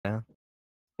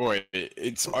Boy, I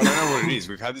don't know what it is.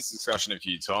 We've had this discussion a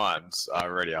few times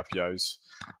already, up yos.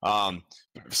 For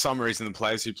some reason, the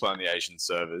players who play on the Asian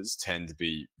servers tend to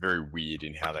be very weird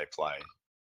in how they play.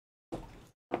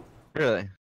 Really?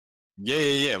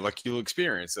 Yeah. Like you'll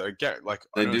experience it. Like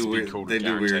They I know do it's a bit weird. cool to They do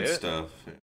guarantee weird it. stuff.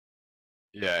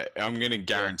 Yeah, I'm gonna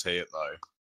guarantee it though.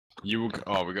 You will.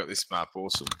 Oh, we got this map.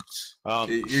 Awesome.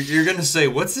 You're gonna say,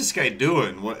 "What's this guy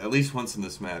doing?" At least once in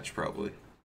this match, probably.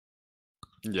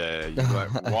 Yeah. You're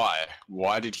like, why?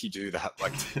 Why did he do that?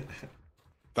 Like,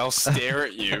 they'll stare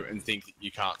at you and think that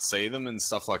you can't see them and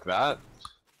stuff like that.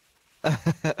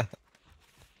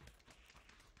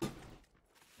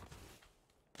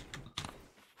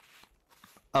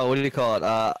 Oh, what do you call it?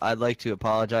 I'd like to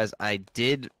apologize. I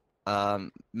did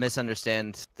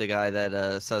misunderstand the guy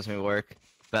that sells me work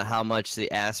about how much the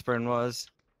aspirin was.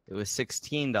 It was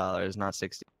 $16, not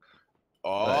 60.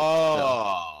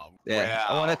 Oh, yeah.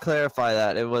 wow. I want to clarify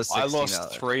that it was $16. I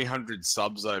lost 300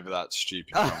 subs over that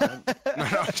stupid comment.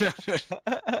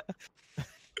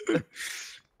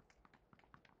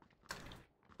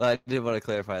 I did want to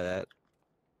clarify that.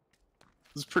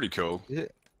 It's pretty cool. Yeah.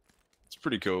 It's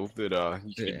pretty cool that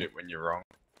you can admit when you're wrong.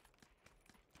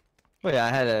 Well,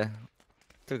 yeah,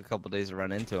 took a couple days to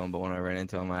run into him, but when I ran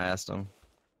into him, I asked him.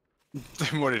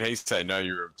 What did he say? No,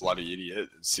 you're a bloody idiot.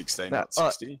 16, not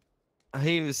 60.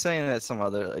 He was saying that some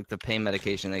other, like the pain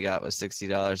medication they got was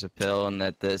 $60 a pill, and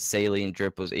that the saline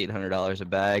drip was $800 a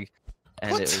bag,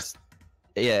 and What? it was,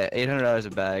 yeah, $800 a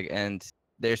bag, and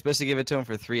they're supposed to give it to him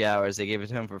for 3 hours. They gave it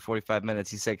to him for 45 minutes.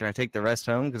 He said, "Can I take the rest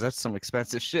home? Because that's some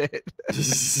expensive shit."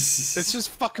 It's just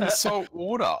fucking salt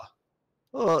water.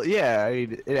 Well, yeah, I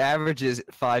mean, it averages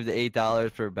 $5 to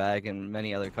 $8 per bag in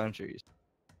many other countries.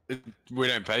 We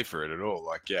don't pay for it at all.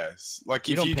 Like, yes. Like,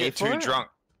 You if don't you pay get for too it? drunk.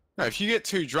 No, if you get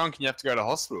too drunk and you have to go to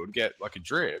hospital to get, like, a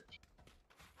drip,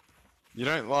 you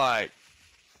don't, like,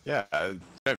 yeah, you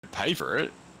don't pay for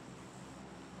it.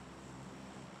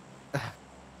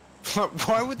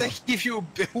 Why would they give you a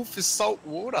bill for salt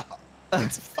water?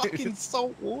 It's fucking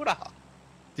salt water.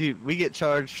 Dude, we get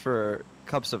charged for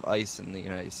cups of ice in the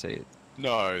United States.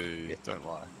 No, don't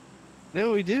lie.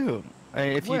 No, we do. I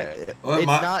mean, if Where?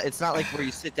 it's not like where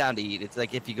you sit down to eat. It's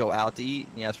like if you go out to eat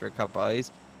and you ask for a cup of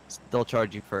ice, they'll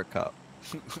charge you for a cup.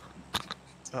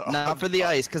 Not for the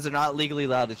ice, because they're not legally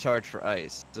allowed to charge for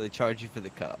ice. So they charge you for the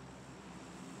cup.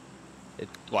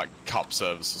 Like cup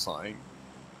service or something.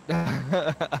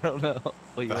 I don't know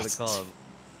what you want to call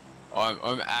them.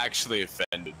 I'm actually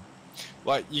offended.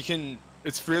 Like, you can...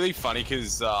 It's really funny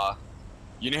because,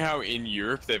 you know how in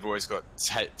Europe they've always got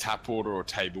tap water or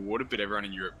table water, but everyone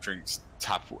in Europe drinks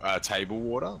table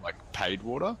water, like paid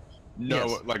water? No,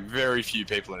 Yes. like very few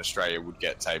people in Australia would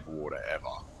get table water ever.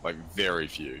 Like, very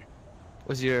few.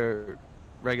 Was your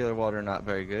regular water not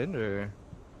very good, or?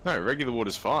 No, regular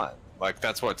water's fine. Like,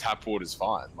 that's why tap water's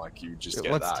fine. Like, you just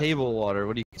get What's that. table water?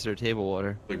 What do you consider table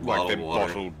water? Like Like, bottled they're water.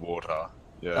 bottled water.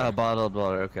 Yeah. Bottled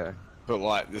water. Okay. But,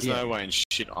 like, there's Yeah. no way in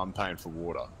shit I'm paying for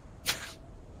water.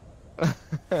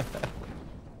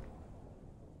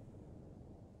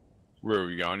 Where are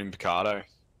we going? In Picardo?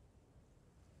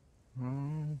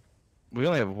 We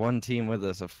only have one team with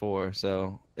us of 4,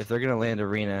 so if they're gonna land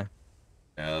arena,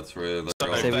 Yeah, that's right. So That's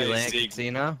if say right. we they land zig-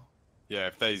 casino. Yeah,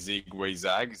 if they zig, we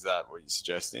zag, is that what you're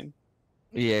suggesting?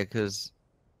 Yeah, because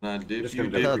Nah, dude, Just you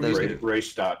gonna thought do there's a race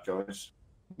start, guys.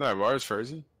 No worries,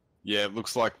 Frozy. Yeah, it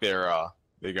looks like they're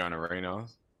going arena.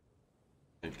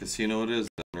 did. Casino it is,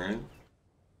 then, right?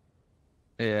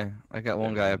 yeah, I got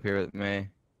one guy up here with me.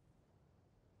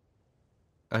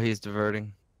 Oh, he's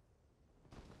diverting.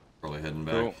 Probably heading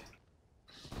back. Cool.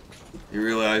 He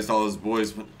realized all his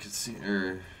boys went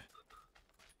casino.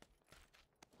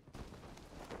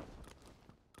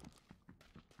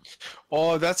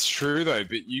 Oh, that's true though,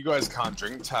 but you guys can't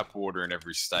drink tap water in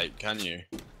every state, can you?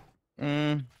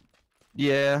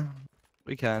 Yeah,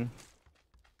 we can.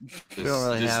 We don't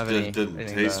really have any. Didn't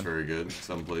anything taste bad. very good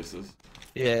some places.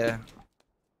 Yeah.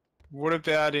 What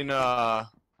about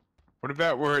what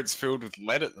about where it's filled with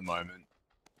lead at the moment?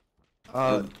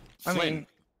 I Flint. mean,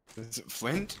 Is it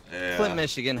Flint? Yeah. Flint,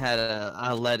 Michigan had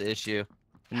a lead issue.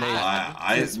 And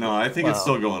I think it's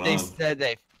still going they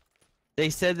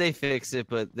on. said they fixed it,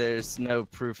 but there's no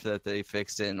proof that they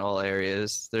fixed it in all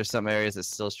areas. There's some areas that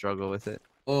still struggle with it.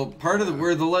 Well, part of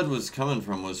where the lead was coming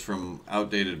from was from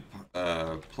outdated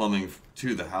plumbing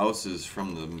to the houses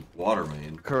from the water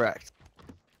main. Correct.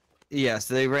 Yes,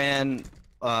 they ran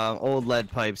old lead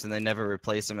pipes and they never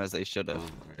replaced them as they should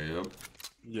have. Yep.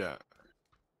 Yeah.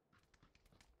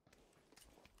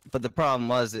 But the problem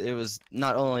was it was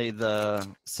not only the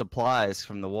supplies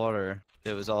from the water,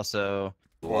 it was also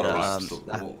The water Um,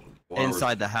 was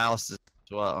inside the house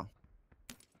as well.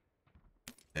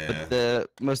 Yeah. But the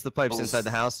most of the pipes Well, inside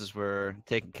the houses were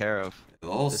taken care of. The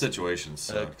whole This- situation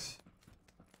sucks.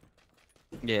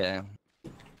 Yeah.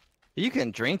 You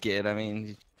can drink it. I mean,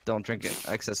 you don't drink an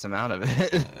excess amount of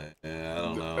it. Yeah, I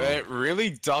don't know. It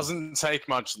really doesn't take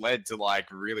much lead to like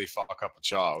really fuck up a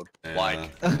child. Yeah. Like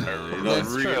a That's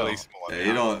really true. small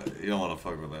Yeah, amount. you don't want to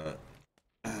fuck with that.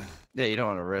 Yeah, you don't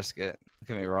want to risk it.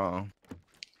 Don't get me wrong.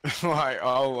 Like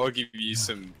I'll give you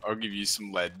some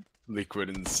lead liquid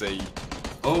and see.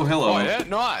 Oh, hello. Oh yeah,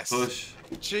 nice. Push.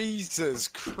 Jesus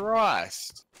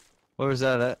Christ. Where was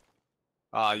that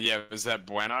at? Yeah, was that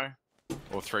Bueno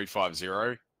or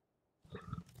 350?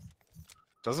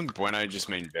 Doesn't Bueno just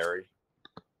mean berry?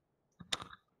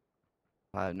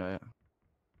 I have no idea.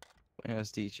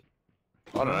 Buenos Dias.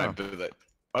 I don't know, Oh. but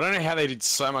I don't know how they did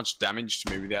so much damage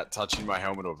to me without touching my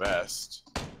helmet or vest.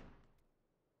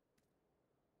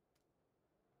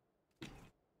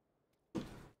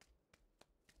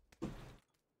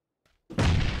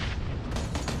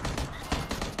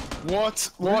 What?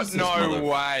 Where What? is this No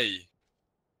way.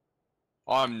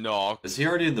 I'm not. Is he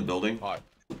already in the building?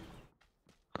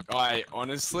 I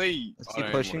honestly. Is I he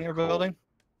don't pushing wanna your call- building?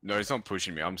 No, he's not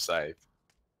pushing me. I'm safe.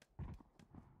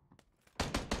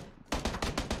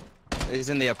 He's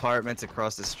in the apartments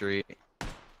across the street.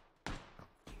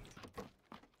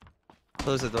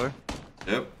 Close the door.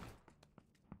 Yep.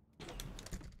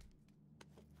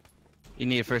 You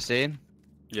need a first aid?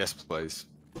 Yes, please.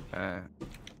 Uh,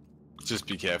 Just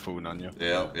be careful, Nanya.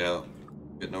 Yeah.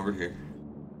 Getting over here.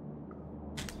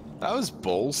 That was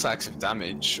ball sacks of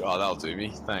damage. Oh, that'll do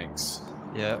me. Thanks.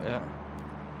 yeah.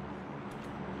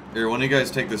 Here, one of you guys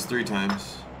take this 3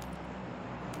 times.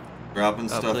 Dropping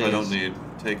Oh, stuff I don't please. need.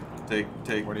 Take.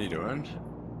 What are you doing?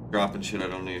 Dropping shit I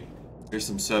don't need. Here's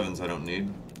some 7s I don't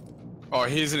need. Oh,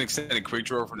 here's an extended quick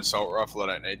draw for an assault rifle I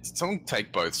don't need. Did someone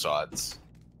take both sides?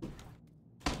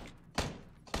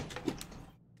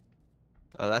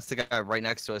 Oh, that's the guy right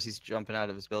next to us. He's jumping out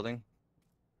of his building.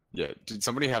 Yeah. Did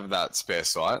somebody have that spare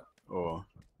sight? Or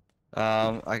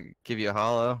I give you a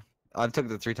hollow. I took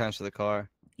the 3 times for the car.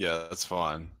 yeah, that's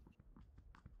fine.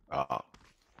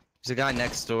 There's a guy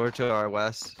next door to our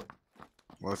west.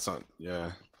 Well, that's not.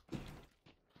 Yeah.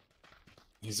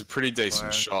 He's a pretty decent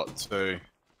Where? shot too.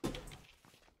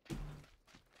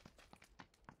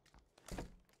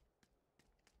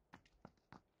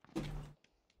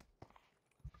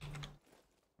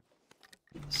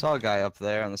 Saw a guy up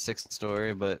there on the 6th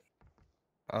story, but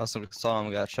I also saw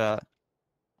him got shot.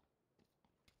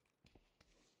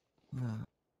 Kind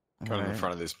of in Alright.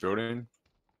 front of this building.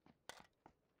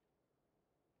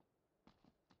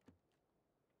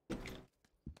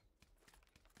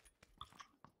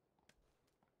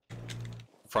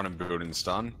 Front of building's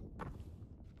done.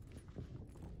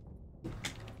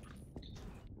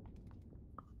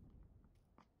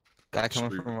 Guy coming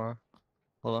Street. from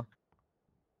hold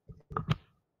on.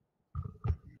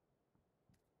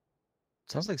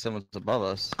 Sounds like someone's above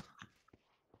us.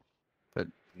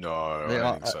 No, They I don't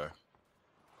are- think so.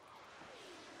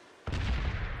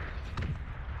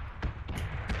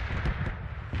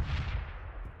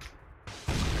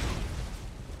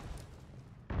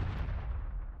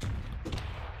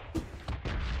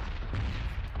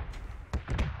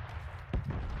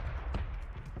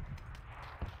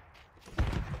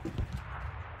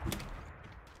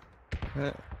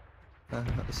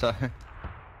 Sorry.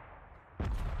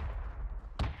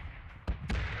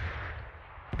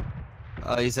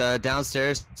 He's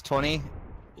downstairs, 20,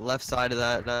 left side of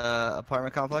that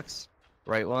apartment complex.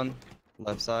 Right one,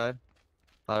 left side.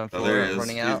 Bottom Oh, floor, there he is.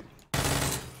 running out.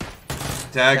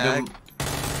 Tagged him.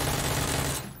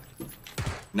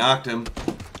 Knocked him.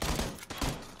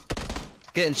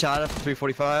 Getting shot at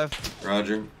 345.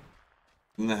 Roger.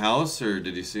 In the house, or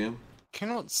did you see him?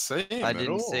 Cannot see him I at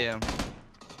didn't all. see him.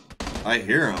 I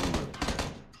hear him,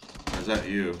 but... Or is that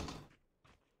you?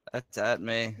 That's at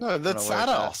me. No, that's where at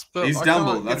it's at. us. But He's I down can't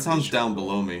below. get That a sounds visual. down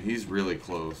below me. He's really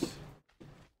close.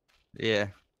 Yeah.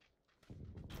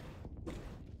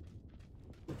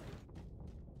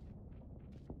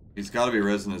 He's got to be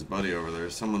resin his buddy over there.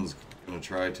 Someone's gonna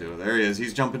try to. There he is.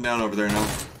 He's jumping down over there now.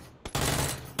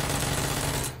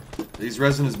 He's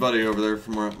resin his buddy over there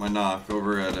from where my knock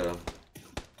over at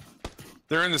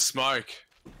They're in the smoke.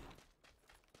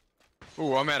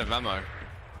 Oh, I'm out of ammo.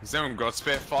 Has anyone got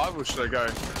spare 5 or should I go?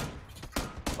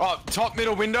 Oh, top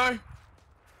middle window.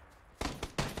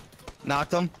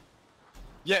 Knocked him.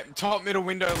 Yeah, top middle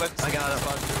window left. I got him.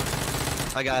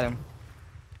 side. I got him.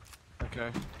 Okay.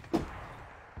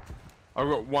 I've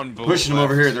got one bullet. pushing him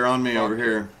over left. here. They're on me over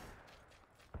here.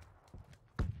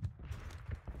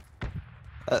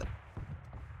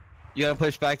 You gotta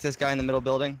push back this guy in the middle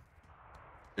building.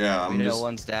 Yeah, We I'm know just.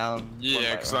 one's down.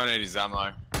 Yeah, because I need his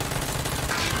ammo.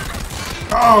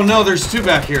 Oh no, there's two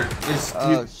back here.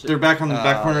 Oh, shit. They're back on the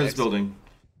back corner of this X. building.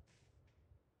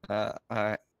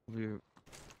 Alright. We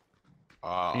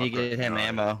Oh, need to get him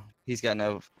ammo. He's got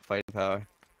no fighting power.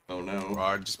 Oh no.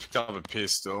 I just picked up a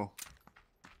pistol.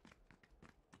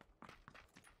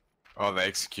 Oh, they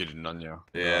executed none, yeah.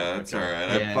 Yeah, that's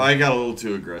alright. Yeah. I got a little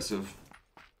too aggressive.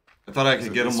 I thought I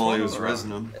could get him while he was one or- resing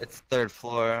him. It's 3rd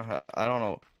floor. I don't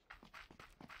know.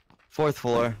 4th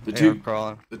floor. The They are two-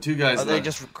 crawling. The two guys. Oh, they that-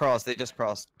 just crossed. They just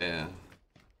crossed. Yeah.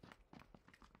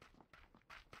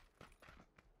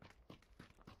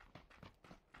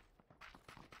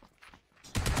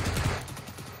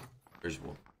 There's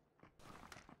one.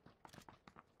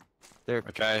 They're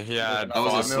Okay, yeah. That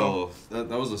was a 5 mil. solo.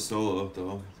 That was a solo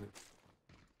though.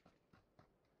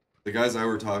 The guys I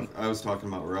was talking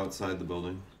about were outside the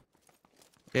building.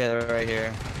 yeah, they're right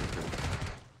here.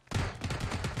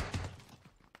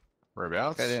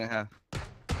 Whereabouts? I didn't have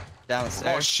down the Oh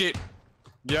stairs. shit.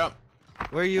 Yep.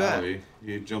 Where are you at?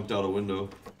 He jumped out a window.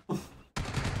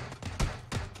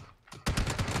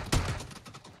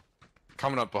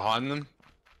 Coming up behind them.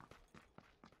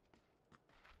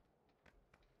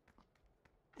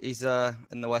 He's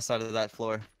in the west side of that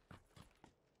floor.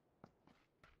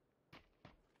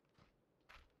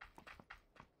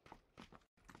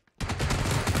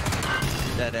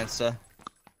 Dead insta.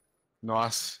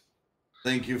 Nice.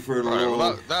 Thank you for a Alright, little.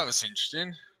 well, that was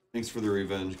interesting. Thanks for the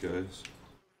revenge, guys.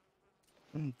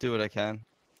 Do what I can.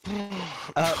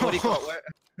 What do you call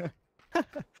it?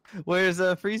 Where's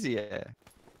Freezy at?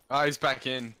 Oh, he's back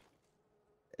in.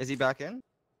 Is he back in?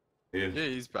 Yeah. Yeah,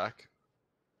 he's back.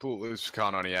 Bulletloop's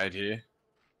Kar 98 here.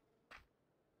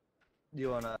 Do you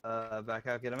wanna back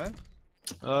out, get him in?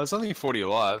 It's only 40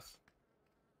 alive.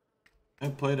 I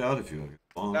played out if you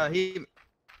like. No,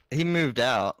 he moved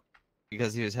out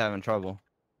because he was having trouble.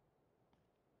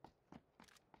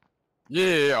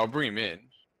 Yeah, I'll bring him in.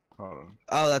 Hold on.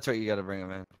 Oh, that's right. You gotta bring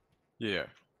him in. Yeah.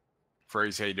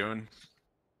 Freeze, how you doing?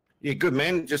 Yeah, good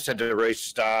man. Just had to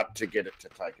restart to get it to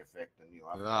take effect. And you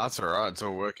No, that's alright, it's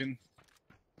all working.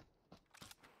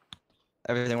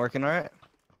 Everything working all right?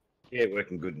 Yeah,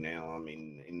 working good now. I'm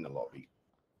in the lobby.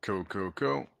 Cool, cool,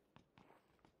 cool.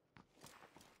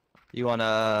 You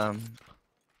wanna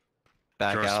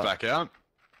back Dress out? back out?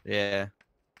 Yeah.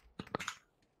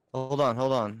 Hold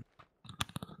on.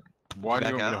 Why do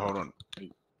you Back want me to out? hold on?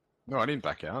 No, I didn't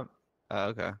back out. Oh,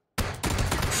 okay.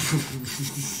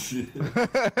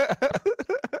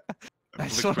 I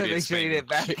just want to make sure you didn't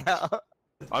back out.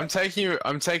 I'm taking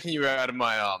you out of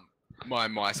my my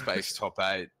MySpace top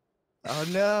 8. Oh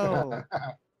no!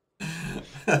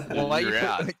 Well, why You're you?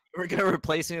 out. We're gonna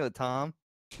replace me with Tom.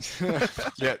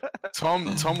 Yeah, Tom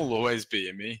will always be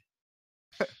in me.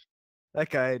 That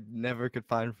guy never could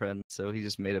find friends, so he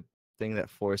just made a thing that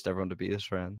forced everyone to be his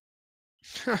friend.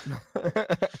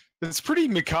 It's pretty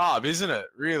macabre, isn't it?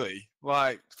 Really,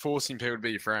 like forcing people to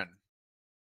be your friend.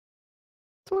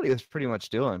 That's what he was pretty much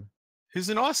doing. He's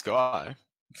a nice guy.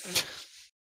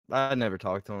 I never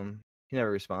talked to him. He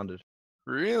never responded.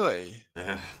 Really?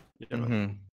 Yeah. You haven't,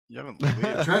 Mhm. you haven't I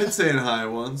lived. tried saying hi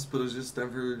once, but it was just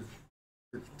never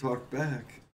talked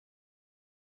back.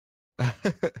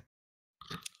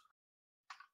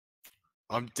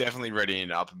 I'm definitely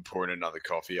readying up and pouring another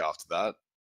coffee after that.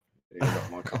 Yeah, I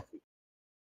got my coffee.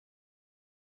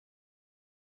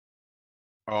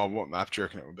 Oh, what map do you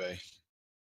reckon it would be?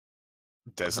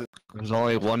 Desert? There's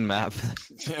only one map.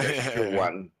 Special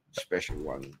one. Special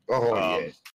one. Oh,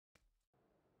 Um,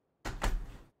 yeah.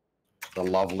 The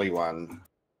lovely one.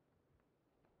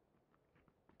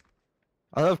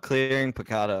 I love clearing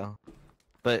Picado,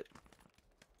 but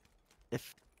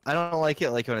if I don't like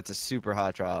it, like when it's a super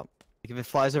hot drop. Like if it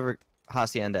flies over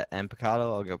Hacienda and Picado,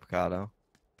 I'll go Picado.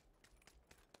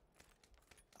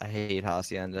 I hate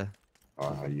Hacienda.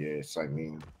 Oh, yeah, same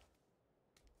here.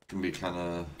 Can be kind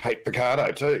of. Hate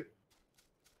Picardo, too.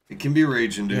 It can be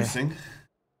rage-inducing.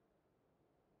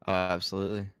 Oh,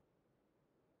 absolutely.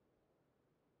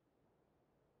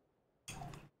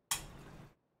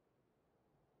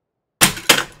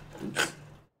 Oops.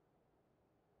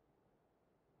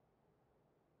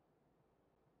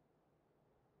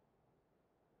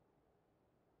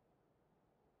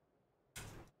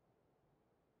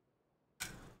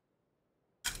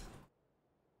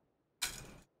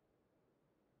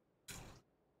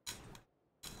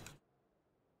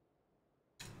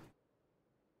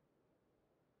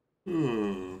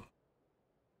 Hmm.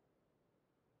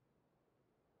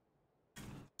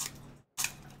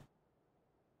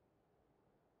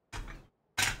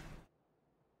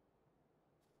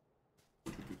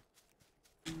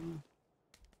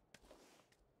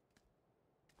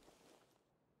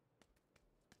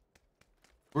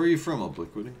 Where are you from,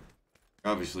 Obliquity?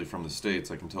 Obviously from the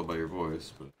States, I can tell by your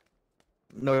voice, but...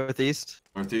 Northeast.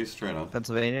 Northeast? Right on.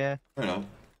 Pennsylvania. Right on.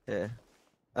 Yeah.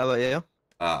 How about you?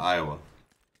 Iowa.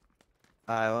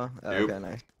 Iowa. Yep. Okay,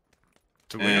 nice.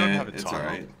 Do we not have a It's time?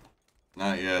 alright.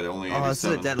 Not yet, only Oh, it's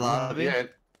a 87. dead lobby. Yeah.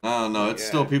 No, it's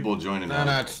still people joining No, now.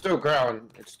 no, it's still growing.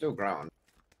 It's still growing.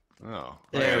 Oh,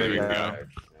 There there we we go. go.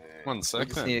 One We just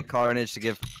second. need Carnage to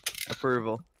give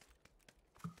approval.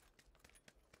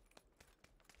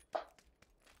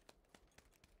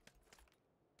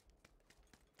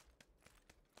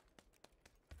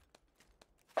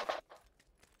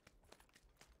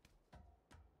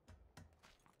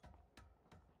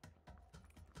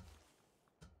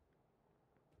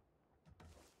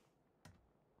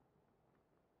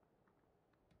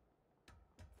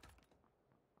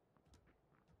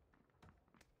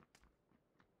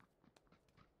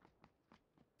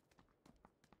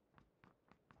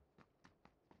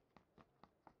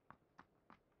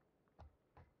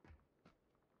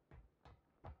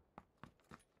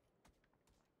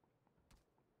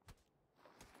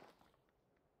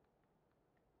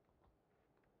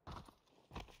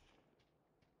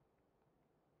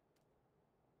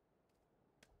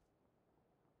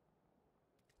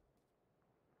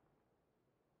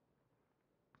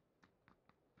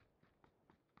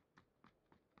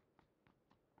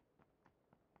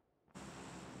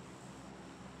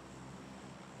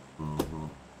 Mhm.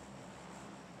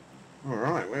 All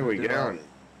right, where are we going?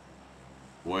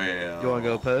 Well... You want to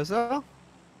go Pozo?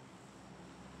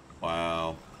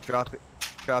 Wow.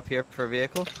 Drop here for a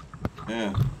vehicle.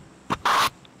 Yeah.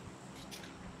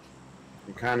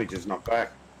 And Carnage is not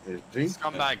back, is he?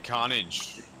 Scumbag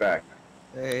Carnage. He's back.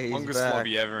 Hey, he's Longest back.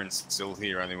 lobby ever and still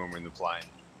here only when we're in the plane.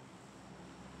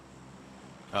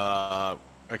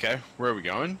 Okay, where are we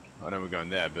going? I know we're going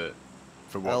there, but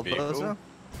for what El vehicle? Pozo?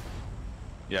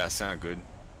 Yeah, sound good.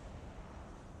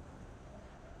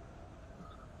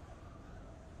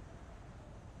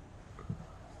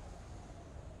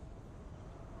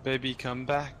 Baby, come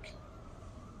back.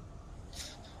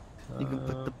 You can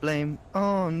put the blame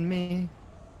on me.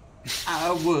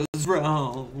 I was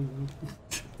wrong.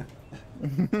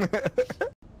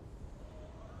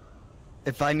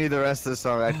 If I knew the rest of the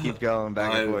song, I'd keep going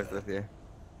back and forth with you.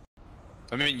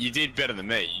 I mean, you did better than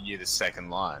me. You knew the second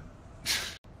line.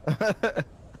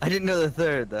 I didn't know the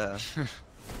third though.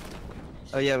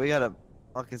 Oh yeah, we got a.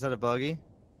 Fuck, is that a buggy?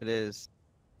 It is.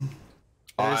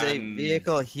 There's a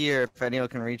vehicle here. If anyone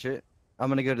can reach it, I'm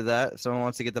gonna go to that. If someone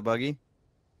wants to get the buggy.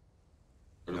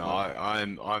 No,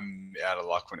 I'm out of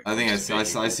luck when it I comes think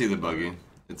to I see the buggy.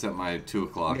 It's at my 2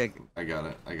 o'clock. Okay. I got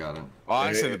it. Oh,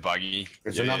 I see the buggy.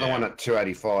 There's Yeah, another yeah. one at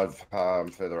 285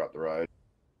 further up the road.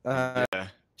 Yeah.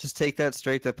 Just take that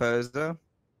straight to Pozo.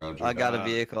 Roger. I got a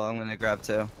vehicle. I'm gonna grab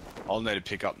two. I'll need to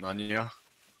pick up Nunya.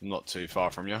 I'm not too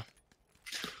far from you.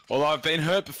 Although I've been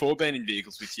hurt before being in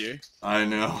vehicles with you. I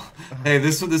know. Hey,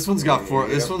 this one's got four.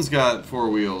 This one's got 4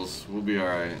 wheels. We'll be all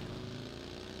right.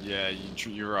 Yeah,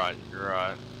 you're right. You're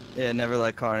right. Yeah, never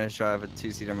let Carnage drive a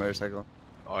 2-seater motorcycle.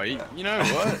 Oh, you know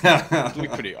what?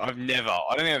 Liquidy, I don't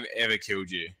think I've ever killed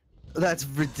you. That's a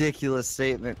ridiculous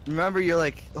statement. Remember, you're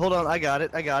like, hold on, I got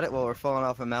it. Well, we're falling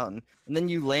off a mountain. And then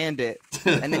you land it,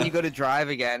 and then you go to drive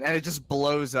again, and it just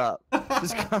blows up.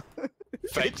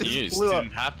 Fake just news. blew up.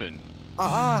 Didn't happen.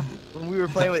 When we were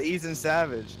playing with Ethan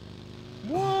Savage.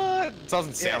 What?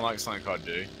 Doesn't sound Yeah. like something I'd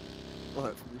do.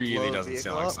 What, Really blow a doesn't vehicle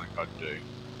sound like up? something I'd do.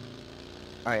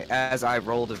 Alright, as I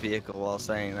rolled a vehicle while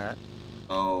saying that.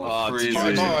 Oh, Oh, freezing. did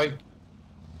you- Bye-bye.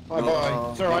 Bye-bye. No.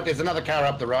 It's alright, there's another car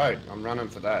up the road. I'm running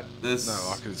for that. This. No,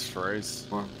 I could just freeze.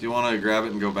 Do you want to grab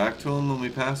it and go back to him when we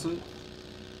pass it?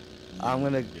 I'm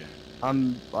gonna. Yeah.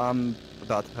 I'm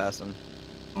about to pass him.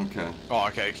 Okay. Oh,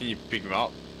 okay. Can you pick him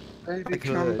up? Baby, I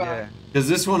come could, back. yeah. Because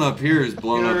this one up here is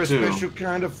blown You're up a too. special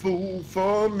kind of fool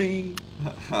for me.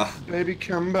 Baby,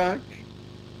 come back.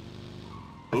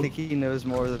 I think he knows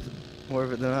more of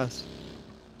it than us.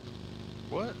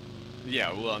 What?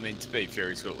 Yeah, well, I mean, to be fair,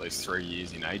 he's got at least 3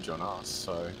 years in age on us,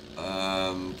 so...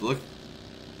 Look.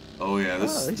 Oh yeah, Oh,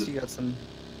 this. at least you got some.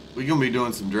 We're gonna be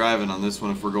doing some driving on this one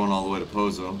if we're going all the way to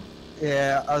Pozo.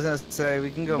 Yeah, I was gonna say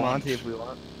we can go Mont. Monty if we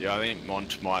want. Yeah, I think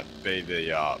Mont might be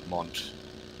the, Mont.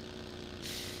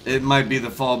 It might be the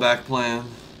fallback plan.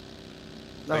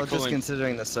 No, They call just him-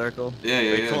 considering the circle. Yeah,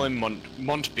 yeah, They call yeah. him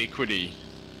Montbiquity.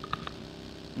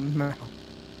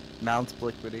 Mount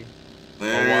Bliquity. My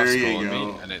There wife's you calling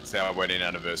go. me, and it's our wedding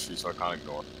anniversary, so I can't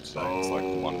ignore it. So it's like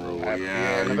the one rule. Happy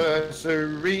yeah.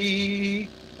 anniversary.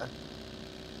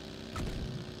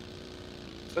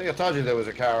 See, I told you there was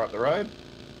a car up the road.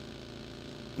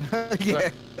 Yeah.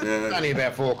 Yeah. Only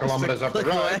about 4 kilometres up the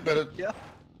Click away. road, but it, Yeah.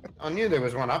 I knew there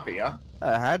was one up here.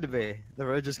 It had to be. The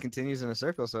road just continues in a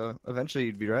circle, so eventually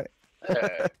you'd be right.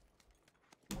 Yeah.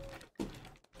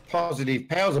 Positive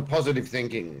powers of positive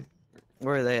thinking.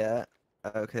 Where are they at?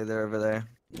 Okay, they're over there.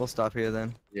 We'll stop here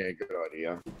then. Yeah, good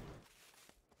idea.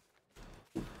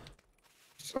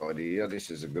 This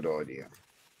is a good idea.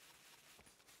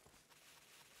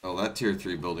 Oh, that tier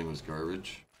 3 building was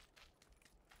garbage.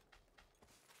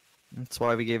 That's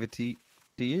why we gave it to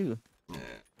you. Yeah.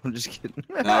 I'm just kidding.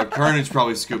 No, Carnage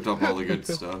probably scooped up all the good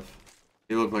stuff.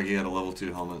 He looked like he had a level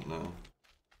 2 helmet and a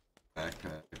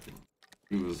backpack. And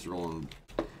he was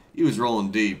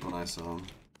rolling deep when I saw him.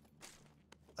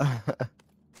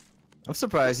 I'm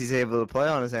surprised he's able to play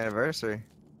on his anniversary.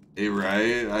 Hey,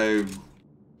 right?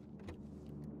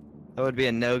 That would be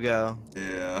a no-go.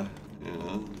 Yeah.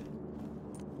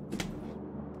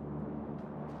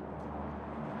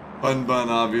 Bun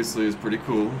obviously is pretty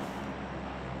cool.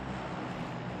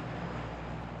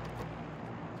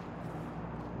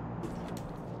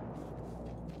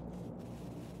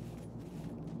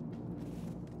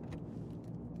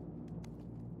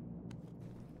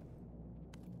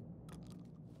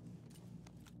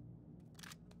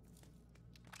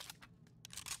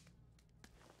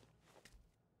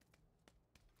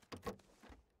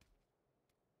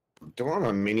 Do I want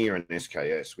a mini or an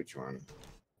SKS? Which one?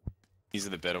 These are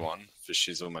the better one for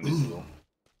Shizzle and Nizzle.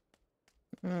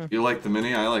 You like the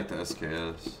mini? I like the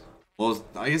SKS. Well,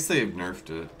 I guess they nerfed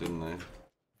it, didn't they?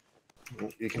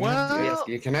 You can, Well,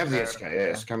 you can have the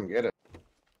SKS. Come get it.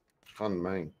 Fun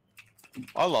me.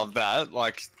 I love that.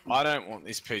 Like, I don't want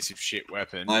this piece of shit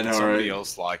weapon. I know, Somebody right?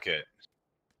 else like it.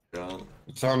 Yeah.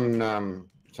 It's on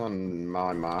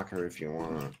my marker if you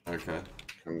wanna Okay.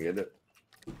 come get it.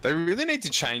 They really need to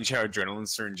change how adrenaline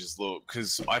syringes look,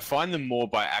 because I find them more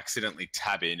by accidentally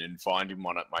tabbing and finding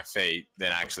one at my feet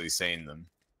than actually seeing them.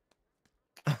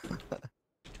 Just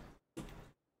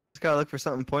gotta look for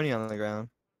something pointy on the ground.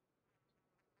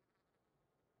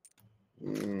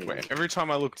 Wait, every time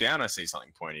I look down, I see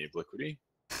something pointy, Obliquity.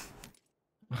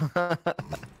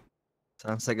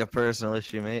 Sounds like a personal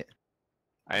issue, mate.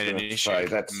 I had an Sorry, issue,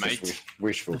 that's mate. just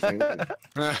wishful thinking.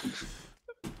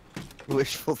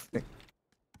 Wishful thing.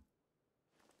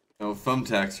 No,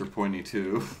 thumbtacks are pointy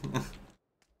too.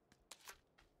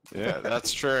 Yeah,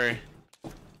 that's true.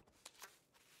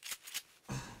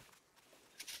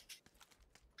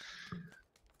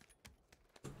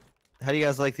 How do you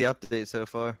guys like the update so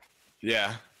far?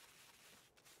 Yeah.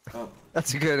 Oh.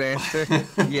 That's a good answer.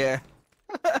 Yeah.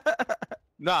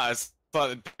 No, it's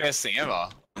like the best thing ever.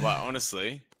 Like,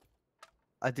 honestly.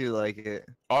 I do like it.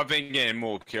 I've been getting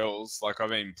more kills. Like, I've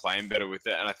been playing better with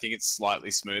it, and I think it's slightly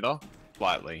smoother.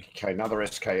 Slightly. Okay, another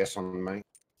SKS on me.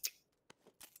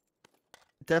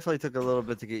 It definitely took a little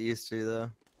bit to get used to,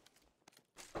 though.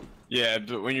 Yeah,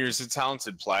 but when you're as a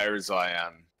talented player as I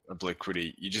am,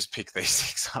 Obliquity, you just pick these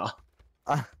things up.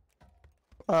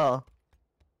 Well,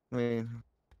 I mean,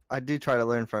 I do try to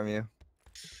learn from you.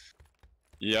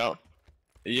 Yep.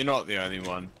 You're not the only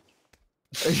one.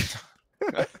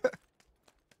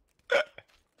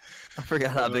 I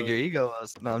forgot how big your ego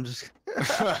was. No, I'm just.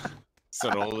 It's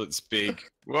not all that's big.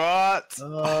 What?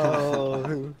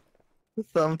 Oh,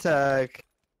 thumbtack.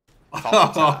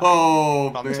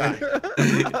 Oh,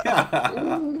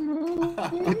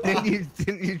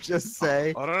 Didn't you just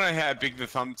say? I don't know how big the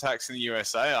thumbtacks in the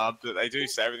USA are, but they do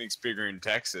say everything's bigger in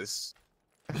Texas.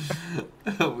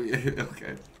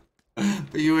 Okay.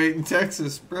 But you ain't in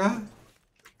Texas, bruh.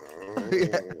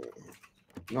 Yeah.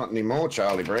 Not anymore,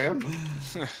 Charlie Brown.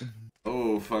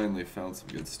 Oh, finally found some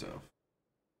good stuff.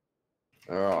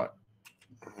 Alright.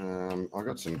 I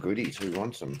got some goodies. Who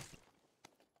wants them?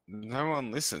 No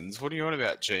one listens. What are you on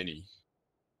about, Genie?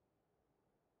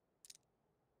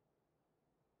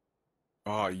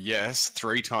 Oh, yes.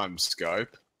 3 times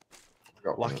scope.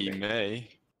 Got one of Lucky them. me.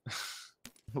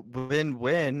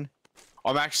 Win-win.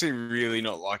 I'm actually really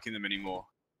not liking them anymore.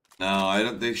 No, I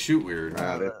don't. They shoot weird.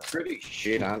 They're pretty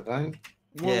shit, aren't they?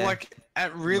 Well, Yeah. like,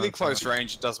 at really No, close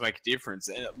range, it does make a difference.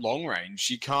 And at long range,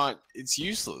 you can't... It's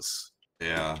useless.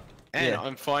 Yeah. And Yeah.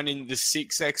 I'm finding the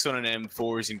 6x on an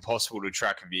M4 is impossible to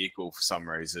track a vehicle for some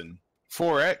reason.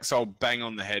 4x, I'll bang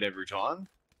on the head every time.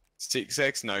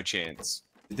 6x, no chance.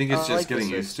 You think it's I just like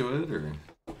getting this used to it, or?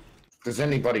 Does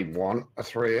anybody want a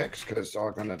 3X? Because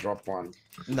I'm going to drop one.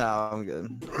 No, I'm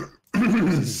good.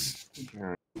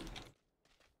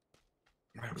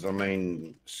 Because I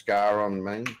mean, Scar on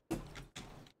me.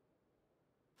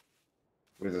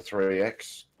 With a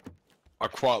 3X. I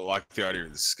quite like the idea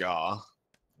of the SCAR,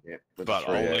 Yeah, with but a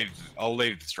 3X. I'll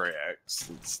leave the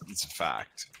 3x. It's a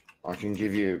fact. I can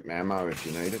give you ammo if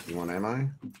you need it. You want ammo?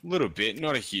 A little bit,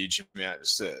 not a huge amount,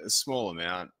 just a small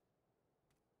amount.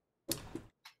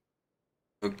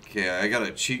 Okay, I got a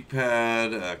cheek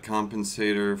pad, a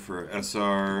compensator for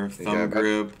SR, you thumb go, bud.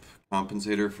 grip,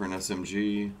 compensator for an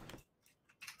SMG.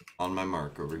 On my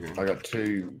mark over here. I got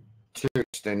two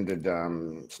extended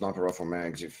sniper rifle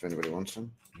mags if anybody wants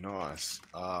them. Nice.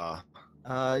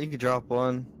 You could drop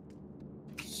one.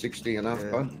 60 enough, Yeah.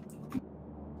 bud?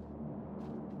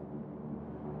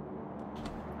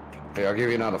 Hey, I'll give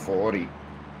you another 40.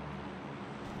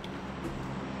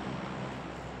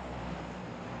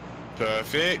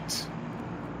 Perfect.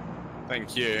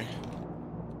 Thank you.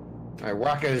 Hey,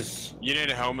 whackers. You need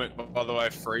a helmet, by the way,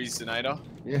 Freeze-Donator.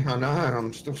 Yeah, I know.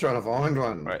 I'm still trying to find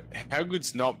one. Right. How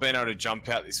good's not being able to jump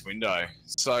out this window?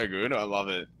 So good. I love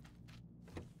it.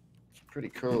 It's pretty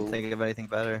cool. Think of anything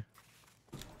better.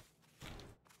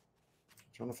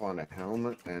 Trying to find a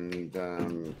helmet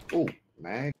and oh,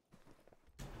 mag.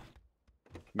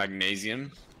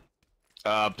 Magnesium.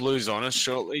 Blue's on us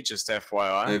shortly, just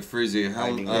FYI. Hey, Freezy,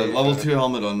 Hiding level there. 2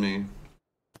 helmet on me.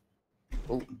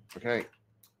 Oh, okay.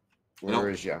 Where Nope.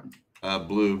 is ya?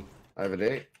 Blue. Over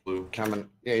there. Blue. Coming.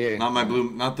 Yeah, yeah. Not my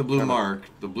blue, not the blue Coming. mark.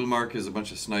 The blue mark is a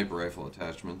bunch of sniper rifle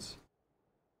attachments.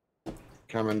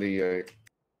 Coming to you.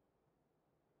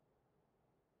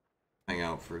 Hang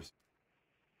out first.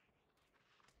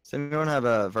 Does anyone have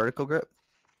a vertical grip?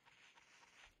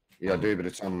 Yeah, I do, but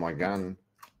it's on my gun.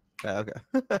 Yeah,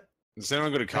 okay. Has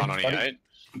anyone got a Kar Thanks, buddy.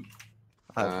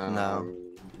 98? No.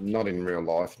 Not in real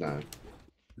life, no.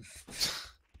 It'd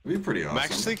be pretty awesome. I'm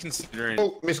actually considering.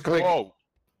 Oh, misclick. Oh,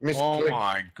 Misclick.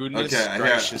 my goodness Okay,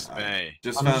 gracious yeah, me.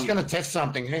 Just I'm found. just going to test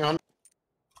something. Hang on.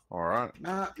 All right.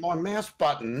 Nah, my mouse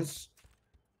buttons.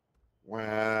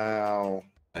 Wow.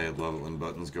 Hey, leveling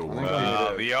buttons go I think wild. I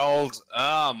need a- The old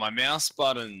my mouse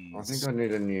buttons. I think I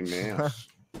need a new mouse.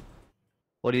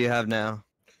 What do you have now?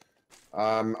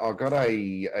 I've got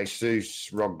a Asus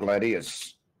ROG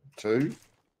Gladius 2.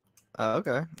 Oh,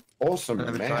 okay. Awesome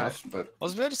Never tried mouse, but I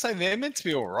was about to say they're meant to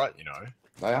be all right, you know.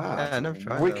 they are. Yeah, I never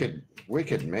tried them.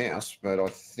 Wicked mouse, but I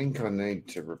think I need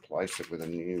to replace it with a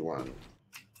new one.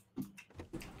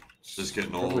 Just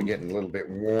getting Probably old. getting a little bit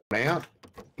worn out.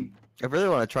 I really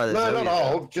want to try this. No, Zoe, not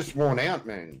though. old, just worn out,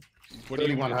 man. What do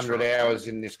you wanna 3,100 try? hours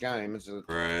in this game. It's a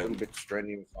Right. little bit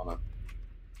strenuous on it.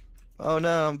 Oh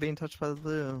no, I'm being touched by the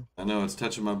blue. I know it's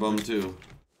touching my bum too.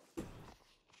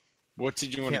 What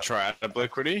did you want Yeah. to try out of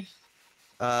Obliquity?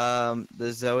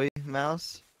 The Zoe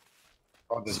mouse.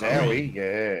 Oh, the Zoe. Zoe,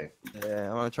 yeah.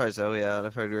 Yeah, I want to try Zoe out.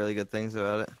 I've heard really good things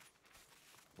about it.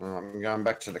 Well, I'm going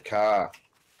back to the car.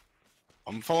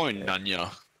 I'm following Nunya.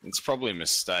 It's probably a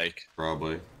mistake.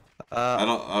 Probably. I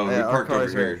don't. Oh, we yeah, our parked over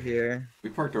car's here. right here. We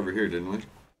parked over here, didn't we?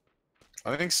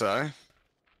 I think so.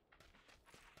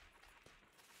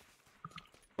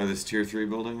 By this tier 3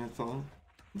 building, I thought.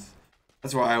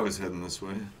 That's why I was heading this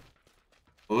way.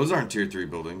 Well, those aren't tier 3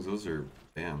 buildings. Those are.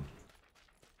 Damn.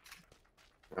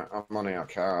 I'm on our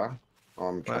car.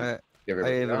 I'm trying Right. to give Are you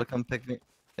everybody able to up. come pick me?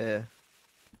 Yeah.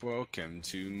 Welcome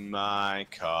to my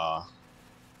car.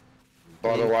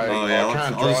 By the way, Oh, yeah, I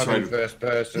can't I'll just drive in try to- first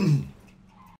person.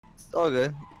 It's all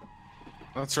good.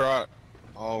 That's right.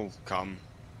 I'll come.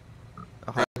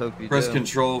 I hope you Press do.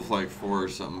 control for like 4 or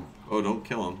something. Oh, don't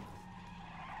kill him.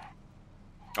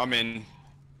 I'm in.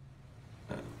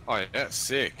 Oh yeah, that's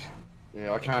sick.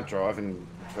 Yeah, I can't drive in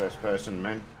first person,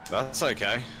 man. That's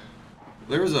okay.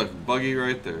 There was a buggy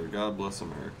right there. God bless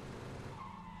America.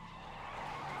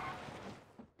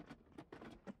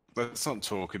 Let's not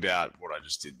talk about what I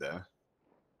just did there.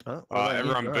 Oh, well, then you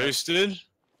Everyone drive. boosted.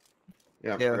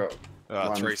 Yeah, Yeah. I got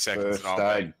one 3 seconds. first and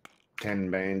I'll aid, 10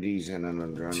 bandies, and an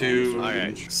adrenaline. Two. Okay.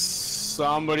 syringe.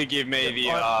 Somebody give me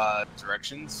the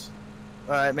directions.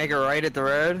 All right, make a right at the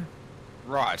road.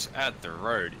 Right at the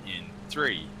road in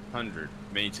 300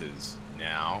 meters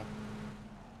now.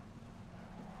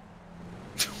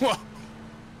 What?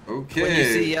 Okay. When you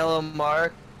see yellow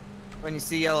mark,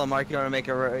 you want to make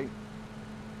a right.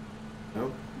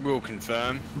 Nope. We'll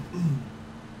confirm.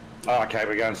 Oh, okay,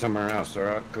 we're going somewhere else. All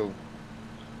right, cool.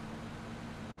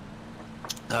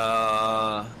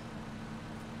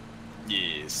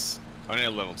 Yes. I need a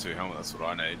level 2 helmet, that's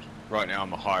what I need. Right now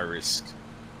I'm a high risk.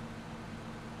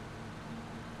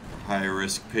 High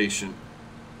risk patient.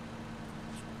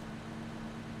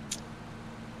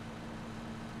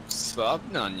 Sup,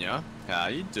 Nunya? How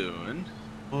you doing?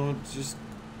 Oh, just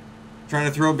trying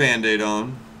to throw a band-aid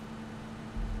on.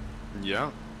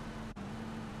 Yeah.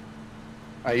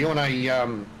 Hey, you want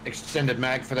a extended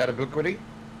mag for that Obliquity?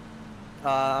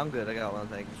 I'm good. I got one.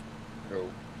 Thank you. Cool.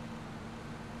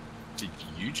 Did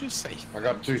you just say? I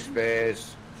got 2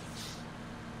 spares.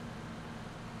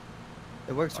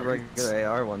 It works for regular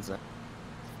AR ones now.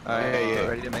 All right, Yeah, yeah.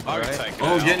 ready to make a I right? can take it Oh,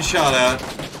 out. getting shot at.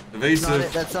 That's not it.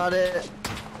 Evasive. That's not it.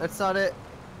 That's not it.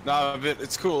 No, but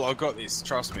it's cool. I've got this.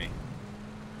 Trust me.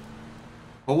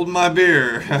 Hold my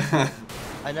beer.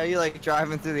 I know you like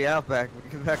driving through the outback.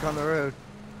 Get back on the road.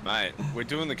 Mate, we're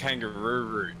doing the kangaroo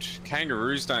route.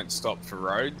 Kangaroos don't stop for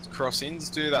road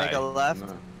crossings, do they? Make a left.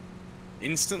 No.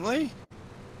 Instantly?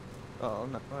 Oh,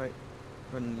 no, right.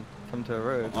 When you come to a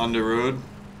road. On the road.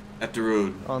 At the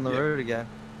road. On the Yeah. road again.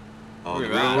 On the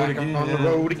Look at road that. again. On the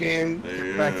road again.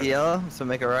 Yeah. Back to yellow, so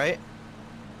make a right.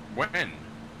 When?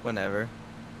 Whenever.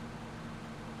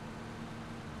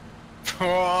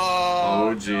 Oh,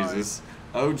 Oh, Jesus.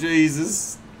 Oh,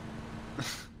 Jesus.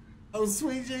 Oh,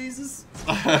 sweet Jesus.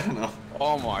 No.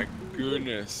 Oh my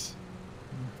goodness.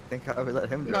 Think I would let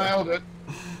him do it. Nailed it.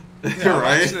 Yeah, I'm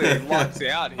right? actually locked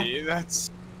out here. That's.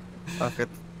 I could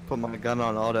put my gun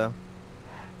on auto.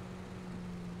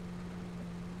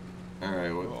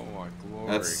 Alright, what? Oh my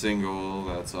glory. That's single,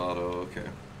 that's auto, okay.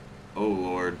 Oh,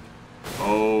 Lord.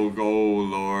 Oh, go,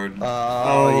 Lord.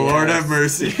 Oh, Lord yes. have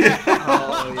mercy.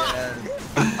 Oh,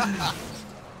 yeah.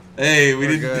 Hey, we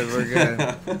We're didn't. good, we're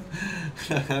good.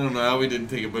 I don't know how we didn't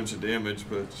take a bunch of damage,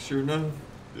 but sure enough.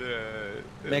 Yeah.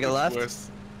 Make a it's left.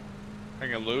 worse.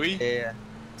 Hang on, Louis. Yeah.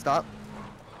 Stop.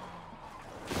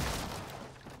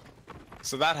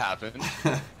 So that happened.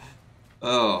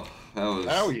 Oh,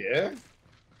 Oh yeah.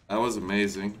 that was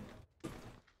amazing.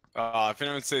 If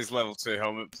anyone sees level 2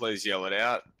 helmet, please yell it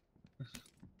out.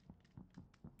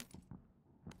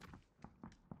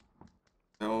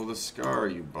 Oh, the scar,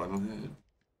 you buttonhead.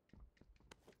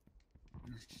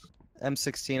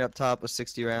 M16 up top with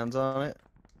 60 rounds on it.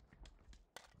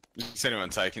 Is anyone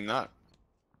taking that?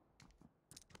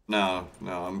 No,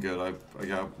 I'm good.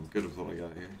 I'm good with what I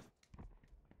got here.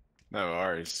 No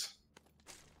worries.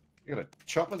 You got a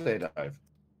chopper there, Dave.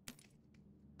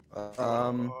 Oh,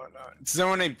 no. Does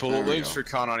anyone need bullet There we loops go. for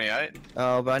Con 98?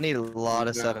 Oh, but I need a lot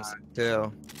of No. sevens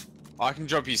too. I can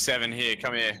drop you 7 here.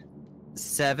 Come here.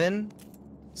 7?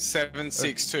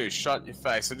 762. Shut your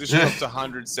face. I just dropped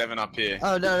 107 up here.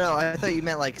 Oh, no, I thought you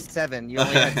meant like 7. You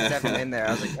only had 7 in there.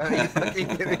 I was like, oh, you fucking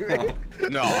kidding me?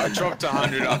 No, I dropped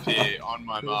 100 up here on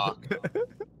my mark.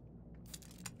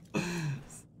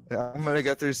 Yeah, I'm gonna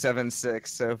go through 7-6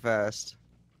 so fast.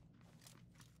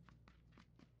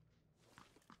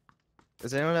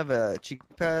 Does anyone have a cheek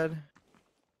pad?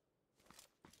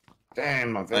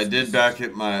 Damn, my I vest did is- back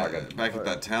at Okay.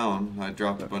 that town. I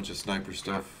dropped a bunch of sniper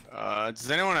stuff.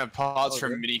 Does anyone have parts Oh, from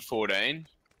good. Mini 14?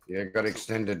 Yeah, got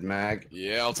extended mag.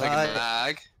 Yeah, I'll take Uh, a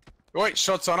mag. Wait,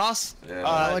 shots on us? Yeah,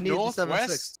 I need the Northwest?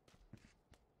 7.6.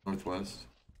 northwest.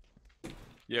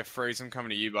 Yeah, Freeze, I'm coming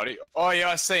to you, buddy. Oh, yeah,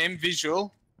 I see him.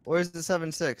 Visual. Where's the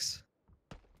 7.6?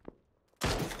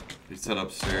 He set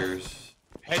upstairs.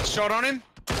 Headshot on him?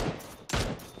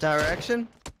 Direction?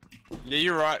 Yeah,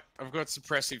 you're right. I've got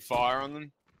suppressive fire on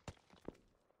them.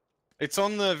 It's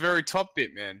on the very top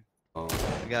bit, man. Oh,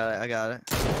 I got it.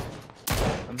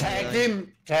 I'm Tagged healing.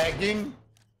 him. Tagged him.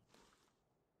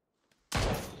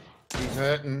 He's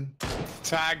hurting.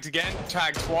 Tagged again.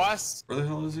 Tagged twice. where the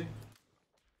hell is he?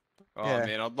 Oh, Yeah.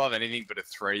 man, I'd love anything but a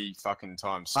 3 fucking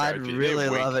times I'd scope. really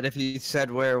love it if you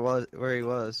said where he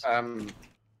was.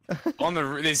 On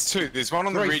the there's 2. There's one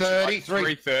on the ridge 330, at like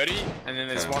 330, and then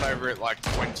there's Okay. one over at like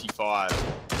 25.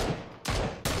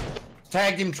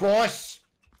 Tagged him twice.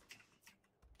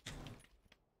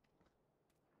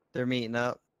 They're meeting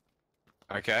up.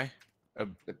 Okay.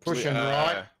 They're pushing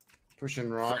right. Pushing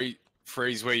right.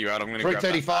 Freeze, where you at? I'm gonna grab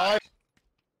that. 335.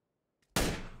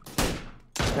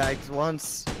 Tagged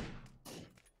once.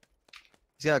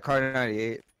 He's got a Carter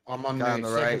 98. I'm on Guy the on the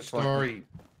second right, story.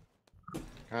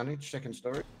 Carnage, second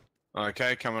story.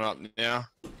 Okay, coming up now.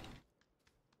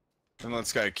 And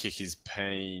let's go kick his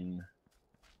pain.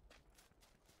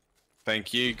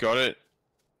 Thank you, got it.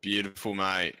 Beautiful,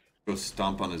 mate. Go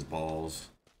stomp on his balls.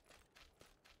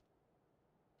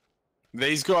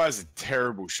 These guys are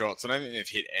terrible shots. I don't think they've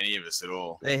hit any of us at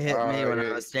all. They hit me when I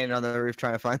yeah. was standing on the roof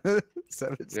trying to find the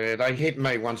 7.6. Yeah, they hit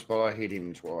me once, but I hit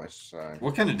him twice. So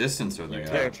What kind of distance are they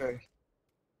at?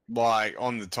 Like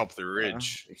on the top of the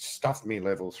ridge. he stuffed me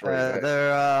level 3.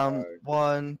 They're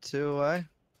 1, 2 away.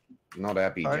 Not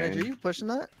happy, Carnage, are Jan. you pushing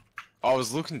that? I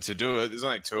was looking to do it. There's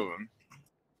only 2 of them.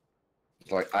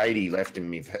 It's like 80 left in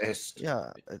me vest.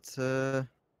 Yeah, it's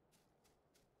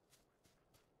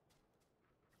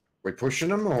We pushing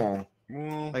them or?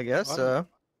 Well, I guess I so.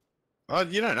 Oh,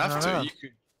 you don't have I to. don't know. You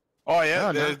could. Oh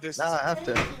yeah, No, there's. no, I have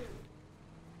to.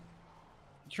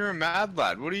 You're a mad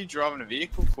lad. What are you driving a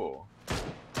vehicle for?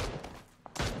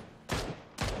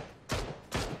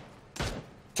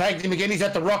 Tagged him again. He's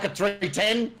at the rocket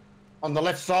 310 on the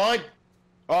left side.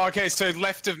 Oh, okay. So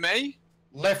left of me.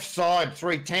 Left side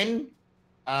 310.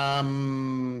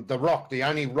 The rock, the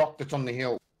only rock that's on the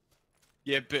hill.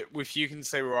 Yeah, but if you can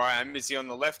see where I am, is he on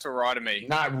the left or right of me?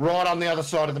 No, right on the other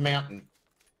side of the mountain.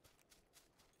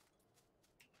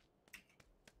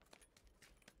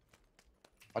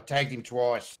 I tagged him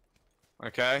twice.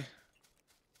 Okay.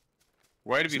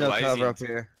 Way to be There's no lazy. cover up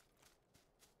here.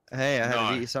 Hey, I had No.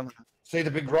 to beat you somehow. See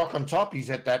the big rock on top? He's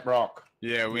at that rock.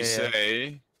 Yeah, we Yeah.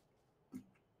 see.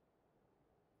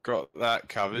 Got that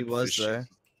covered. He was for sure. there.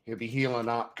 He'll be healing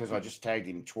up because I just tagged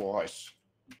him twice.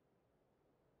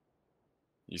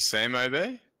 You see him,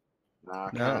 OB? Nah, I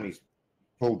No. can't. He's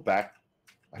pulled back.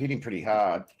 I hit him pretty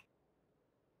hard.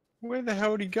 Where the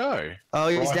hell did he go? Oh,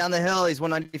 he's Right. down the hill. He's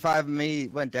 195 and me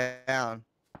went down.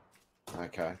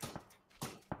 Okay.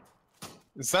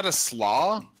 Is that a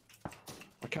slaw?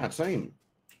 I can't see him.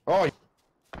 Oh.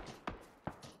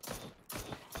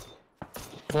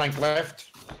 Flank left.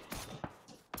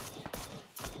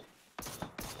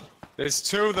 There's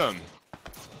two of them.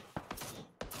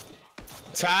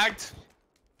 Tagged.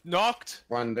 Knocked.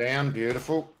 One down.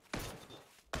 Beautiful.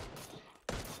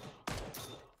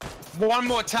 One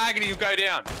more tag and he'll go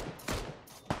down.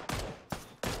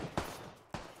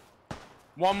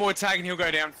 One more tag and he'll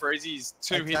go down for easy. He's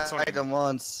two hits on tagged him. him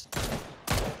once.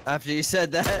 After you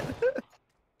said that.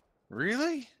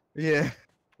 Really? Yeah.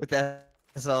 With that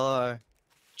SLR.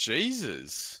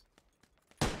 Jesus.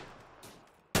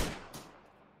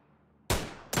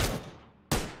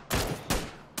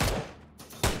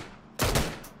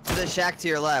 To the shack to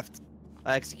your left.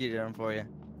 I executed him for you.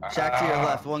 Shack to your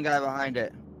left. One guy behind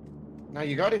it. No,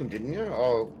 you got him, didn't you?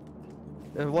 Oh.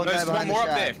 There's one guy There's one behind more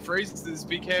the up there. shack. Freezes,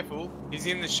 be careful. He's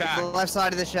in the shack. The left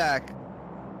side of the shack.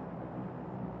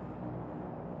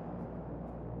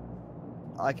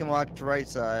 I can watch the right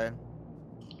side.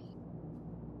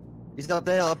 He's up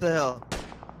the hill, up the hill.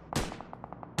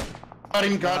 Got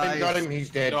him, got him, got Nice. him. He's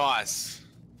dead. Nice.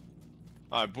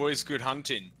 Alright, boys, good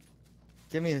hunting.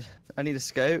 Give me. I need a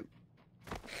scope.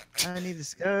 I need a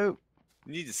scope.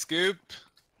 Need a scoop.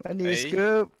 I need a Hey.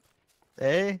 scoop.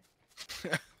 Hey.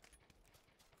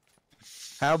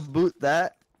 How boot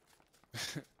that?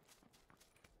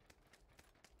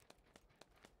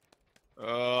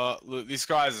 Look, this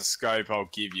guy's a scope, I'll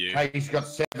give you. Hey, he's got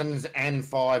 7s and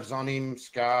 5s on him.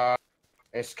 Scar.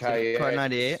 SKS. Part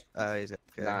 98. Oh, he's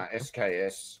okay. Nah,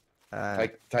 SKS. Uh,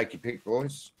 Take your pick,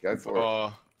 boys. Go for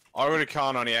it. I would have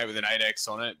car 98 with an 8x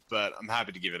on it, but I'm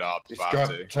happy to give it up if He's I got. have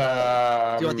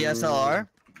to. do you want the SLR?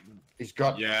 He's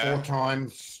got Yeah. 4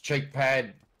 times cheek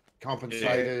pad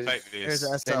compensators. Take Here's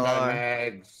this. the Stendo SLR.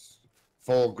 mags.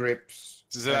 4 grips.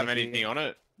 Does it have Thank you. anything on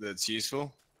it that's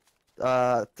useful?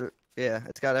 Yeah,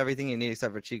 it's got everything you need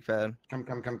except for cheek pad. Come.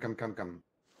 Come. Come.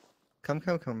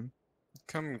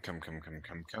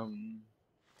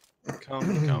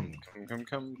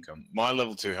 My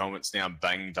level 2 helmet's now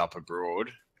banged up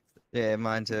abroad. Yeah,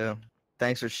 mine too.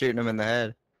 Thanks for shooting him in the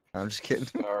head. I'm just kidding.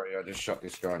 Sorry, I just shot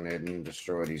this guy in the head and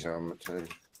destroyed his helmet too.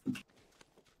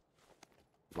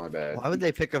 My bad. Why would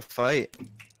they pick a fight?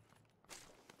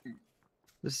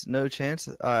 There's no chance.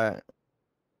 Alright.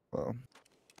 Well,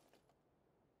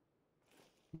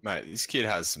 Mate, this kid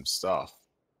has some stuff.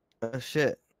 oh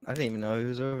shit. I didn't even know he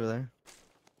was over there.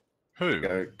 Who?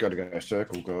 Gotta go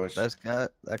circle, guys. That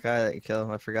guy that you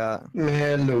killed. I forgot.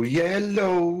 Hello,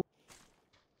 yellow.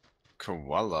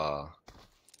 Koala.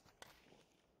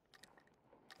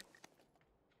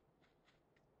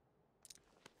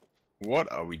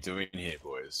 What are we doing here,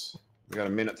 boys? We got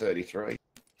a minute 33.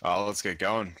 Oh, let's get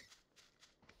going.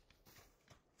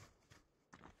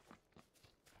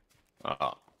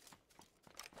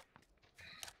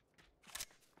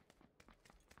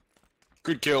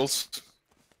 Good kills.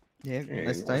 Yeah, Yeah,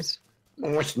 that's he was.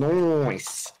 nice.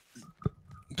 Nice.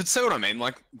 But see what I mean?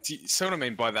 Like, do you see what I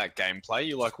mean by that gameplay?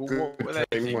 You're like, well, what Good were they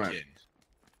teamwork. thinking?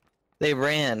 They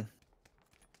ran.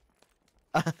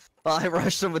 Well, I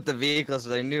rushed them with the vehicle, so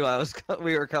they knew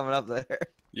we were coming up there.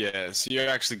 Yeah, so you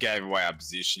actually gave away our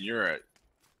position.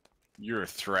 You're a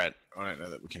threat. I don't know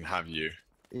that we can have you.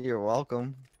 You're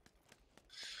welcome.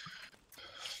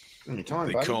 Anytime,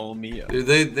 They buddy. call me up. Dude,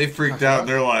 they freaked out.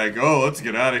 They're like, "Oh, let's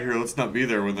get out of here. Let's not be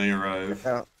there when they arrive."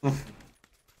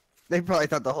 They probably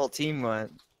thought the whole team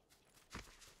went.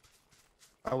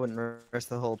 I wouldn't risk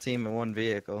the whole team in one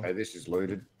vehicle. Hey, this is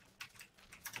looted.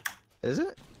 Is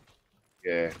it?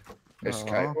 Yeah.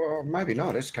 SK. Aw. Well, maybe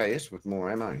not. SKS with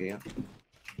more ammo here.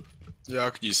 Yeah, I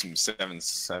could use some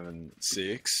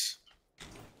 7.76.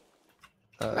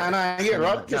 No, you're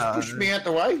right. Just no, push me out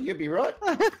the way. You'll be right.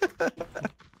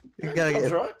 You gotta That's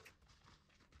get. right.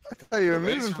 I thought you were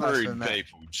These moving faster rude than that.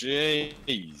 people,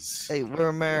 jeez. Hey, we're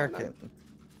American.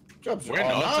 Jobs. We're Oh,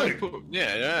 not. no.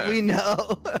 Yeah. We know.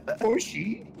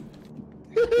 Pushy.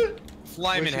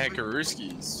 Flaming Where's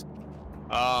heckarooskies.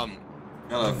 Got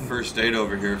a first aid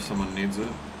over here if someone needs it.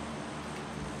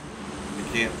 You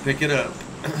can't pick it up.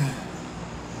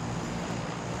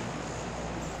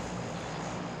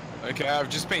 Okay, I've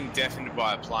just been deafened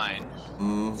by a plane.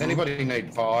 Does anybody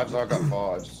need fives? I got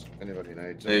fives. Anybody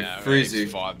needs Hey, it. Yeah, Freezy.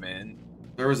 5 man.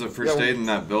 There was a first Yeah, aid in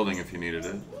that building if you needed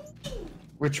it.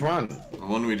 Which one? The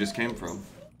one we just came from.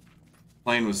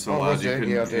 Plane was so Oh, loud was you it?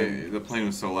 couldn't. Yeah, I did. The plane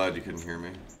was so loud you couldn't hear me.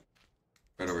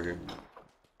 Right over here.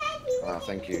 Oh,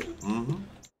 thank you. Mm-hmm. Thank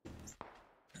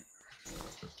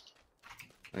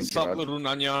What's you, up, bud. little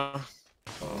Nanya?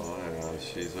 Oh, yeah,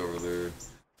 she's over there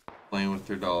playing with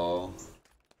her doll.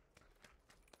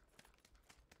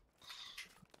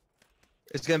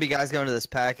 It's gonna be guys going to this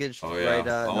package. Oh, yeah. Right,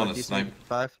 I wanna northeast snipe.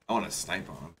 95. I want to snipe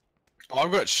on him. I've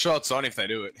got shots on if they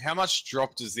do it. How much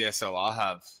drop does the SLR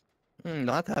have?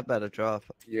 Not that bad a drop.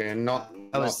 Yeah, not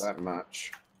was- that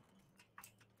much.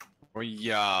 Well,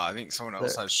 yeah, I think someone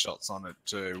else There- has shots on it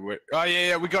too. Oh,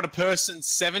 yeah, we got a person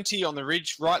 70 on the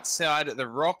ridge, right side at the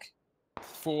rock,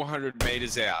 400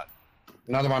 meters out.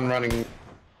 Another one running.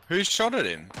 Who shot at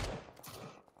him?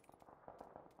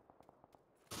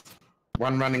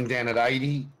 One running down at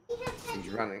 80. He's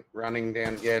running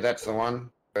down. Yeah, that's the one.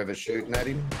 Whoever's shooting at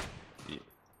him.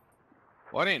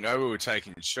 Well, I didn't know we were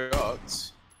taking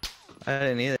shots. I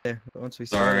didn't either. Once we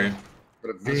Sorry. started. Got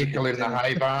a vehicle in the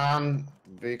hay barn.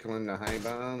 Vehicle in the hay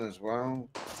barn as well.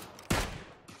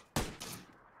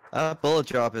 Bullet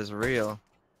drop is real.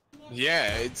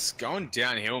 Yeah, it's going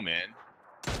downhill, man.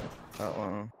 That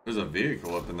one. There's a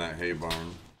vehicle up in that hay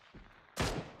barn.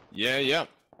 Yeah,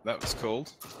 that was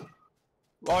called.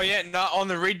 Oh, yeah, no, on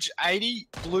the ridge, 80,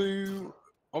 blue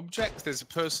object, there's a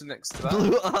person next to that.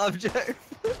 Blue object.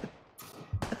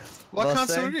 Well, I can't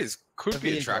see what Mustang? it is. Could A be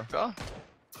a vehicle. tractor.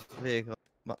 Vehicle.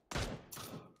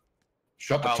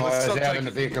 Shot the Let's tires stop out in taking-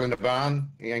 the vehicle in the barn.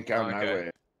 He ain't going Okay.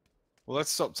 nowhere. Well, let's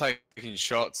stop taking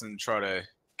shots and try to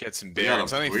get some We gotta-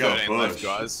 bearings. Only we gotta 13 left, push.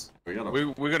 guys. We gotta.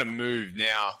 We're gonna move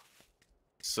now.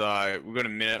 So we've got a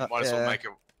minute. Might as well Yeah. make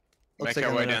Looks make like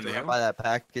our I'm way gonna down have the to hill. buy that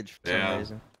package for Yeah. some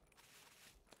reason.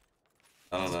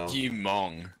 I don't know. You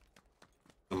mong.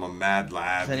 I'm a mad Does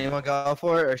lad. anyone go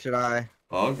for it, or should I?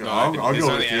 I'll No, I'll there's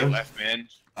go only with 8 you. left, man.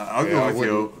 I'll Yeah, go I with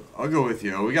you. I'll go with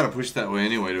you. We gotta push that way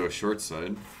anyway to a short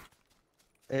side.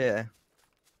 Yeah.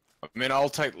 I mean, I'll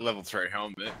take the level 3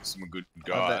 helmet because I'm a good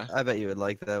guy. I bet you would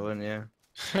like that one, yeah.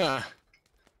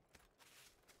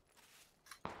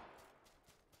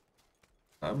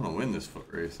 I'm gonna win this foot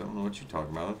race. I don't know what you're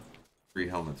talking about. 3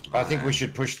 helmets. I think we mine.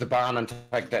 should push the barn and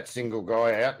take that single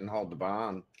guy out and hold the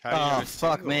barn. How do you Oh, have a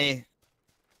fuck single? me.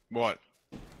 What?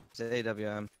 It's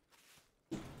AWM.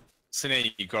 So now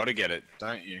you gotta get it,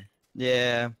 don't you?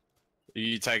 Yeah. Are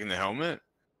you taking the helmet?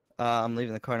 I'm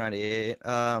leaving the car 98.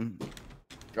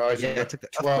 Guys, Yeah, you've I got took the-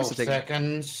 of 12 course I took it.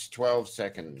 seconds. 12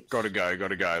 seconds. Gotta go.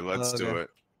 Let's do Okay. it.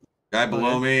 Guy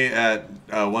below me at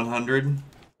 100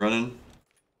 running.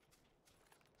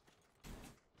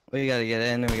 We gotta get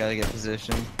in and we gotta get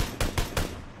position.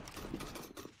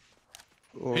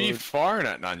 Who are you firing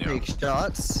at, Nanya? Take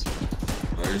shots.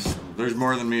 There's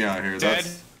more than me out here. Dead?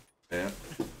 Yeah.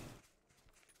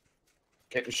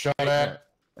 Getting shot at.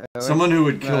 Someone who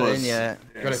would kill Not us. in yet.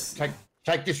 Yes. Gotta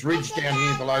take this ridge down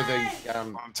here below the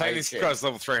I'm taking this hay guy's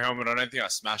level 3 helmet. I don't think I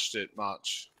smashed it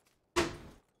much.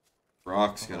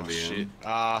 Rock's gonna Oh, be shit. in.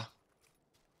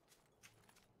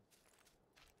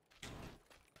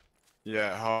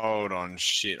 Yeah, hold on.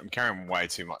 Shit, I'm carrying way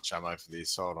too much ammo for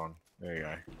this. Hold on. There you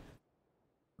go.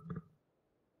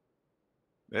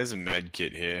 There's a med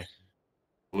kit here.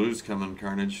 Blue's coming,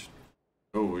 Carnage.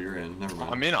 Oh, you're in. Never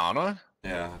mind. I'm in, aren't I?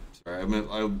 Yeah. Sorry.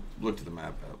 I looked at the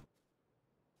map out.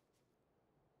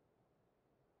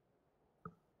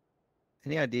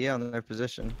 Any idea on their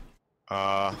position?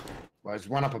 Well, there's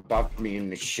one up above me in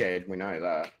the shed. We know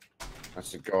that.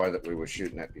 That's the guy that we were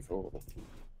shooting at before.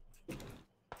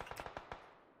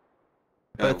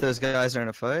 Both those guys are in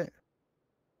a fight.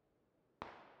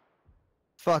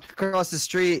 Fuck, across the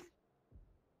street.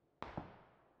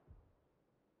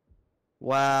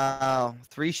 Wow,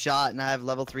 3 shot and I have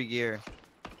level 3 gear.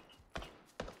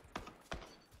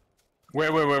 Where?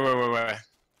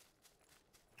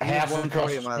 House one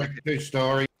across story, the Mother. street,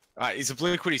 2-story. Is the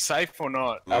blue quiddy safe or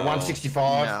not?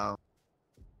 165. No.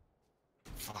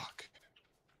 Fuck.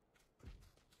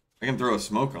 I can throw a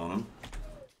smoke on him.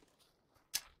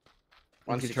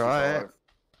 You could try it.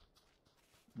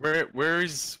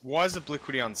 165. Why is the blue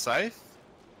quiddy unsafe?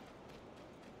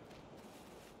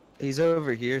 He's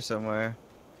over here somewhere.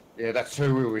 Yeah, that's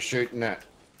who we were shooting at.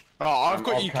 Oh, I've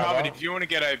got I'll you cover. covered. If you want to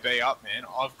get OB up, man,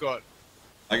 I've got.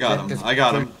 I got him. I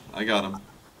got him. I got him.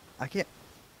 I can't.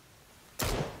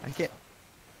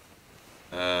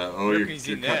 Oh, I you're reckon he's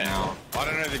cutting in there. out. I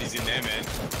don't know that he's in there, man.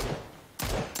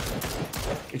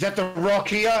 Is that the rock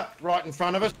here, right in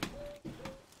front of us?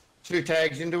 2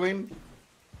 tags into him.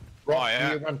 Rock yeah.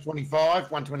 here,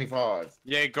 125, 125.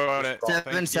 Yeah, got it. Thank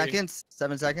 7 you. seconds.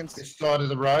 7 seconds. This side of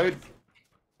the road.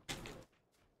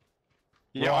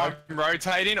 Yeah, Right. I'm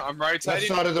rotating. I'm Left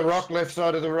rotating. side of the rock, left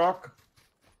side of the rock.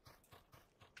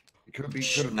 It could be.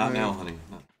 Could have Not now, moved. honey.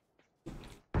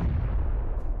 Not.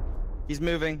 He's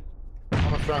moving. I'm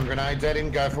gonna throw grenades at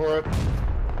him. Go for it.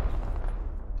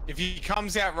 If he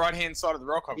comes out right-hand side of the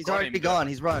rock, I've He's got already him. gone.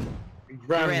 He's run. He's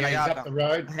running. ran, I He's got up him. the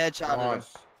road. Headshot him.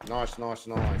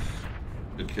 Nice.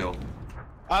 Good kill.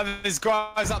 There's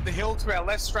guys up the hill to our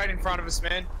left, straight in front of us,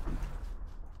 man.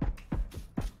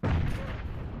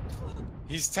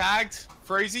 He's tagged.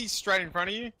 Freezy, straight in front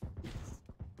of you.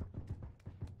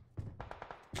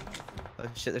 Oh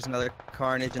shit! There's another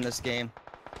carnage in this game.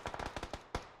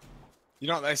 You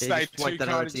know what they They say? just wiped that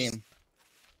other team.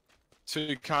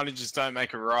 Two carnages don't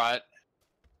make a right.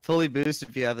 Fully boost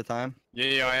if you have the time.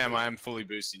 Yeah, I am. I am fully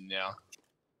boosting now.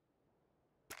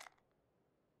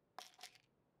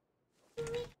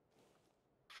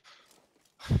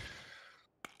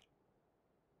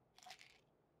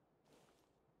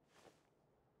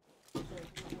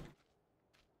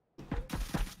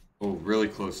 Oh, really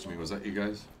close to me. Was that you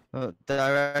guys? Oh,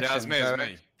 direction. Yeah, that was me. That was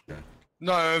me. Okay.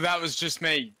 No, that was just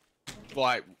me,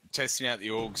 like testing out the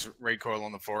AUG's recoil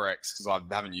on the 4X because I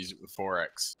haven't used it with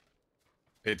 4X.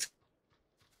 It's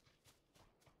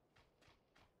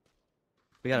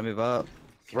We gotta move up.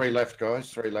 3 left,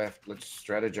 guys. 3 left. Let's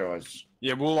strategize.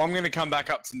 yeah. Well, I'm gonna come back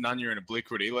up to Nunya and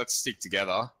Obliquity. Let's stick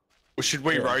together. Or should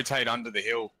we Yeah. rotate under the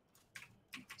hill?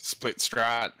 Split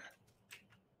strat.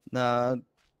 No.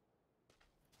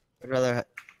 I'd rather.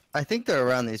 I think they're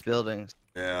around these buildings.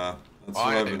 Yeah. That's what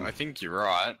I've been. I think you're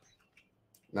right.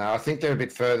 No, I think they're a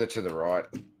bit further to the right.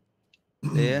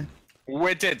 Yeah. Well,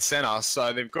 we're dead center,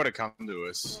 so they've got to come to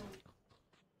us.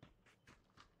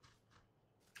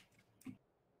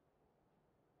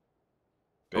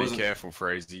 Be Wasn't- careful,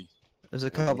 Freezy. There's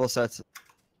a couple sets.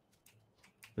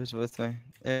 Who's with me?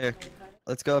 Here.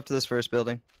 Let's go up to this first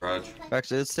building. Roger.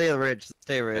 Actually, let's stay a ridge. Let's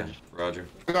stay a Yeah, ridge. Roger.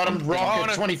 We got him. Rocket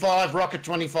no. 25. Rocket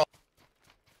 25.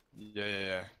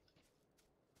 Yeah.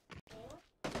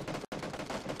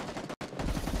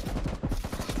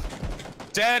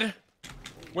 Dead.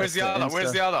 Where's the That's other? the Where's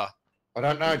Insta. the other? I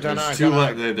don't know. Don't know. There's 2 Don't know.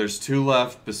 left. There's 2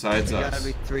 left besides There gotta us.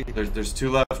 be 3. There's 2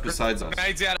 left besides us.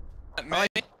 Grenades out at me.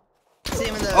 See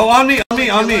him in the. Oh, on me! On me!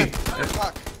 On me!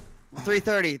 Fuck.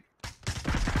 330.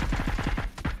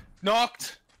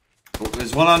 Knocked. Oh,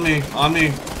 there's one on me. On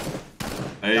me.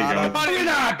 There you Got go.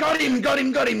 him. Got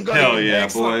him. Hell yeah,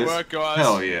 Excellent boys. work, guys.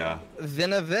 Hell yeah.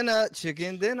 Vina,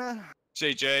 chicken dinner.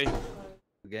 GG.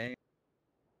 Game.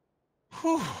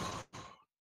 Whew.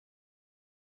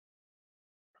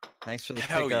 Thanks for the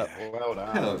Hell pickup. yeah. Well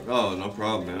done. Hell, oh, no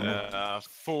problem, man.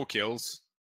 4 kills.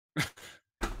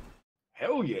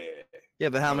 Hell yeah. Yeah,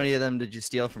 but how many of them did you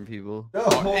steal from people?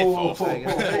 Oh,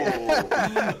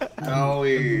 F4.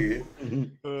 Howie.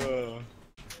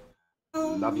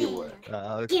 Love your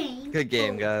work. Good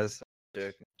game, guys.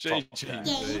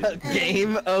 GG.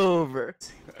 Game over.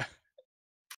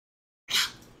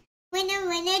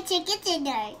 Winner, chicken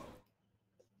dinner.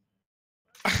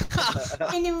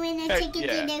 Winner, Heck chicken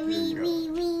yeah. dinner.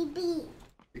 We.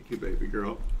 Thank you, baby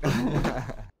girl.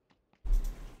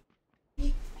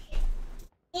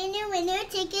 Winner,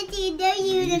 chicken dinner.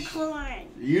 Unicorn.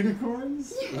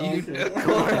 Unicorns?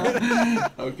 Unicorn.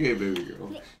 Okay, baby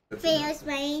girl. Feels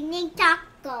raining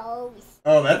tacos.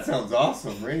 Oh, that sounds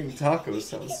awesome. Raining tacos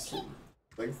sounds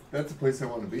like that's a place I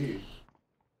want to be.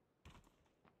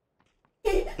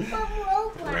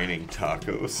 Raining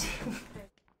tacos.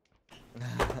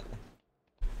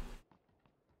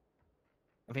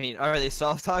 I mean, are they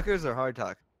soft talkers or hard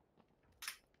talk?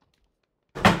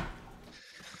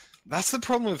 That's the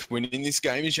problem with winning this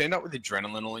game is you end up with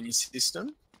adrenaline all in your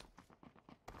system.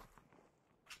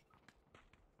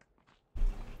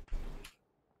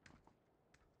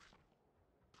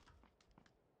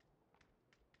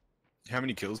 How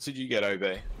many kills did you get, OB?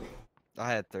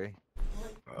 I had 3.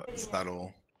 Is that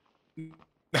all?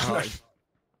 Oh,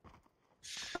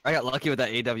 I got lucky with that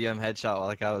AWM headshot while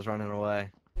like I was running away.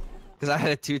 Because I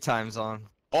had it 2 times on.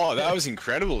 Oh, that was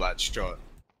incredible, that shot.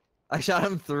 I shot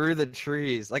him through the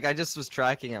trees. Like I just was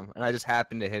tracking him and I just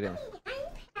happened to hit him.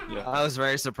 Yeah. I was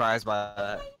very surprised by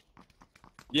that.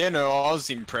 Yeah, no, I was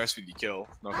impressed with your kill.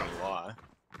 Not gonna lie.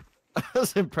 I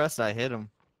was impressed I hit him.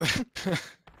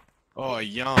 Oh,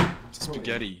 yum.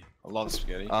 Spaghetti. I love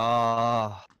spaghetti.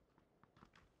 Oh.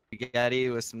 Spaghetti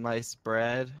with some nice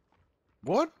bread.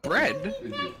 What? Bread?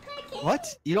 What?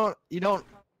 You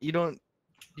don't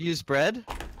use bread?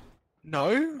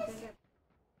 No.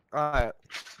 Alright.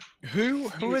 Who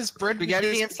has bread? with Spaghetti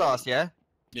this? and sauce, yeah?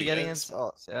 Yeah, Spaghetti and it's-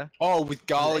 sauce, yeah? Oh, with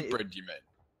garlic They- bread, you mean?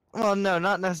 Well, no,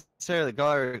 not necessarily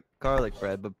garlic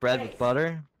bread, but bread with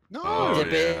butter. No. Oh,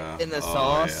 Dip it yeah. in the Oh,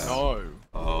 sauce. yeah. No.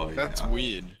 Oh, yeah. That's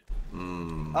weird.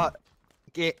 Mm.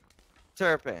 Get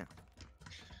Terrapin.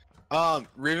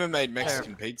 River made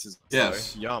Mexican pizzas.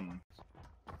 Yes. So, yum.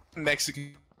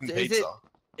 Mexican Is it- pizza.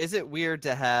 Is it weird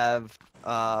to have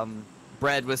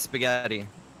bread with spaghetti?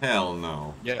 Hell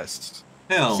no. Yes.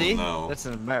 Hell See? no. That's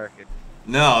an American.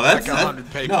 No, that's Like 100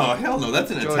 people. No, hell no. That's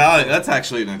an George- Italian. That's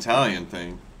actually an Italian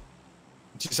thing.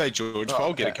 Did you say George? Oh,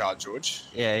 I'll get a okay. card, George.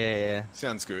 Yeah.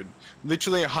 Sounds good.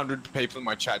 Literally 100 people in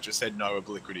my chat just said no,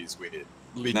 obliquity is weird.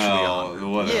 Literally No,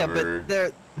 100. Yeah, whatever.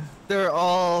 but they're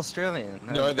all Australian.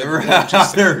 No, They're- they're all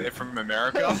just they're- they're from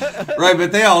America. Right,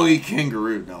 but they all eat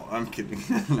kangaroo. No, I'm kidding.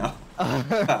 No,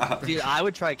 Dude, I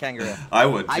would try kangaroo. I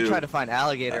would too. I tried to find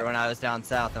alligator when I was down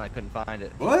south and I couldn't find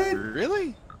it. What?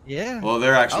 Really? Yeah. Well,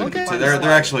 they're actually Okay.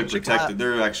 they're actually Check protected. out-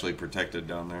 They're actually protected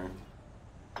down there.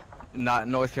 Not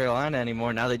in North Carolina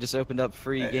anymore. Now they just opened up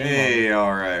free game. Hey,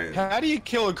 all right. How do you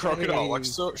kill a crocodile? Like, Hey.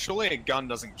 so, surely a gun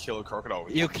doesn't kill a crocodile.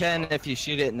 With You one can shot. if you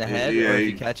shoot it in the Yeah, head yeah, or if you-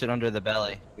 you catch it under the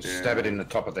belly. Just stab it in the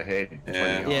top of the head.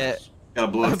 Yeah. between the Yeah. eyes. Gotta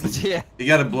blow its, But yeah, you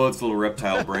gotta blow its little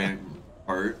reptile brain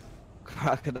part.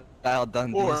 crocodile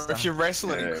Dundee. Or style. if you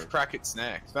wrestle it Yeah. and crack its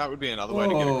neck, that would be another way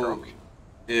to get a croc.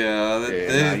 Yeah,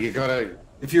 Yeah, no, you gotta.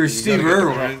 if you're You Steve gotta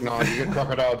get the Irwin. knife, you get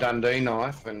Crocodile Dundee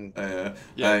knife, and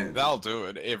Yeah, they'll do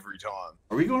it every time.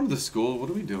 are we going to the school? What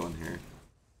are we doing here?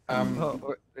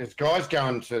 Oh, there's guys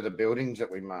going to the buildings that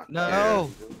we marked. No.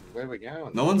 Where are we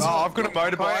going? No one's. Oh, I've got a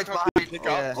motorbike. I can pick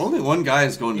up. Only one guy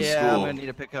is going to yeah, I'm school. gonna need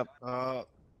to pick up.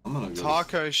 I'm gonna go.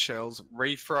 Taco shells,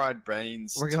 refried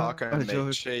beans, We're going taco to meat,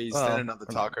 George- cheese, oh. then another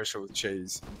taco shell with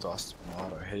cheese, diced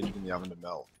tomato, heated in the oven to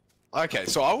melt. Okay,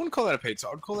 so I wouldn't call that a pizza.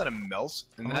 I'd call that a melt,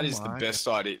 and that Oh is the my best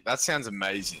idea. That sounds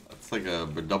amazing. It's like a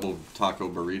double taco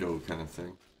burrito kind of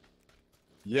thing.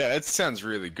 Yeah, it sounds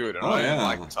really good. And Oh, I yeah.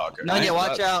 like taco. Nanya,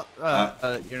 watch That-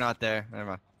 out. You're not there. Never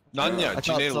mind. Nanya, I do you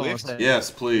thought need a someone lift? said- Yes,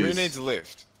 please. Who needs a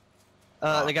lift?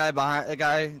 The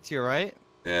guy to your right.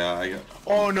 Yeah, I got.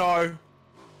 Oh no!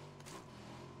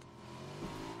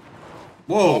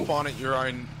 Whoa! Hop on at your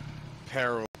own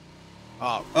peril.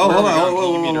 Oh, hold on! Where are we Whoa, going?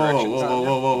 whoa, Can you give me whoa, whoa, directions? whoa,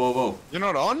 whoa, whoa, whoa, whoa! You're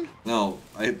not on? No,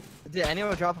 Did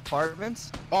anyone drop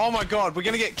apartments? Oh my god, we're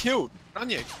gonna get killed.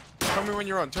 Nanya, tell me when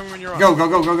you're on. Tell me when you're on. go, go,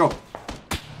 go, go, go!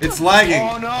 It's lagging.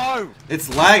 Oh no!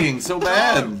 It's lagging so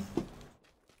bad.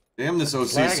 Damn this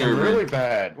OC Lagging server. really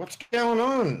bad. What's going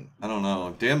on? I don't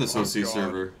know. Damn this Oh, OC God.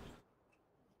 server.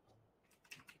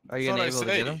 Are you gonna That's able what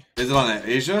to I get say. him? Is it on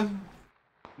Asia?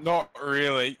 Not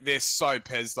really. They're so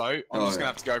pez though. I'm Oh, just gonna yeah.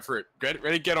 have to go for it.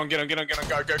 Ready? Get on, go, go, go,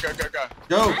 go, go, go.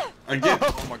 Go! I get.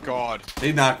 Oh my god.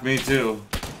 They knocked me too.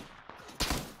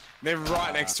 They're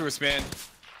right next to us, man.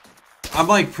 I'm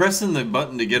like pressing the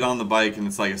button to get on the bike, and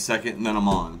it's like a second, and then I'm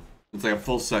on. It's like a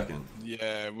full second.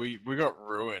 Yeah, we got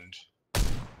ruined.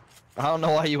 I don't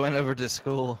know why you went over to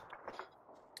school.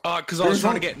 Cause I There was was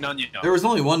trying no- to get Nanya. There was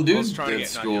only one dude was trying to at get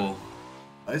school.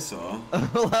 I saw.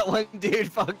 That one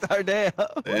dude fucked our day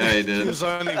up. Yeah, he did. There's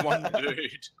only one dude.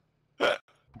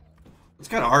 It's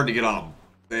kind of hard to get on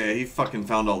a. Yeah, he fucking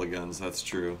found all the guns. That's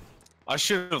true. I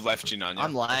should have left you, Nanya. I'm I should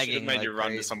have lagging made like you run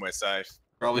to crazy. somewhere safe.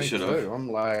 Probably Me should have. too.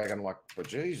 I'm lagging like for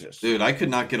Jesus. Dude, I could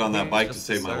not get on that bike to Just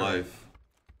save my serve. life.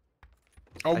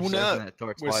 Oh, I well, just opened now that door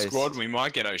we're twice. squad. We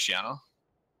might get Oceana.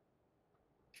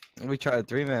 We tried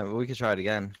 3-man, but we could try it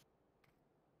again.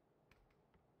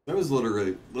 I was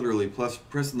literally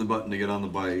pressing the button to get on the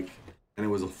bike, and it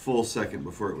was a full second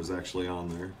before it was actually on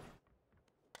there.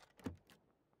 I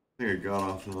think I got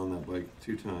off and on that bike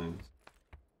 2 times.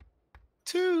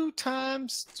 2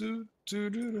 times.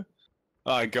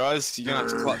 Alright, guys, you're gonna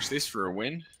have to clutch this for a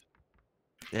win.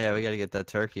 Yeah, we gotta get that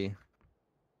turkey.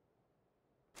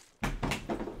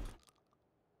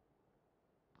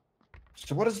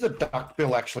 So what does the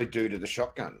duckbill actually do to the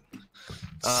shotgun?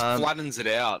 Flattens it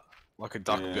out like a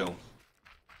duck Yeah. bill.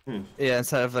 Yeah,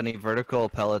 instead of any vertical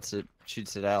pellets, it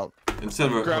shoots it out. Instead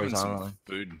of a Grabbing horizontally. some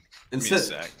food. Give me a instead,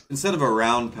 sec. instead of a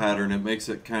round pattern, it makes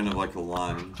it kind of like a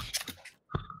line,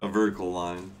 a vertical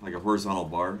line, like a horizontal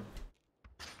bar.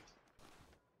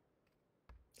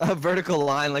 A vertical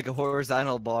line like a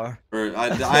horizontal bar. Or I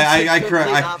Complete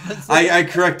opposite. I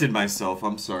corrected myself.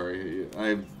 I'm sorry.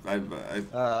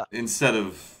 Instead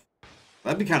of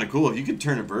that'd be kind of cool if you could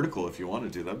turn it vertical if you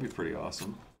wanted to. That'd be pretty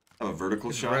awesome. Have a vertical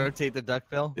Just shot. rotate the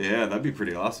duckbill. Yeah, that'd be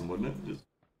pretty awesome, wouldn't it? Just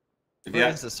if Where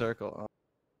you is the circle?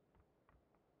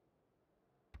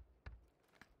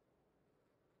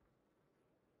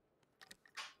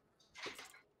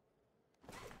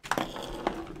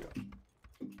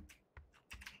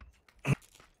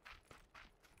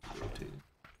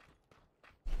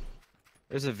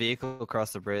 There's a vehicle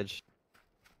across the bridge.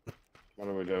 What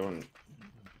are we doing?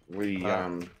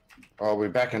 Are we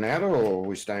backing out or are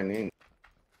we staying in?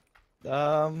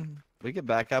 We could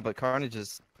back up, but Carnage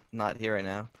is not here right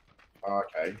now. Oh,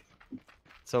 okay.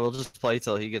 So we'll just play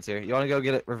till he gets here. You want to go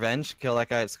get revenge? Kill that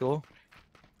guy at school?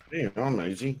 Yeah, I'm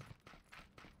easy.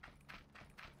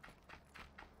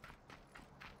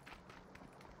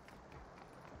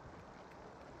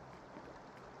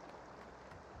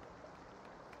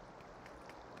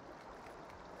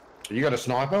 You got a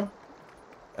sniper?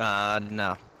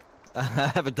 No. I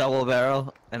have a double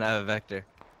barrel and I have a vector.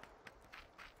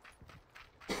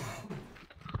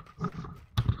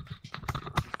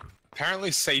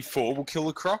 Apparently C4 will kill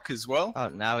a croc as well. Oh,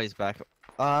 now he's back.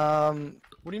 What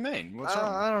do you mean? What's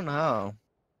wrong? I don't know.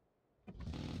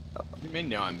 What do you mean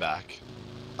now I'm back?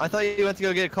 I thought you went to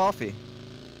go get coffee.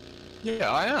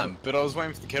 Yeah, I am, but I was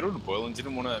waiting for the kettle to boil and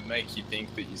didn't want to make you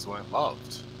think that you weren't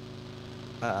loved.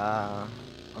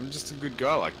 I'm just a good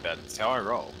guy like that. It's how I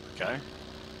roll, okay?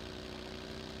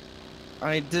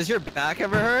 I mean, does your back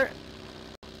ever hurt?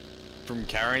 From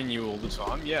carrying you all the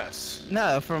time, yes.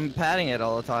 No, from patting it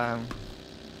all the time.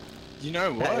 You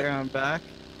know Pat your what? own back.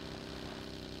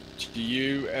 Do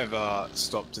you ever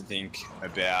stop to think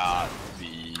about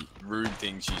the rude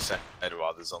things you say to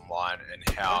others online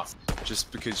and how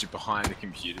just because you're behind the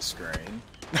computer screen...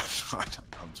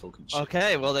 I'm talking shit.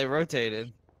 Okay, well they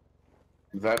rotated.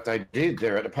 That they did.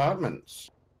 They're at apartments.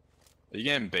 Are you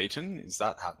getting beaten? Is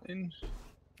that happening?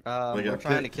 Like We're a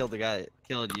trying to pit. kill the guy that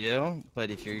killed you,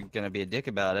 but if you're gonna be a dick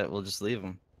about it, we'll just leave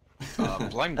him.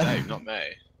 Blame Dave, not me.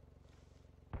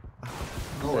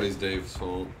 Always Dave's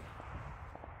fault.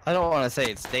 I don't want to say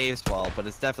it's Dave's fault, but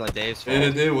it's definitely Dave's fault.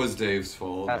 It was Dave's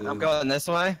fault. I'm going this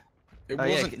way. It Oh,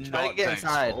 yeah, wasn't try to not get Dave's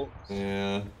inside. fault.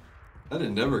 Yeah. That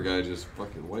Endeavor guy just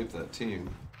fucking wiped that team.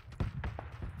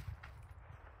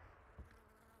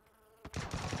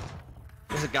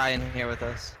 There's a guy in here with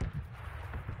us.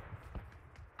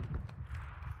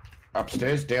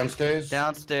 Upstairs, downstairs.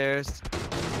 Downstairs.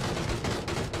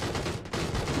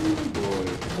 Oh boy.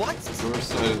 What? North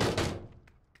side.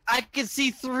 I can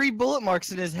see 3 bullet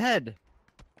marks in his head.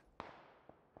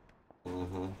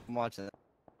 Uh-huh. I'm watching it.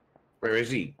 Where is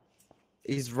he?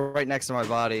 He's right next to my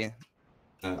body.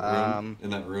 That room. In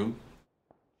that room.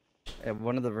 In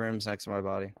one of the rooms next to my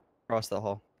body. Across the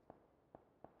hall.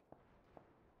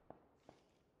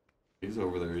 He's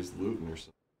over there. He's looting or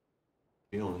something.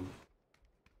 Healing.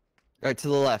 Right to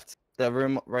the left. The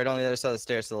room right on the other side of the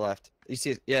stairs to the left. You see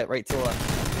it? Yeah, right to the left.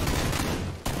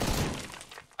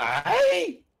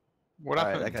 Hey! What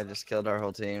Alright, happened? that guy just killed our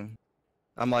whole team.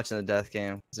 I'm watching the death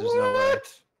game. There's no way.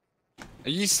 Are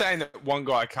you saying that one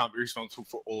guy can't be responsible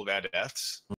for all of our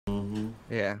deaths? Mm-hmm.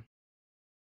 Yeah.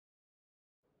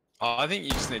 Oh, I think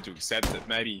you just need to accept that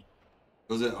maybe...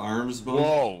 Was it arms, bump?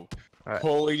 Whoa! Alright.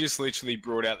 Paulie just literally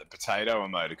brought out the potato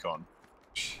emoticon.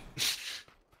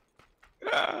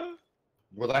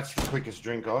 Well, that's the quickest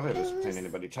drink I've ever seen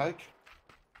anybody take.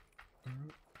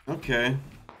 Okay.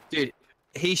 Dude,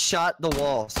 he shot the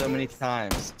wall so many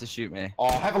times to shoot me. Oh,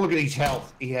 have a look at his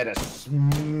health. He had a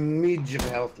smidge of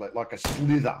health, like a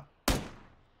slither.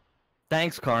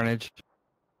 Thanks, Carnage.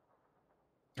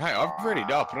 Hey, I've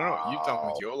readied up. I don't know what you've done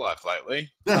with your life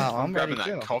lately. Oh, I'm I'm grabbing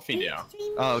ready that too. coffee now.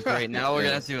 Oh, great. Now we're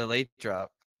gonna have to do a late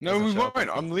drop. No, Doesn't we show up won't.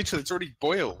 like I'm literally, it's already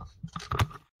boiled.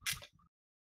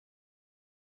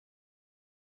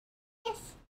 Yes.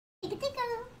 Take a tickle.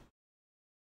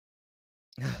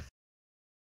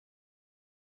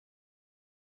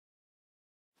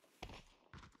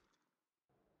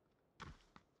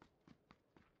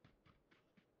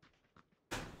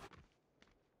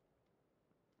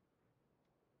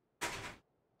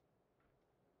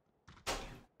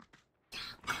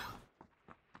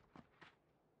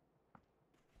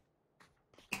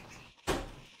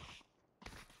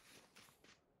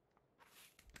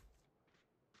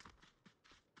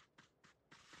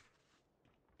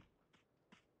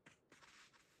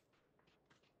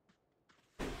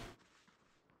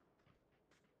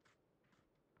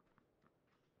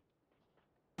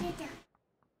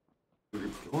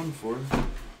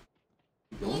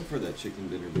 Going for that chicken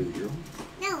dinner, baby girl.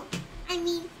 No, I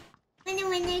mean,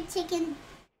 winner, chicken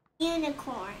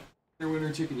unicorn.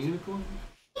 Winner chicken unicorn?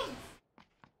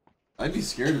 I'd be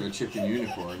scared of a chicken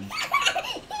unicorn.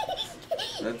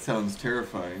 That sounds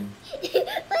terrifying. What's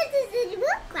the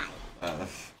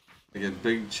Like a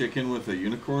big chicken with a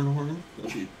unicorn horn?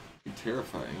 That'd be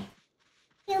terrifying.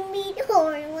 You mean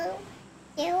horrible?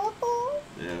 Terrible?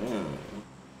 Yeah.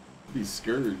 Be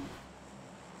scared.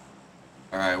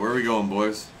 Alright, where are we going,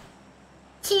 boys?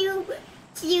 To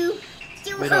We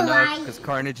don't know Hawaii. because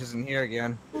Carnage isn't here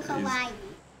again. To Hawaii.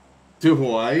 To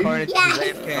Hawaii? Carnage Yes.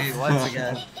 is AFK once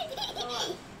again.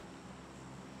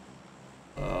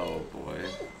 Oh boy.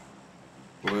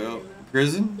 Well,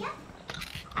 prison?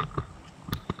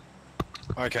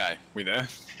 Okay, we there?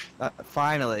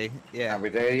 Finally, Are yeah. we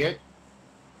there yet?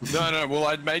 No, well,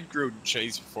 I'd made grilled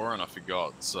cheese before and I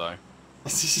forgot, so.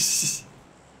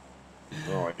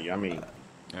 Oh, yummy.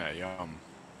 Yeah, yum.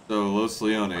 So, Los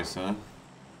Leones, huh?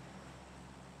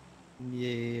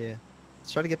 Yeah.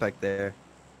 Let's try to get back there.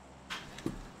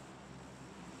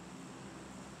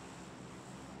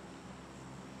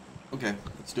 Okay,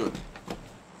 let's do it.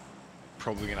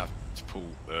 Probably gonna have to pull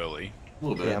early. A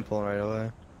little bit. Yeah, I'm pulling right away.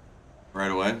 Right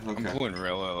away? I'm Okay. pulling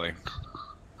real early.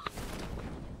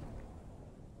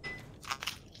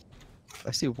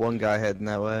 I see one guy heading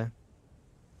that way.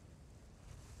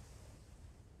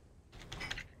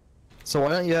 So why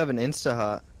don't you have an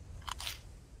Insta-Hot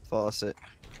faucet,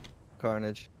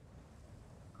 Carnage?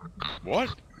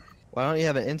 What? Why don't you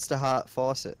have an Insta-Hot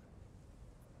faucet?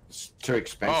 It's too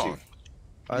expensive.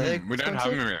 Are they? We don't have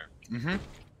them here. In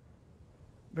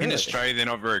Really? Australia, they're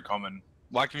not very common.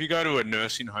 Like, if you go to a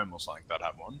nursing home or something, they'd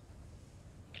have one.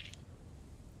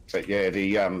 But yeah,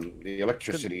 the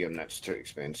electricity and that's too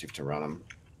expensive to run them.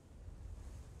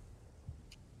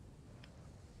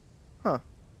 Huh.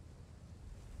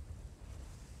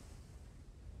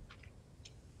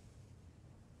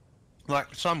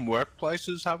 Like, some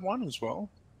workplaces have one as well.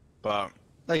 But,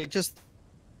 Like just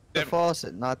the Yeah.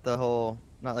 faucet, not the whole,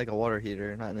 not like a water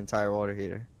heater, not an entire water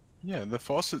heater. yeah, the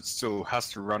faucet still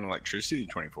has to run electricity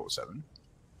 24/7.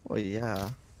 Well, yeah.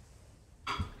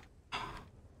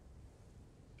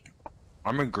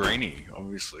 I'm a greenie,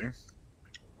 obviously.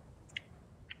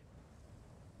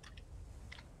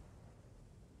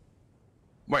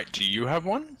 Wait, do you have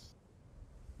one?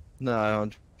 No, I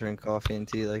don't drink coffee and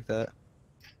tea like that.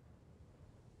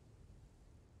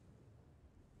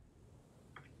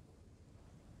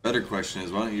 Better question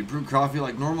is, why don't you brew coffee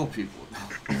like normal people?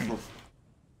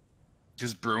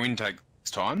 Does brewing take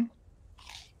time?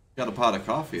 Got a pot of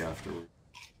coffee afterward.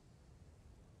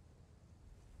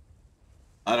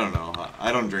 I don't know.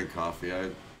 I don't drink coffee.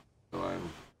 So I'm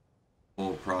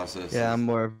full process. Yeah, I'm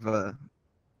more of a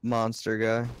monster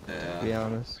guy, to be Yeah.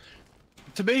 honest.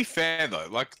 To be fair, though,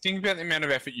 like, think about the amount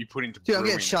of effort you put into Dude, I'm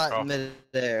brewing getting shot in coffee.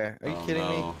 midair. Are you Oh, kidding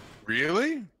no.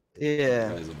 Really? me? Yeah.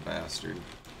 That guy's a bastard.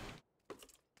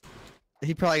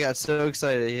 He probably got so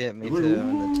excited he hit me too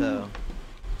in the toe.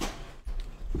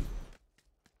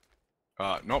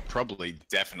 Not probably,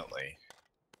 definitely.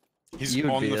 He's You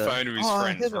would on be the there. phone to his Oh, I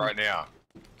friends hit him. right now.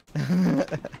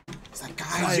 It's like,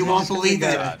 Guys, guys, you won't believe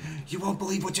it. You won't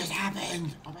believe what just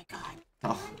happened. Oh my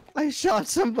god. I shot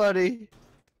somebody.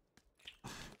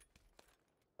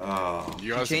 Oh. You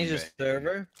You guys changed are the me.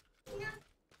 server?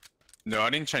 No, I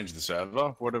didn't change the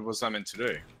server. What was I meant to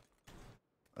do?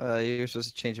 You were supposed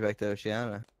to change it back to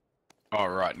Oceania. Oh,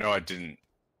 right. No, I didn't.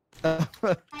 I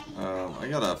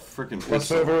got a freaking What pistol.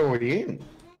 server are we in?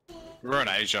 We're in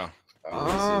Asia.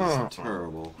 Oh, this is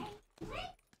terrible.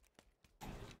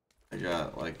 I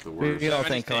got like the We worst. all many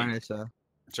think things. Carnage, so.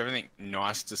 Do you have anything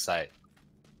nice to say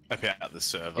about the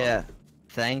server? Yeah.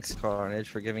 Thanks, Carnage,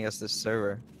 for giving us this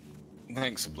server.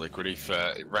 Thanks, Obliquity,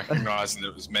 for recognizing that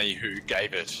it was me who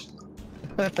gave it.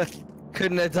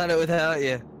 Couldn't have done it without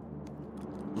you.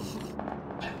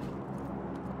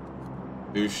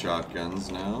 2 shotguns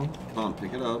now. Come on,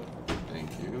 pick it up. Thank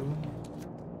you.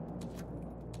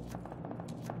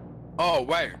 Oh,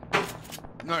 wait.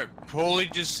 No, Paulie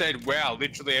just said, wow,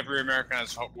 literally every American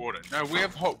has hot water. No, we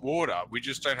have hot water. We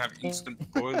just don't have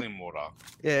instant boiling water.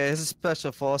 Yeah, there's a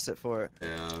special faucet for it.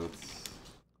 Yeah, that's...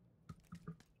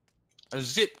 A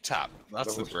zip tap.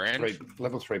 That's the brand.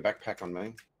 Level 3 backpack on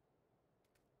me.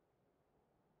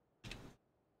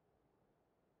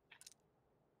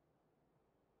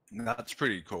 That's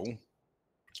pretty cool.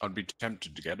 I'd be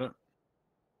tempted to get it.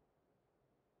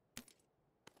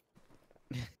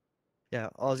 Yeah,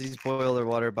 Aussies boil their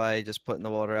water by just putting the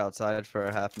water outside for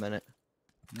a half minute.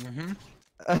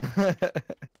 Mm-hmm.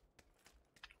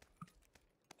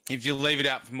 If you leave it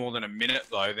out for more than a minute,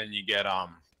 though, then you get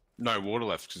no water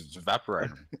left because it's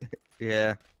evaporating.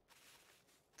 Yeah.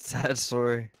 Sad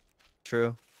story.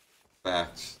 True.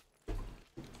 Facts.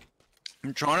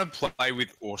 I'm trying to play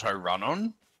with auto run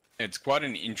on. It's quite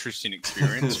an interesting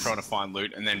experience trying to find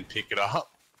loot and then pick it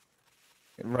up.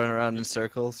 Run around in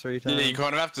circles 3 times. Yeah, you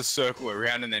kind of have to circle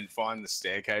around and then find the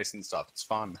staircase and stuff. It's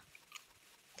fun.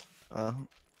 I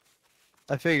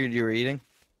figured you were eating.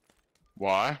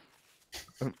 Why?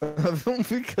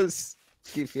 Because I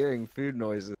keep hearing food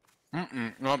noises.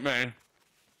 Not me.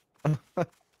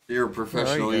 You're a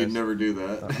professional. You'd guys. never do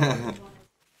that.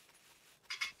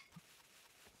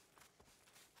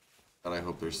 But I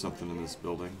hope there's something in this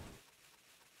building.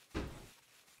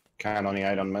 Can't only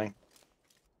 8 on me.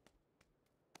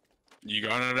 You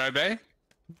going to obey?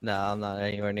 No, I'm not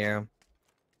anywhere near him.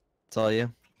 It's all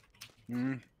you.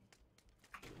 I'm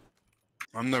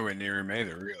nowhere near him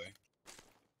either, really.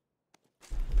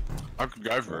 I could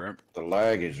go for it. The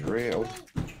lag is real.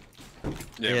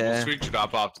 Yeah, Yeah. we'll switch it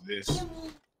up after this.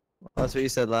 That's what you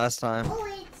said last time.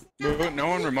 No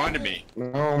one reminded me. No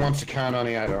one wants a can't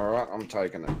only 8, alright? I'm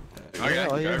taking it. Okay, I oh,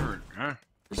 can yeah. go for it. Huh?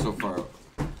 You're so far.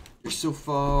 You're so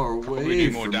far away. We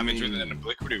do more from damage me. with it than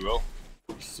Obliquity will.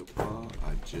 You're so far,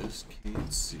 I just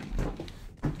can't see.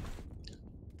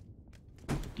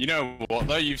 You know what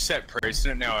though? You've set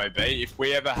precedent now, OB. If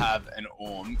we ever have an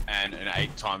Orm and an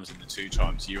 8 times and the 2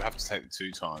 times, you have to take the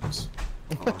 2 times.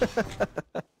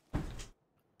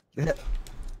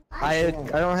 I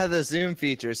don't have the zoom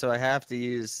feature, so I have to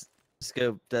use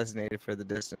scope designated for the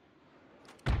distance.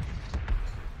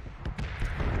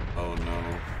 Oh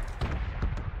no.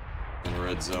 In a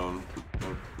red zone.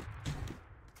 Nope.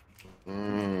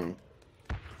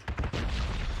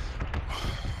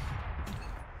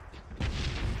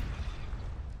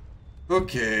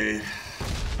 Okay.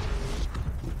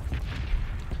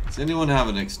 Does anyone have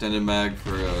an extended mag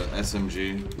for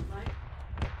SMG?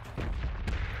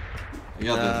 I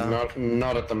got this.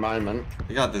 Not at the moment.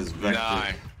 I got this vector. No.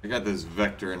 I got this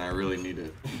vector, and I really need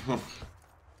it.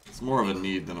 It's more of a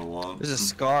need than a want. There's a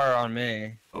scar on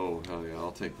me. Oh hell yeah!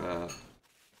 I'll take that.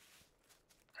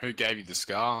 Who gave you the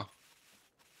scar?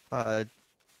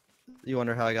 You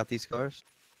wonder how I got these scars?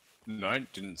 No,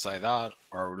 didn't say that.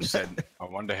 Or I would have said, I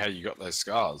wonder how you got those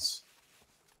scars.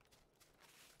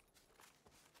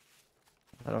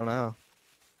 I don't know.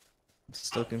 I'm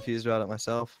still confused about it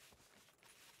myself.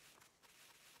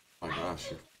 Oh my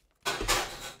gosh.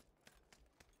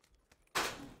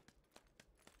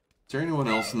 Is there anyone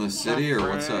else in the city, or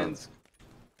what's up?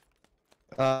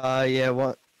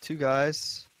 Yeah, 2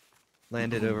 guys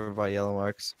landed over by yellow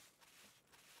marks.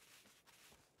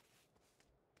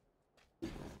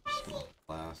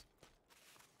 Last.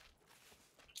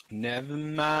 Never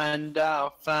mind, I'll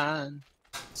find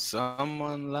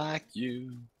someone like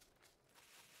you.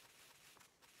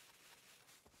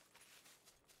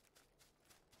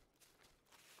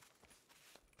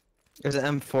 There's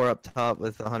an M4 up top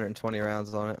with 120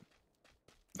 rounds on it.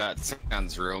 That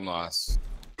sounds real nice.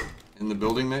 In the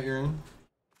building that you're in?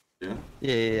 Yeah.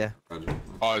 Yeah. Roger.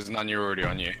 Oh, is none already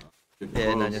on you? Getting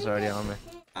Yeah, close. Nanya's already on me.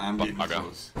 I'm getting Bugger.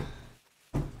 close.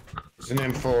 There's an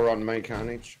M4 on me,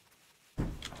 Carnage.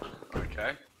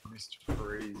 Okay. Mr.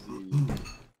 Freezy.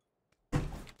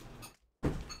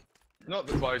 Not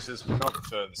the closest, but not the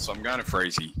furthest, so I'm going to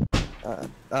Freezy.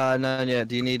 Nanya,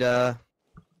 do you need a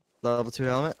level 2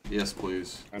 helmet? Yes,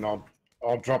 please. And I'll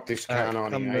drop this Alright, can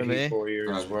on come to me. 80 for you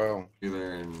as Roger. well. Be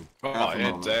there in Oh, half a yeah,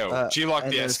 moment. Dale. Do you like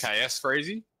and the there's- SKS,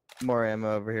 Freezy? More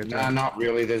ammo over here. No, too. not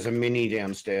really. There's a mini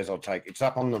downstairs I'll take. It's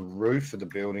up on the roof of the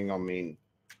building I'm in.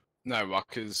 No,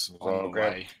 Ruckers Oh, on the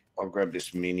grab- way. I'll grab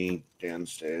this mini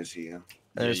downstairs here.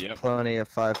 There's yep. plenty of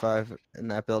 5.5 in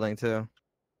that building too.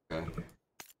 Okay.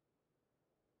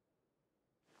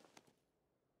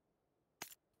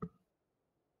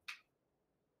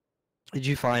 Did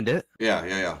you find it?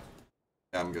 Yeah,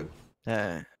 I'm good.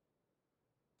 Yeah.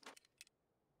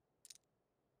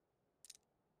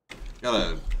 Got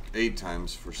a 8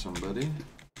 times for somebody.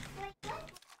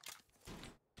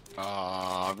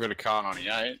 I've got a car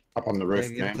 98. Up on the roof,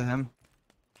 Give it to man. him.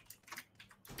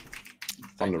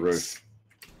 On the roof.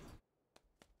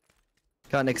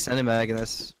 Got an extended mag in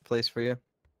this place for you.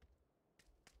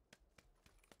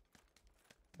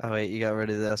 Oh wait, you got rid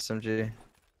of the SMG.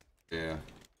 Yeah.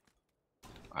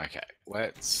 Okay,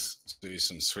 let's do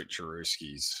some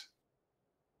switcherooskies.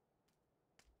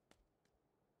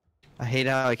 I hate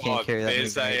how I can't Oh, carry that. many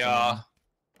there's grenades a on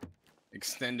me.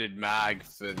 extended mag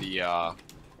for the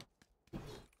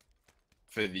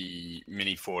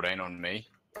Mini 14 on me.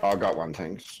 I got one,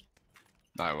 thanks.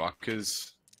 No,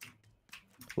 Ruckers.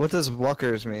 What does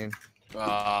walkers mean?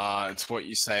 It's what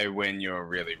you say when you're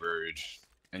really rude,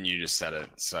 and you just said it.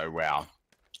 So wow,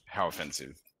 how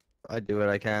offensive. I do what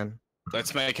I can.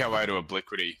 Let's make our way to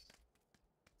Obliquity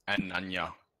and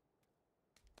Nanya.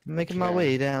 I'm making my Okay.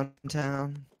 way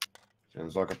downtown.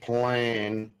 Sounds like a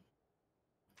plan.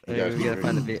 You Maybe guys we gotta ready?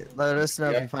 find a vehicle. Let us know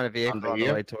if Yeah, you find a vehicle under on the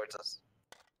here. way towards us.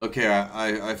 Okay,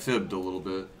 I fibbed a little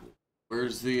bit.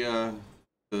 Where's the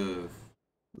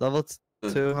Level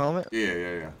the 2 helmet?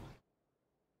 yeah.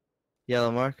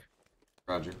 Yellow mark?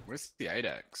 Roger. Where's the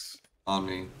 8x? On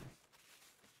me.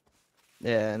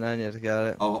 Yeah, and I just got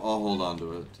it. I'll hold on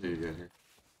to it till you get here.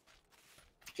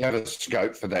 Do you have a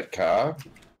scope for that car?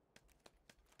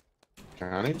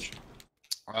 Carnage?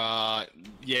 Yeah,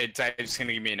 Dave's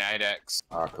gonna give me an 8x.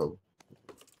 Ah, cool.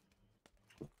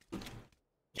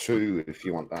 2 if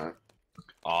you want that.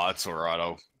 Oh, that's alright.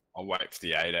 I'll wait for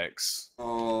the 8x.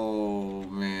 Oh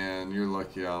man, you're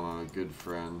lucky I'm a good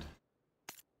friend.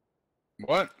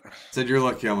 What? Said you're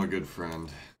lucky I'm a good friend.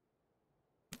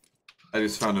 I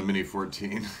just found a Mini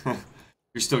 14.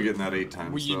 You're still getting that 8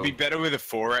 times. Will you though. be better with a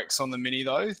 4x on the Mini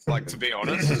though? Like, to be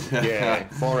honest. Yeah,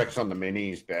 4x on the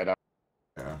Mini is better.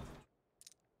 Yeah.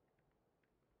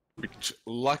 Which,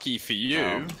 lucky for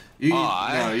you, You,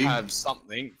 I you, have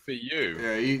something for you.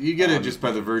 Yeah, you get it just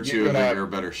by the virtue you of got that a- you're a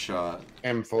better shot.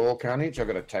 M4 Carnage, I've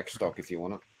got a tax stock if you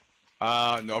want it.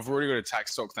 No, I've already got a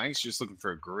tax stock. Thanks. Just looking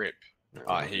for a grip.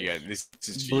 Here you go. This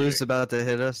is for you. Blue's about to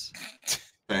hit us.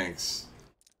 Thanks.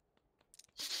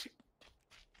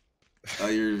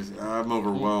 I'm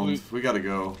overwhelmed. We gotta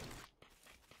go.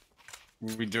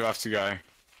 We do have to go.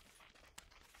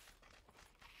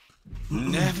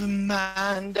 Never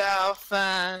mind, I'll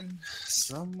find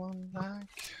someone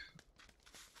like. Is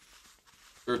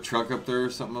there a truck up there or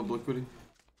something obliquity?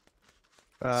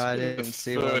 I didn't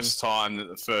see one. First time that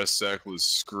the first circle has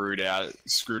screwed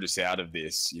us out of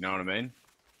this. You know what I mean?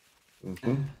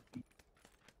 Mm-hmm.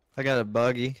 I got a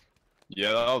buggy.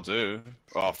 Yeah, that'll do.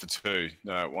 Oh, for 2.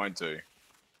 No, it won't do.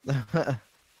 I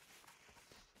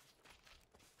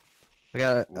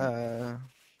got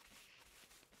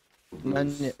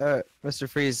Mr.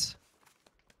 Freeze.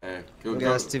 Hey, We go.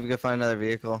 gotta see if we can find another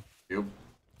vehicle. Yep.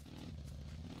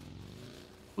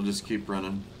 We'll just keep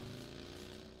running.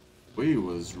 We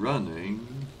was running.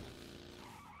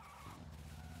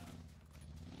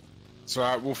 It's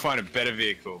alright, we'll find a better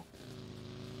vehicle.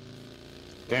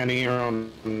 Down here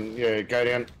on, yeah, go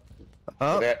down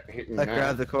Oh, without hitting I that.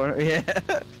 grabbed the corner. Yeah,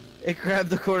 it grabbed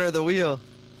the corner of the wheel.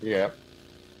 Yeah.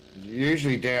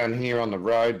 Usually down here on the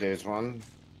road there's one.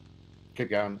 Keep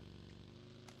going.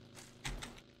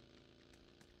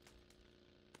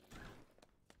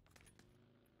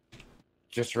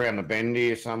 Just around the bend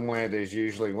here somewhere there's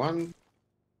usually one.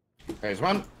 There's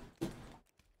one.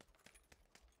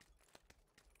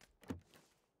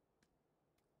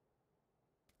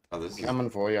 Oh, this is. Coming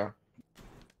for you.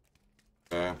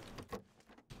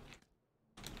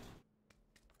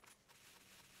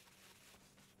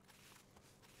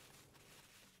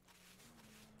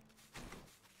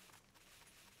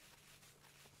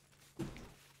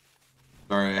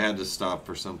 Sorry, I had to stop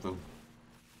for something.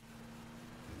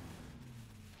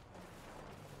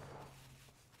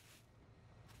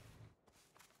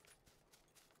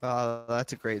 Oh,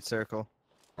 that's a great circle.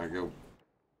 Alright, go.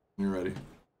 You're ready.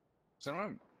 Is that my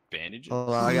bandages? Hold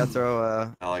on, I gotta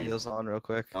throw I like it. heels on real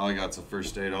quick. All I got's a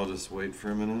first aid. I'll just wait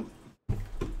for a minute. Yeah,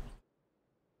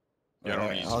 I don't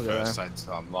Alright, use I'll the go first there. aid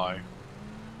until I'm low.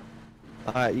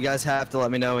 Alright, you guys have to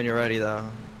let me know when you're ready, though.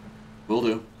 Will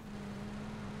do.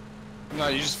 No,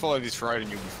 you just follow this road and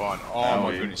you'll be fine. Oh Oh,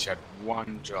 my yeah. goodness, you had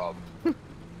one job.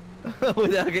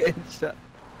 Without getting shot.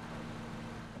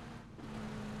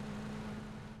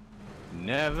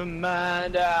 Never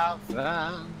mind, I'll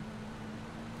find.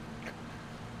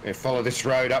 Yeah, follow this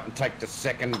road up and take the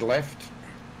second left.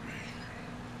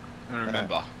 And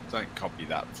remember, don't copy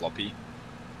that floppy.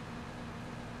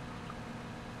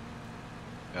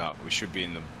 Yeah, we should be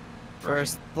in the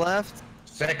First left?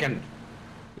 Second.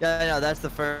 Yeah, no, that's the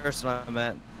first one I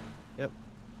meant. Yep.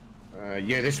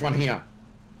 Yeah, this one here.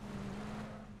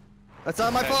 That's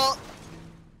not my Okay. fault!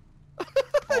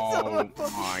 Oh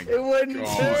my It wouldn't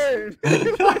God. turn!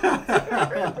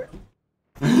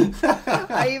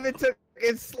 I even took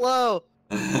it slow.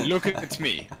 Look at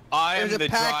me. I am There's the a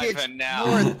package driver now.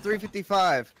 north,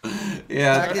 355.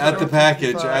 Yeah, Package at the north,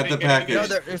 package. 55. At the No, package.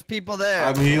 there's people there.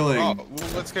 I'm healing. Oh, well,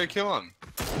 let's go kill him.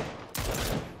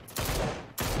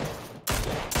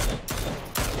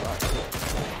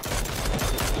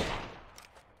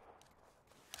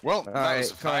 Well, that Alright,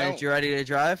 was a fail. Carnage, you ready to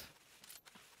drive?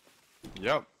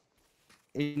 Yep.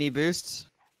 You need boosts?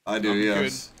 I do, I'm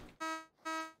yes.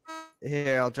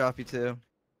 Here, I'll drop you two.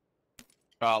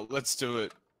 Let's do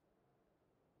it.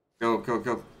 Go, go,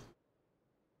 go.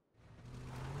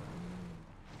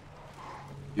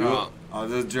 You are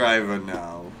the driver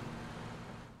now.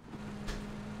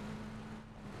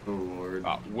 Oh lord.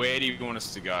 Where do you want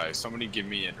us to go? Somebody give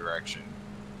me a direction.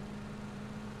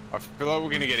 I feel like we're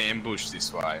gonna get ambushed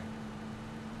this way.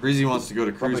 Breezy wants to go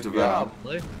to cruise to Val.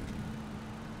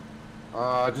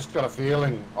 I just got a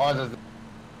feeling either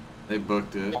They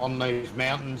booked it. on these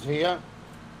mountains here.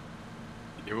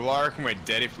 Yeah, well, I reckon we're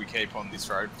dead if we keep on this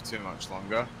road for too much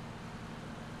longer.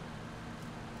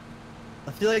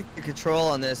 I feel like the control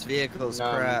on this vehicle is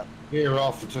crap. Veer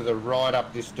off to the right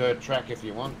up this dirt track if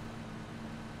you want.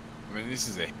 I mean, this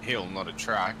is a hill, not a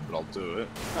track, but I'll do it.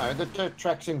 No, the dirt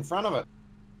track's in front of it.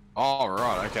 Oh,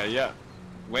 right, okay, yeah.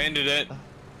 Landed it.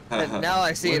 And now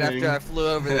I see it after I flew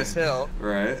over this hill.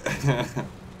 Right.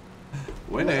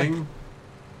 Winning.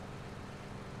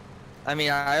 I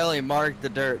mean, I only marked the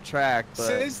dirt track, but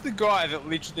Says the guy that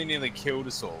literally nearly killed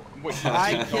us all. Wait,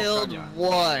 I killed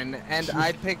one, and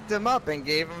I picked him up and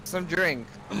gave him some drink.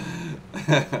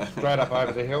 Straight up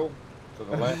over the hill to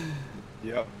the left.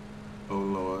 Yep. Oh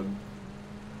lord.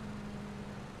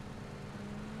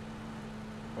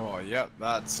 Oh, yep,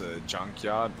 that's a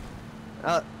junkyard.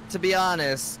 To be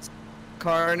honest,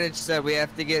 Carnage said we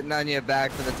have to get Nunya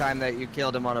back for the time that you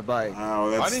killed him on a bike. Oh,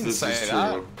 that's I didn't this say is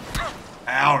that. true.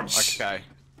 Ouch. Okay.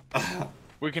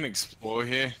 We can explore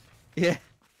here. Yeah.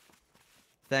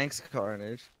 Thanks,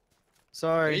 Carnage.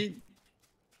 Sorry.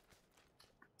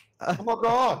 Oh my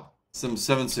god! Some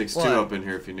 762 What? up in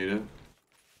here if you need it.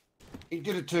 He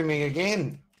did it to me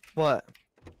again. What?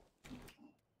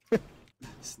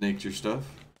 Snaked your stuff.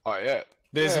 Oh, yeah.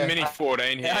 There's Yeah, a Mini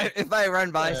 14 here. If I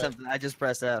run by something, I just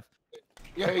press F.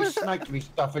 Yeah, he snaked me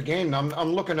stuff again. I'm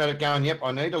looking at it going, yep,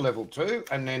 I need a level 2,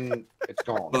 and then it's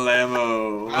gone.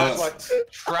 Blammo. That's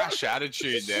like- trash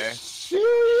attitude there.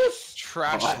 Serious?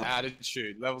 Trash Oh.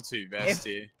 attitude. Level 2 vest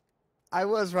here. I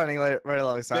was running right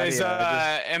alongside There's you.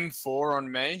 a M4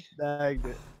 on me. Snagged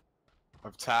it.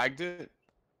 I've tagged it.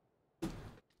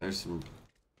 There's some.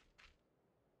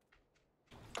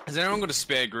 Has anyone got a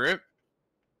spare grip?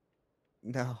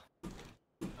 No.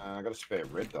 I got a spare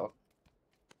red dot.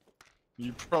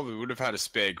 You probably would have had a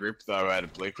spare grip though out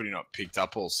of Bleak, would you not picked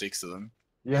up all 6 of them?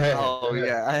 Yeah. Oh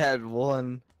yeah, I had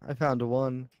one. I found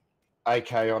one.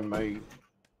 AK on me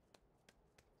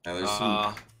Yeah, there's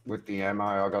some. with the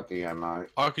ammo. I got the ammo.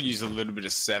 I could use a little bit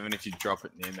of 7 if you drop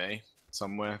it near me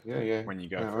somewhere Yeah, yeah. when you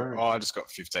go No for it. worries. Oh, I just got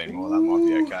 15 more, that might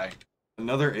be okay.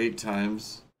 Another 8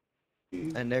 times.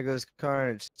 And there goes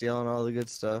Carnage stealing all the good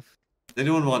stuff. Did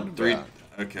anyone want 3? Yeah.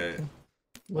 Okay.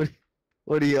 What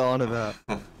are you on about?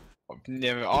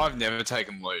 I've never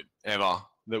taken loot, ever,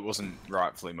 that wasn't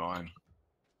rightfully mine.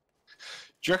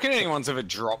 Do you reckon anyone's ever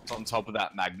dropped on top of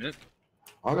that magnet?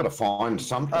 I gotta find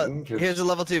something. 'Cause Here's a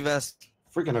level 2 vest.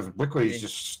 freaking Obliquity's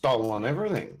just stolen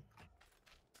everything.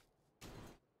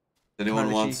 Did anyone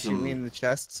Carnage, want you shoot me some? in the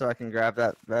chest so I can grab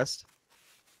that vest?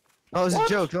 Oh, it's a What?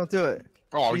 joke. Don't do it.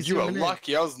 Oh, He's you were zooming in.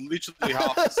 lucky. I was literally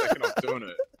half a second off doing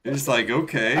it. You're just like,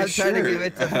 okay, I'm sure. trying to give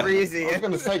it to I was Freezy.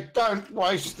 gonna say, don't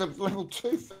waste the level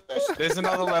 2 vest. There's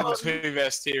another level 2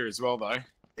 vest here as well, though.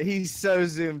 He's so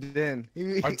zoomed in.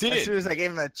 I did. As soon as I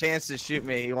gave him a chance to shoot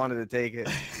me, he wanted to take it.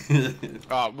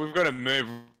 Oh, we've got to move.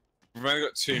 We've only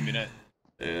got 2 minutes.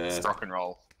 Yeah. Let's rock and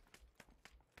roll.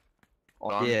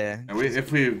 Hold on. Yeah. And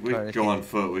if we Carnage, go you on can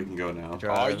foot, we can go now. Oh,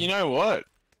 drive. you know what?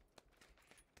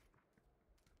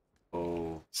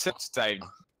 Oh. Dave,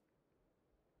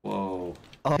 Whoa.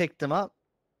 I picked him up.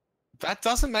 that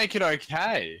doesn't make it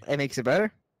okay. It makes it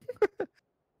better.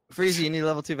 Freezy, you need a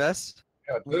level 2 vest?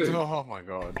 Yeah, I do. Oh my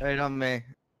god. Right on me.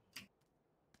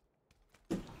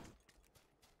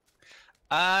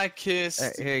 I kissed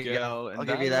Alright, here you a go. girl I'll and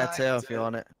give I you that too liked if you her.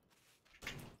 want it.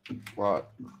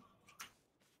 What?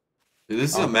 Dude,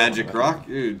 this is Oh, a magic okay. rock,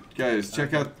 dude. Guys,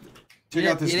 check out this you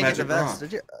didn't get magic the vest, rock.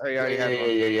 did you? Oh, you already yeah, had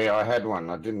one. yeah, I had one.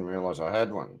 I didn't realize I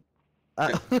had one.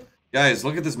 Guys,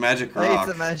 look at this magic Hey, rock,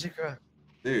 it's a magic rock.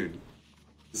 dude.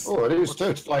 This- Oh, it is too.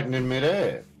 It's floating in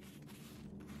midair.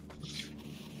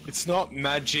 It's not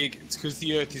magic, it's because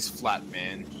the earth is flat,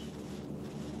 man.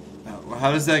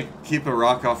 How does that keep a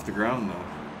rock off the ground, though?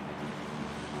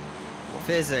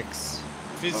 Physics.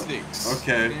 Physics.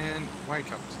 okay. Man,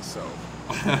 wake up to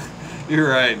yourself. You're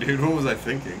right, dude. What was I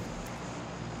thinking?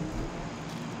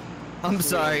 I'm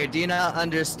sorry, do you not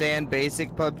understand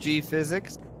basic PUBG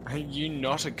physics? Are you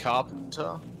not a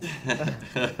carpenter?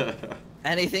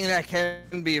 Anything that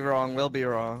can be wrong will be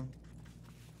wrong.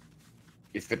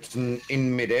 If it's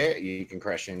in midair, you can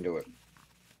crash into it.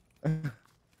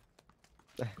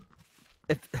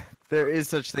 If there is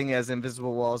such thing as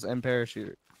invisible walls and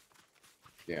parachute.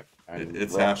 Yeah, and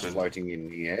It's rocks happened. floating in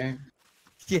the air.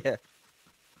 Yeah.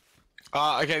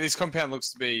 Okay, this compound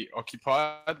looks to be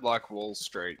occupied like Wall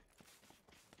Street.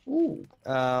 Ooh.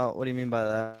 What do you mean by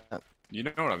that? You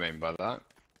know what I mean by that?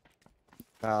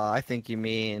 I think you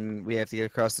mean we have to get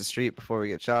across the street before we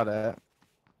get shot at.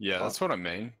 Yeah, that's what I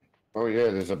mean. Oh yeah,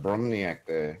 there's a Bromniac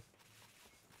there.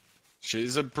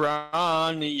 She's a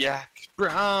Browniac,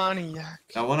 Browniac.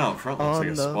 That one out front looks like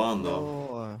a On the spawn though.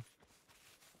 floor.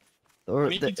 Or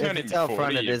When you if turn it's into out 40,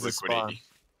 front, it is a Liquidy.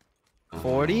 spawn.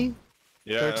 40?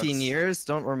 Yeah, 13 that's- years?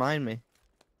 Don't remind me.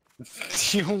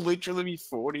 You'll literally be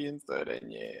 40 in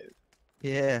 13 years.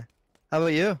 Yeah. How about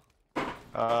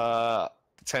you?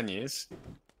 10 years.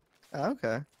 Oh,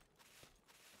 okay.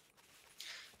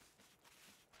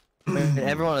 I mean,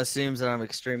 everyone assumes that I'm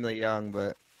extremely young,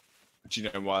 but Do you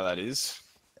know why that is?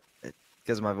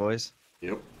 because of my voice.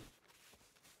 Yep.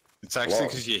 It's actually Whoa.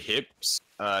 because your hips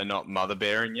are not mother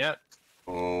bearing yet.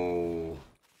 Oh.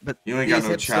 But You ain't these got no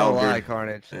hips don't lie, childbirth.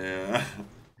 Carnage. Yeah.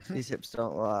 These hips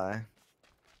don't lie.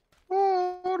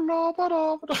 Oh,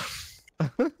 no,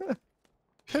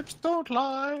 hips don't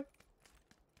lie.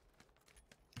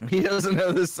 He doesn't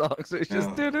know this song, so he's just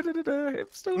Yeah.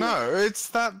 hips don't lie. No, it's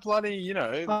that bloody, you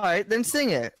know. Alright, then sing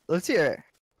it. Let's hear it.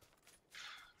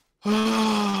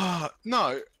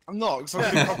 No, I'm not, because I'm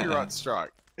getting copyright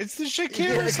strike. It's the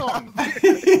Shakira song.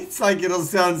 It's like it'll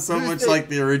sound so Who's much the- like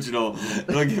the original.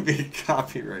 It'll give me a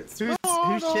copyright. Who's shit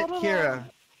Kira?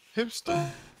 Hips don't.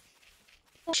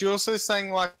 She also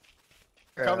sang like,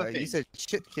 Other You thing. said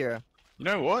shit Kira. you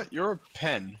know what? You're a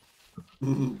pen.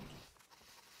 We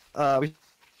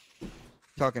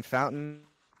talking fountain?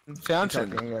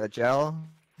 Fountain. Talking gel?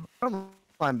 I don't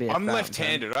mind being a I'm fountain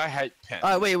left-handed. I hate pens.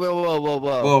 pen. Wait, whoa. Whoa,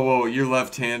 whoa, you're Are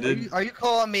left-handed? you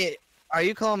calling me? Are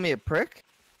you calling me a prick?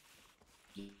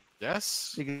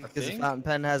 Yes. I Because the think. fountain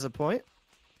pen has a point,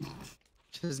 which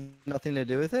has nothing to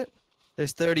do with it.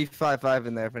 There's 35.5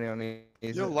 in there if anyone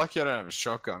needs You're it. lucky I don't have a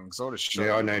shotgun, because I would have shot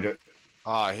Yeah, I you. need it.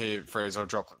 Ah, here, Freeze, I'll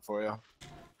drop it for you.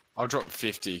 I'll drop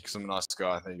 50, because I'm a nice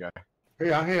guy. There you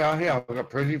go. Here, I've got a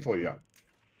present for you.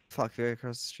 Fuck, you're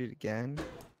across the street again.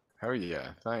 Hell yeah,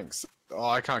 thanks. Oh,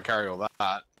 I can't carry all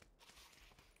that.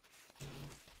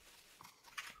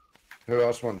 Who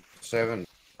else wants 7?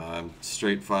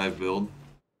 Straight 5 build.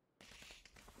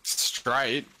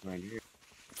 Straight, Thank you.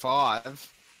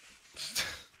 5.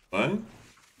 What?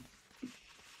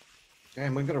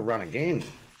 Damn, we gotta run again.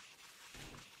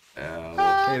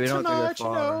 Hey, we don't have to go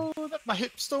Tonight far. you know that my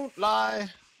hips don't lie,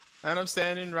 and I'm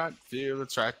standing right, feel the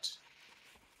tract.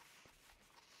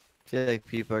 I feel like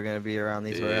people are gonna be around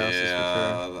these warehouses for sure.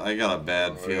 Yeah, I got a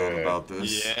bad feeling yeah. about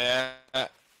this. Yeah.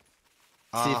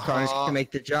 See if Carnage Uh-huh. can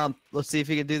make the jump. Let's see if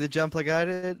he can do the jump like I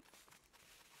did.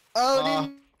 Oh,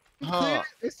 didn't he clear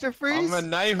it, Mr. Freeze? I'm a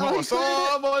nay Oh, he horse. cleared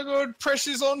Oh my god,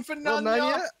 pressure's on for Well, none. not ya.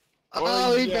 yet. Oh,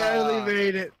 Oh, he yeah. barely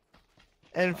made it.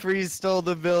 And Freeze stole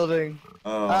the building.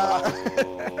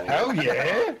 Oh. Hell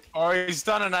yeah! Oh, he's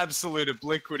done an absolute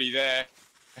obliquity there.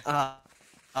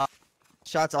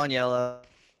 Shots on yellow.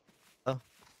 Oh.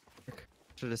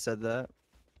 Should have said that.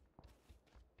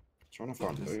 Trying to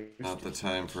find Just boost. not the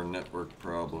time for network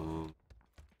problem.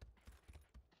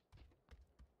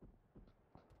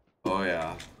 Oh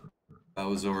yeah. That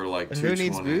was over like And who 220.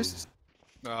 needs boost?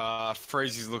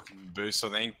 Freezy's looking to boost, I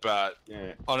think, but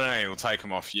Yeah. I don't know, he'll take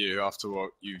him off you after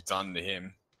what you've done to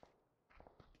him.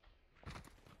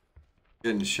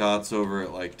 Getting shots over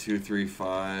at like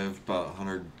 235, about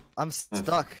 100, I'm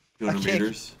stuck. 200 can't-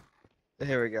 meters.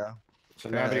 Here we go. So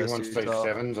Yeah, nobody those wants two these top.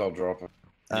 7s, I'll drop it.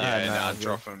 Yeah, no, nah, good.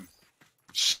 drop him.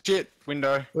 Shit,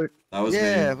 window. That was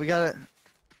Yeah, me. we got it.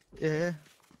 Yeah.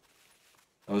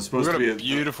 That was We've supposed got to be a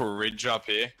beautiful ridge up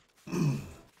here.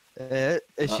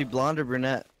 Is she blonde or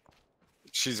brunette?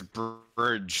 She's a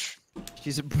bridge.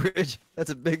 She's a bridge.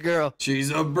 That's a big girl. She's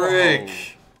a brick.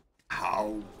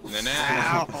 Ow. And then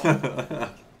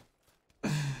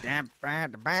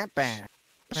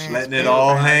Just letting it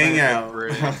all hang out.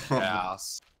 Brick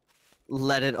house.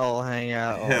 Let it all hang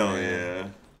out. Oh, Hell man. yeah.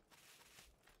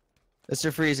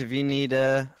 Mr. Freeze, if you need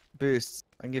a boost,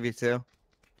 I can give you 2.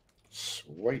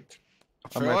 Sweet. I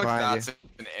I'm feel right like behind that's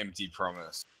an empty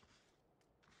promise.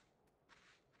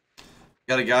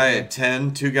 Got a guy at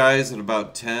 10, 2 guys at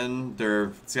about 10.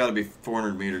 It's got to be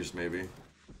 400 meters maybe.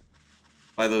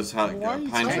 By those Why are you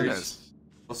pine saying trees. this?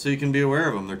 Well, so you can be aware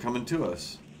of them. They're coming to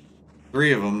us.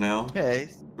 3 of them now. Okay.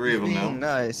 3 of them being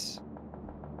now. nice.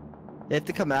 You have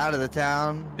to come out of the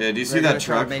town. Yeah, do you see They're that gonna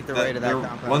try to truck? make their way to that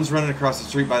compound. One's running across the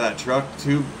street by that truck.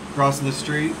 2 crossing the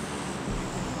street.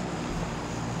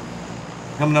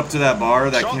 Coming up to that bar,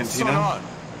 that Shots or cantina. not?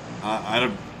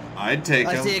 I'd take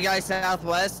I him. see a guy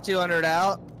southwest, 200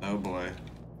 out. Oh boy.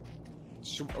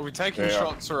 Are we taking Yeah.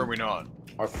 shots or are we not?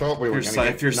 I thought we were If going you're, to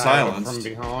if you're get nailed silenced, from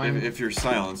behind. if you're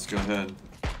silenced, go ahead.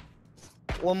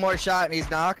 One more shot and he's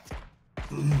knocked.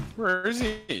 Where is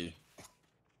he?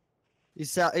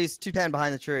 He's 210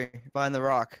 behind the tree, behind the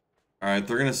rock. Alright,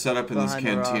 they're gonna set up in this Behind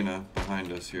the rock. cantina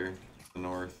behind us here, to the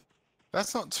north.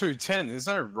 That's not 210. There's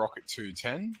no rocket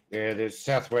 210. Yeah, there's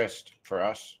southwest for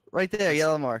us. Right there,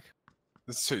 yellow mark.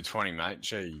 That's 220, mate.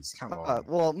 Jeez, come on.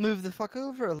 Well, move the fuck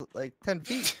over like 10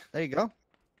 feet. There you go.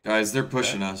 Guys, they're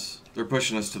pushing us. They're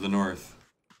pushing us to the north.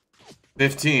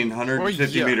 150 Oh,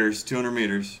 yeah. meters, 200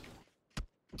 meters.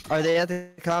 Are they at the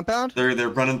compound? They're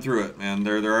running through it, man.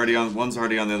 They're already on. One's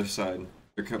already on the other side.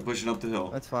 They're pushing up the hill.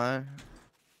 That's fine.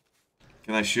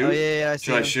 Can I shoot? Oh yeah, I see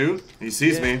Should I him. shoot? He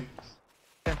sees Yeah.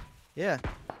 me. Yeah.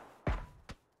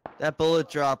 That bullet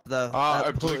drop though. Ah,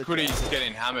 that bullet Obliquity's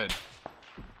getting hammered.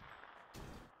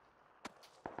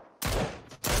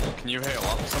 Can you heal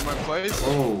up somewhere, please?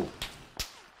 Oh,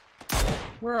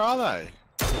 Where are they?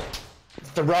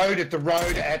 It's the road at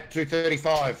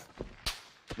 235.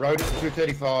 Road at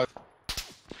 235.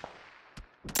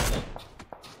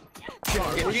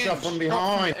 Oh, Getting we're shot from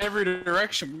behind. every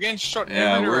direction. We're getting shot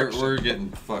yeah, every we're direction. getting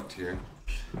fucked here.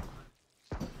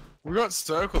 We got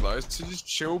circle though, so just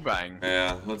chill bang.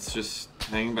 Yeah, let's just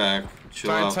hang back, chill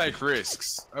Don't out. take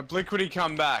risks. Obliquity,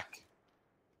 come back.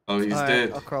 Oh, he's Alright,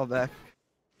 dead. I'll crawl back.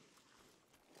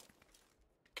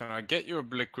 Can I get you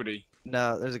Obliquity?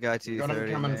 No, there's a guy Got him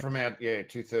 230. coming there. from out, yeah,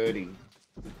 230.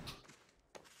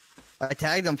 I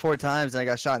tagged him 4 times and I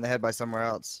got shot in the head by somewhere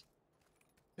else.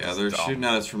 Yeah, they're Dumb. shooting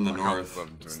at us from the I can't north. believe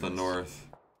I'm It's doing the this. north.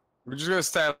 We're just gonna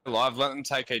stay alive. Let them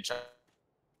take each other.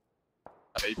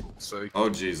 People, so Oh,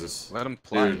 Jesus. let them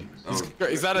play. Dude, oh.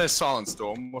 Is that a silent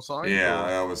storm or something? Yeah, Or-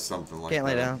 that was something like Can't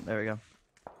that. lay down. There we go.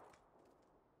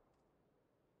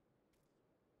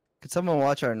 Could someone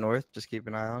watch our north? Just keep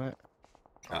an eye on it.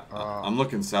 I'm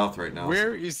looking south right now.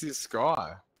 Where is this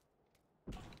guy?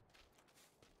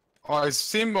 Oh, he's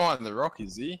sitting behind the rock,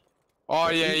 is he? Oh,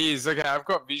 yeah, he is. Okay, I've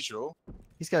got visual.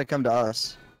 He's got to come to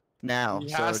us now. He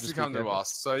so has just to be come to careful.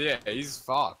 us. So, yeah, he's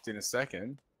fucked in a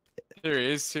second. Here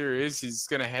he is. Here he is. He's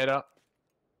going to head up.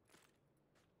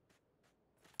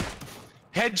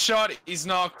 Headshot. He's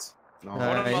knocked. No. What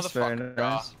a Nice, very motherfucker.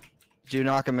 nice. Did you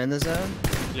knock him in the zone?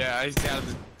 Yeah, he's out of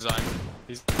the zone.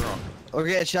 He's the rock. We're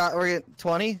getting shot. We're getting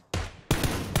 20.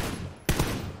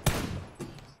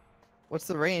 What's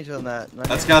the range on that?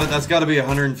 That's got to be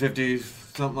 150,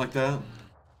 something like that.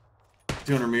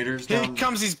 200 meters Here down.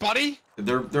 comes his buddy.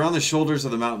 They're on the shoulders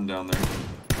of the mountain down there.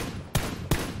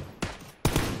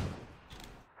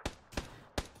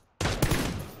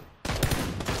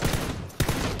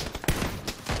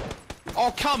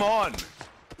 Oh, come on!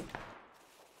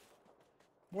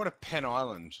 What a pen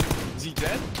island. Is he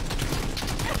dead?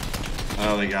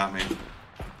 Oh, they got me.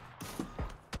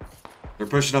 They're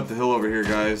pushing up the hill over here,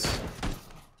 guys.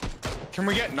 Can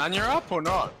we get Nanya up or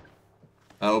not?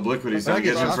 Obliquity's Where'd I not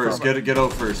get getting him shot first. from? Get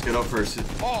out first. Get out first.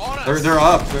 Oh, honest. They're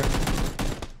up.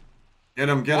 Get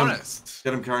him. Honest.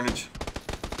 Get him, Carnage.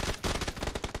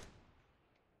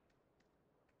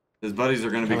 His buddies are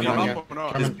gonna be Coming Come on, coming. up or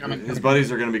not? Coming. His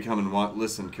buddies are gonna be coming.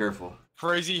 Listen, careful.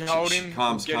 Crazy, hold him.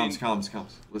 Comms. Get him.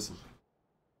 Comms. Listen.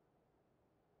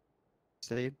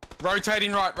 Steve.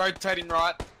 Rotating right, rotating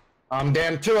right. I'm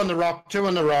down 2 on the rock, 2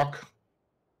 on the rock.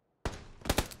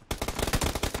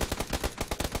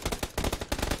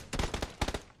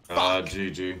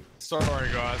 GG. Sorry,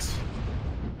 guys.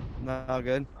 No,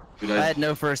 good. Dude, I had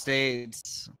no first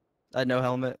aids. I had no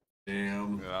helmet.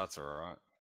 Damn. Yeah, that's alright.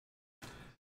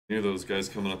 Knew those guys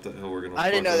coming up that hill were gonna. I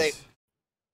didn't fuck know they- us.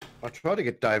 I tried to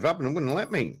get Dave up and it wouldn't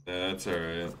let me. Yeah, that's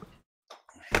alright.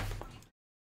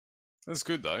 That's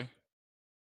good though.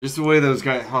 Just the way those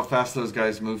guys, how fast those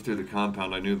guys moved through the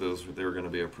compound, I knew they were gonna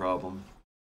be a problem.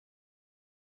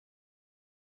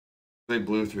 They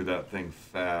blew through that thing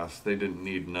fast. They didn't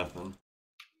need nothing.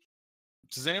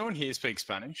 Does anyone here speak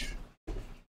Spanish?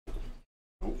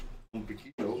 Un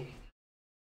poquito.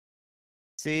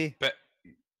 See?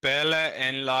 Bella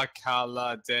en la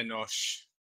cala de noche.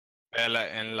 Bella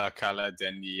en la cala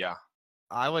de nia.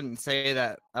 I wouldn't say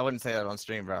that. I wouldn't say that on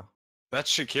stream, bro. That's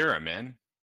Shakira, man.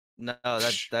 No,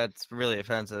 that's really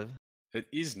offensive. It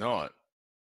is not.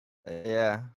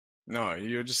 Yeah, No,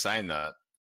 you're just saying that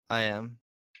I am.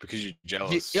 because you're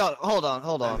jealous. Yo, hold on.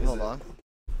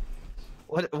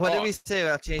 What did Oh. we say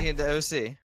about changing to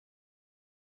OC?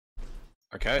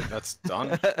 Okay, that's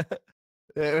done.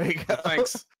 There we go.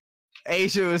 Thanks.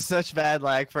 Asia was such bad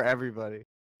lag for everybody.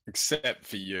 Except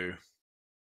for you.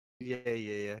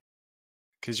 Yeah.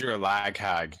 Because you're a lag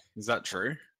hag. Is that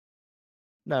true?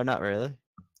 No, not really.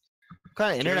 What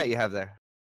kind of internet you have there?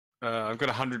 I've got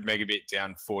 100 megabit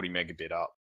down, 40 megabit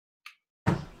up.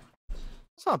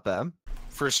 It's not bad.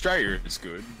 For Australia, it's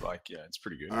good. Like, yeah, it's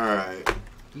pretty good. All right.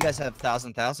 You guys have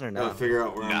 1,000 or no? Gotta figure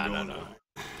out where I'm No, going. no. now.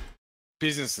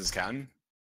 businesses can.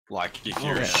 Like if Oh,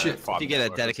 you're in a shit. If fiber you get a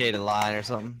network or dedicated something. line or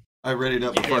something. I readied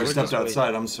up Yeah, before I we're stepped just waiting.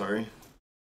 outside. I'm sorry.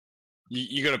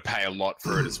 You got to pay a lot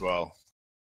for it as well.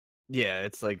 Yeah,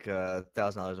 it's like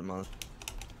 $1,000 a month.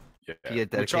 Yeah, If you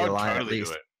get which dedicated I'd line, at totally do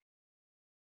least. it.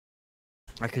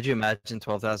 Like, could you imagine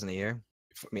 12,000 a year?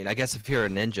 I mean, I guess if you're a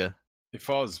ninja, If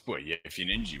I was, well, yeah, if you're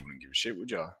ninja, you wouldn't give a shit,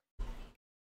 would you?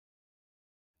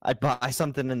 I'd buy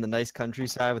something in the nice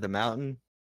countryside with a mountain,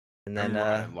 and then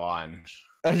Run a line.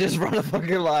 I just run a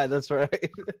fucking line. That's right.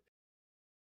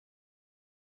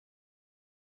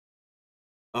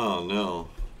 Oh no.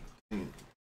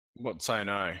 What say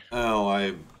no? Oh,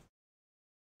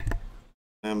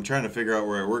 I'm trying to figure out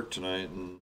where I work tonight,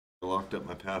 and I locked up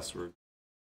my password.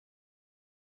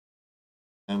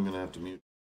 I'm gonna have to mute.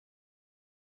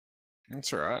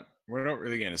 That's alright. We're not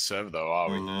really going to serve though, are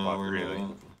we? Oh, no, Like, we're really?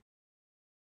 not.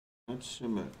 Not so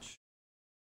much.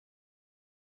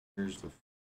 Here's the.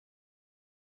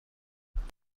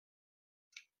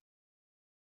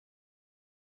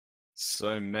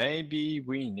 So maybe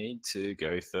we need to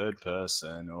go third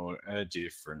person or a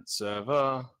different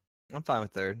server. I'm fine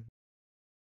with third.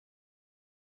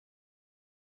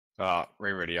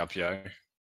 Re-ready up, yo.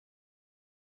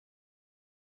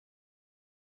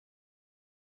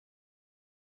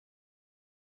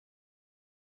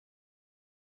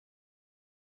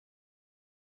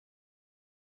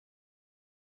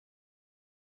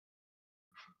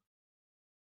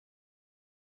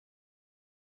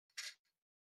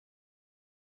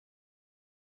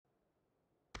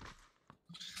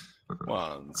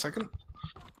 One second.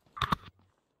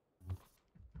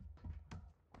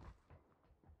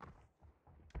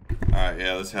 Alright,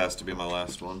 yeah, this has to be my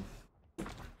last one.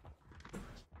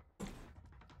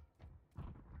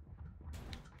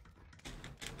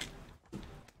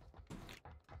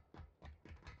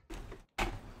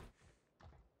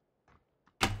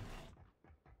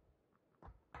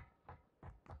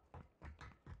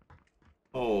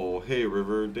 Oh, hey,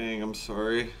 River. Dang, I'm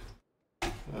sorry.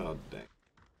 Oh, dang.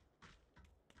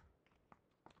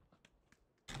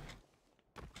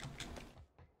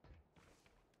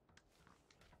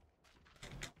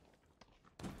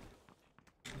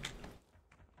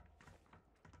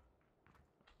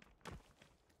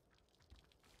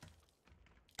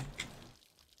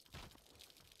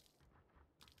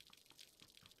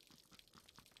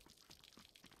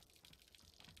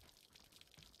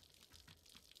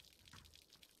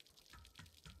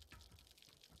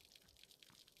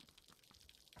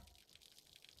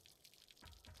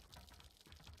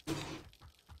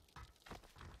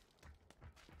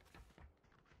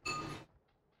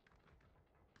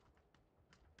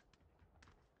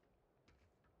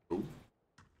 Oh.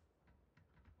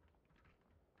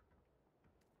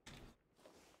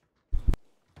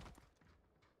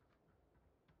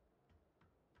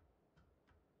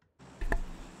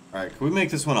 Alright, can we make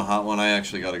this one a hot one? I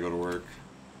actually gotta go to work.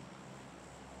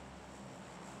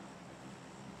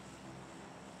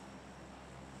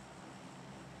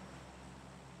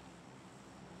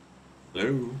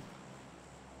 Hello?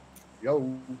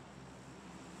 Yo.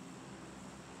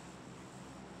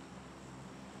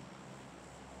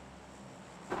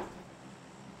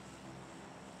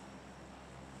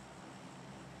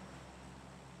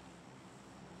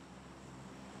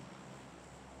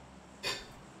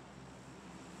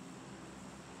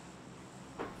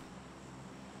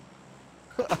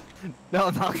 No,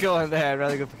 I'm not going there. I'd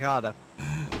rather go Picado.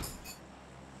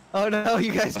 Oh no,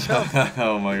 you guys jumped.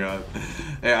 Oh my god.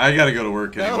 Hey, I gotta go to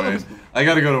work No. anyway. I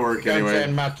gotta go to work Go anyway.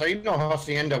 San Martino,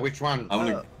 Hacienda, which one? I'm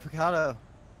gonna. Picado.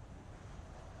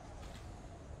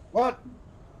 What?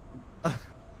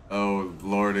 Oh,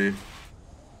 lordy.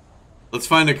 Let's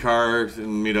find a car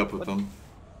and meet up with them.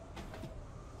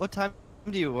 What time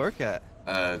do you work at?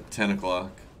 10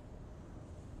 o'clock.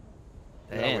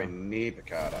 Nowhere Damn. near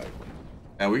Picardo.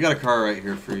 Yeah, we got a car right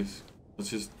here, Freeze. Let's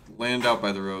just land out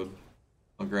by the road.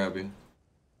 I'll grab you.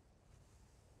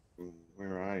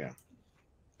 Where are you?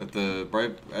 At the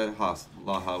right at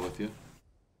Laha with you.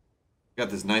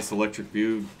 Got this nice electric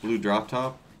blue drop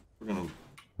top. We're gonna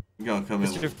come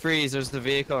Mr. in. Freeze, there's the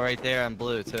vehicle right there on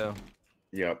blue too.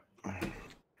 Yep.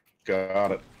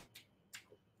 Got it.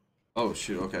 Oh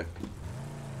shoot. Okay.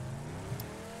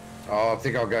 Oh, I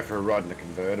think I'll go for a ride in the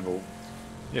convertible.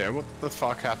 Yeah, what the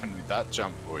fuck happened with that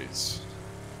jump, boys?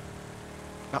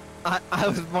 I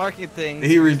was marking things.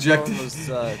 He his rejected- phone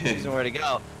was choosing where to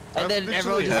go. And then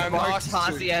Literally, everyone just I marked marked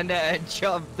it. Hacienda and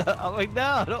jumped. I'm like, no,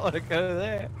 I don't want to go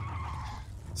there.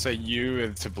 So you are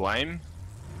to blame?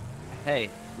 Hey,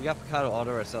 we got Picado all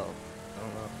to ourselves. I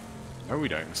don't know. No, we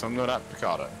don't, because I'm not at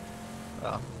Picardo.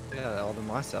 Oh, I got it all to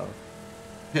myself.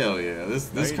 Hell yeah.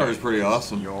 This No, you car is don't. pretty It's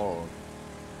awesome. Your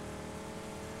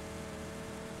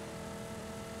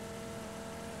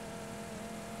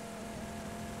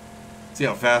See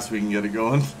how fast we can get it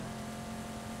going.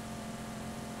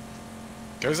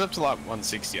 Goes up to like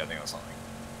 160, I think, or something.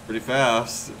 Pretty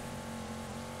fast.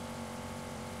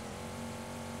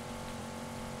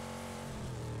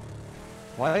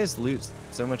 Why is loot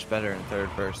so much better in third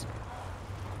person?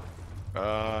 Do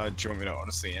you want me to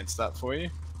honestly answer that for you?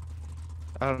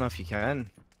 I don't know if you can.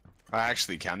 I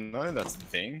actually can though, that's the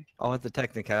thing. I want the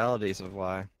technicalities of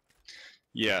why.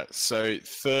 Yeah, so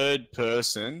third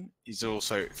person is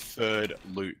also third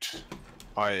loot,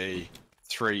 i.e.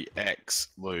 3x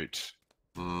loot.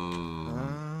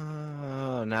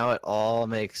 Oh, now it all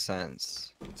makes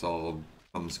sense. It's all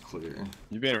comes clear.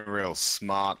 You've been a real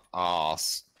smart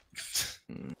ass.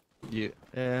 Yeah.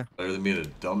 Better than being a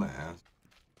dumbass.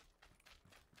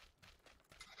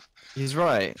 He's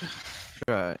right.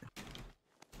 Right.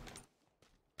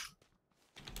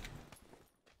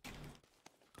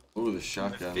 Ooh, the The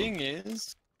shotgun. thing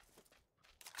is,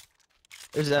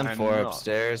 There's I'm M4 not.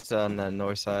 upstairs on the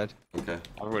north side. Okay.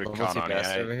 I would have What's gone your on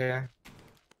best over here?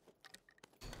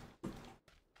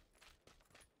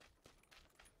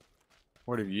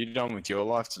 What have you done with your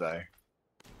life today?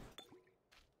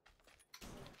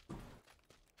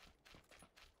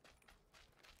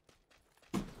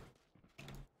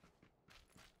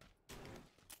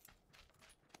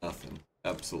 Nothing.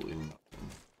 Absolutely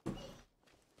nothing.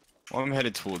 Well, I'm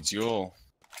headed towards your.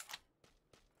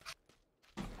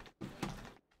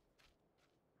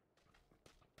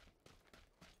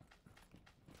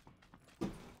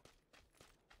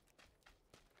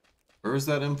 Where is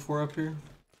that M4 up here? Is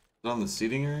it on the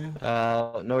seating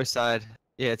area? North side.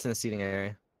 Yeah, it's in the seating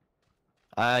area.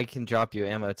 I can drop you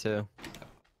ammo too.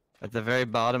 At the very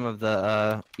bottom of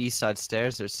the east side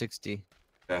stairs, there's 60.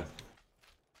 Okay.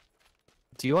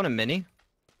 Do you want a mini?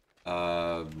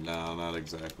 No, not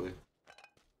exactly.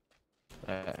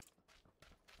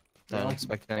 Don't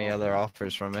expect any other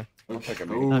offers from me. Okay.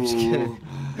 No, I'm just kidding.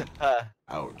 Ooh.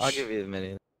 Ouch. I'll give you the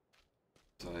mini.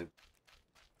 Side.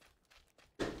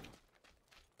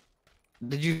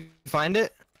 Did you find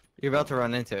it? You're about to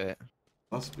run into it.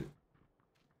 Must be.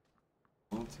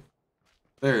 What?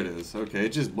 There it is. Okay, it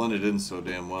just blended in so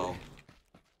damn well.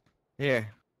 Here.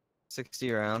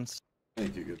 60 rounds.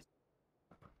 Thank you, good.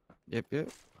 Yep.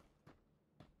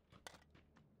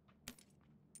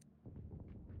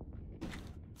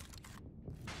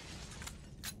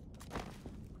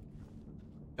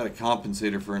 Got a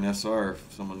compensator for an SR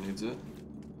if someone needs it.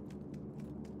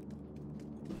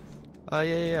 Oh,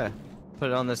 yeah. Put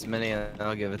it on this mini and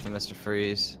I'll give it to Mr.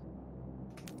 Freeze.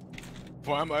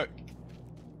 Why am I?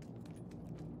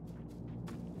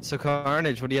 So,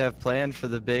 Carnage, what do you have planned for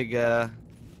the big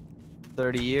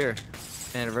 30-year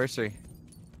anniversary?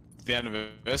 The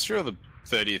anniversary or the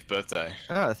 30th birthday?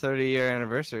 Oh, 30-year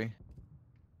anniversary.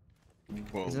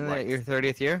 Well, Isn't like that your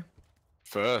 30th year?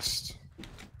 first.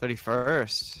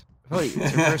 31st. Wait,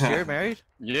 it's your first year married?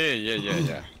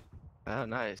 Yeah. Oh,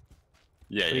 nice.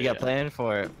 Yeah, What do you got planned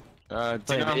for it? Playing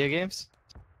dinner. video games?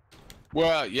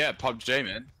 Well, yeah, PUBG,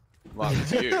 man. Like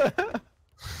with you.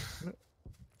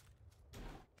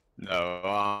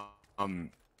 No,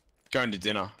 I'm going to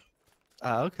dinner.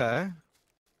 Oh, okay.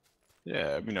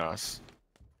 Yeah, it'd be nice.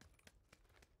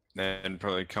 Then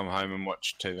probably come home and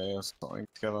watch TV or something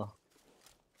together.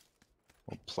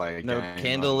 Or play a No game.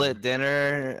 candlelit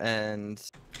dinner and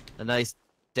a nice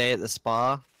day at the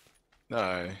spa.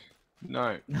 No.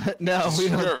 No, we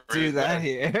don't Sure, do that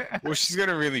yeah. here. Well, she's got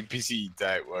a really busy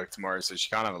day at work tomorrow, so she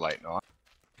can't have a late night.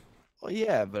 Well,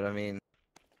 yeah, but I mean,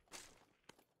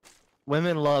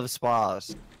 women love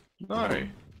spas. No, they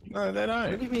don't.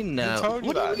 What do you mean no? told you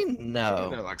What that. do you mean no?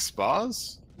 They're like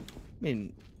spas. I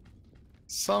mean,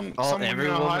 Some every women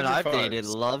are woman I've dated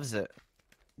hydrophobes. loves it.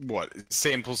 What?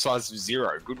 Sample size of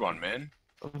 0. Good one, man.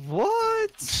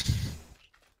 What?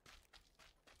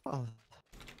 Oh,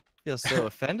 I feel so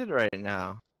offended right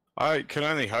now. I can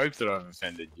only hope that I've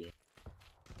offended you.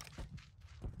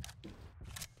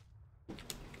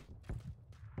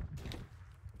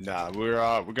 Nah, we're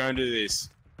going to do this.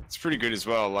 It's pretty good as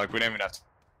well. Like we don't even have to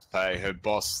pay. Her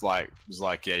boss was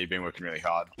like, yeah, you've been working really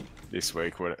hard this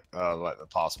week, like the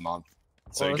past month.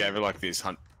 So he Well, gave her like this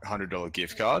 $100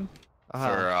 gift card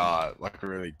Uh-huh. for like a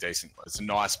really decent. It's a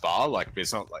nice bar, like but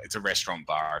it's not like it's a restaurant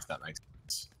bar if that makes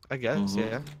sense. I guess, Mhm.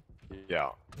 yeah. Yeah.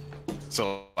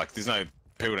 So like, there's no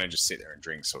people don't just sit there and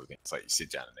drink sort of thing. It's like you sit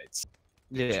down and eat.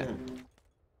 Yeah. Sure.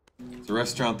 It's a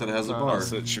restaurant that has a bar.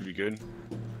 So it should be good.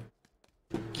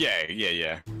 Yeah.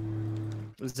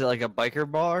 Is it like a biker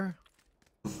bar?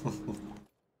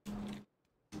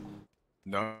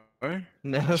 No.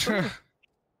 No. Those are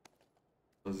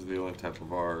the only type of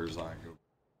bars I go.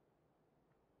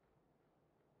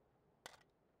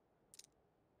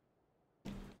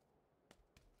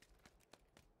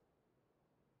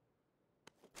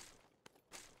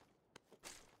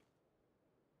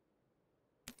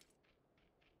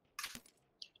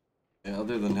 Yeah,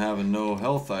 other than having no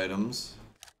health items,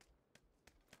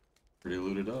 pretty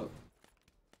looted up.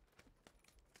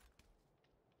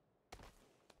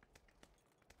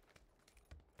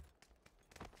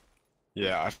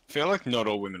 Yeah, I feel like not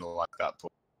all women are like that.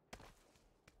 Paul.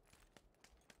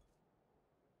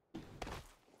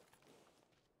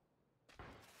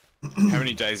 How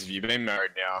many days have you been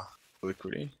married now,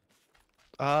 Liquidy?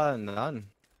 None.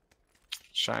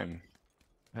 Shame.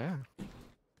 Yeah.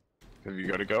 Have you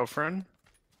got a girlfriend?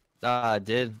 I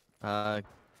did.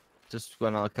 Just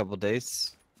went on a couple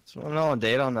dates. Just went on a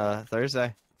date on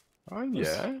Thursday. Oh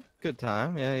yeah. Good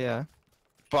time. Yeah, yeah.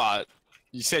 But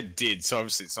you said did, so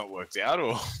obviously it's not worked out,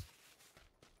 or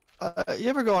You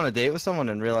ever go on a date with someone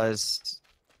and realize?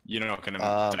 you're not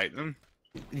gonna date them?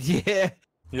 Yeah.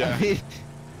 Yeah. I mean,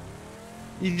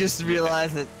 you just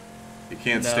realize that You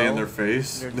can't stand No, their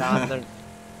face. they're not. They're,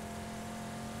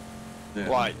 Yeah.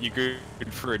 Like, you're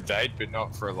good for a date, but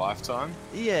not for a lifetime?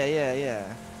 yeah, yeah,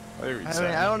 yeah. I hear what you're I mean,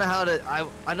 saying. I don't know how to.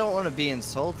 I don't want to be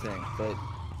insulting, but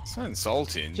It's not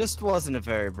insulting. just wasn't a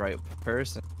very bright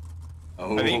person.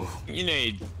 Oh. I think you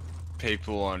need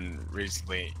people on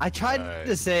reasonably. I tried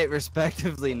to say it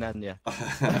respectively, Nanya.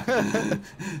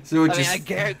 So what I mean, I you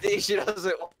guarantee she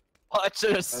doesn't watch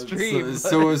a stream.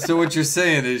 so what you're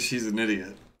saying is she's an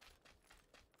idiot,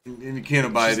 and you can't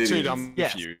abide She's too idiots. dumb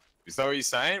Yes. for you. Is that what you're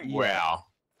saying? Yeah. Wow.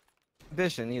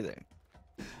 ambition either.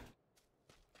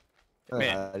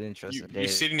 Man, I'd interest in You're dating.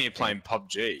 sitting here playing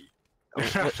PUBG.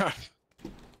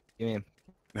 You mean?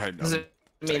 No, Does it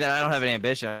mean that I don't have any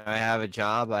ambition? I have a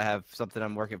job. I have something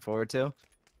I'm working forward to.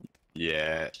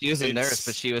 Yeah. She was a nurse, it's-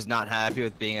 but she was not happy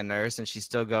with being a nurse, and she's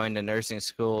still going to nursing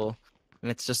school. And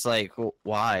it's just like,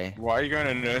 why? Why are you going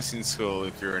to nursing school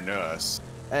if you're a nurse?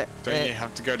 Don't you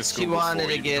have to go to school She wanted before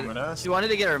to you get. become a nurse? She wanted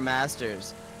to get her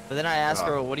master's, but then I asked Oh.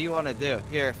 her, "What do you want to do?"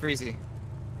 Here, Freezy,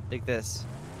 take this.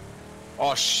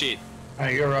 Oh shit.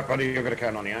 Hey, you're up, buddy. You've got a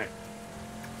code 98.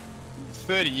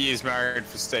 30 years married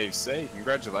for Steve C.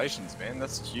 Congratulations, man.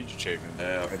 That's a huge achievement.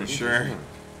 Yeah, for sure.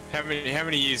 How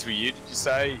many years were you, did you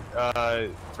say,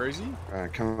 Freezy?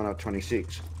 Coming up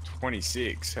 26.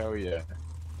 26, hell yeah.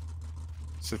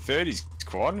 So 30's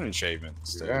quite an achievement,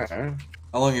 Steve. Yeah.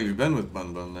 How long have you been with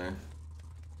Bun Bun there?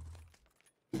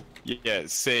 Yeah,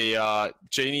 see,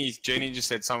 Jeannie just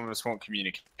said some of us want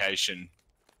communication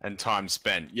and time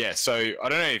spent. Yeah, so I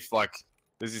don't know if, like,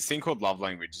 there's this thing called love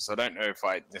languages. I don't know if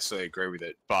I necessarily agree with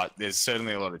it, but there's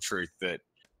certainly a lot of truth that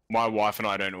my wife and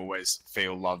I don't always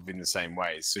feel love in the same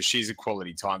ways. So she's a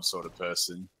quality time sort of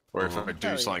person, or if I do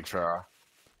Hell yeah. something for her.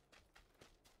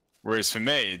 Whereas for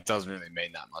me, it doesn't really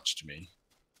mean that much to me.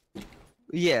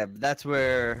 Yeah, but that's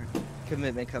where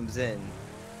commitment comes in.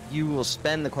 You will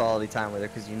spend the quality time with her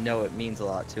because you know it means a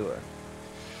lot to her.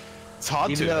 It's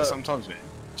hard Even to though- sometimes, man.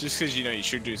 Just because you know you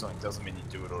should do something doesn't mean you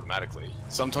do it automatically.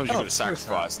 Sometimes you Oh, got to of course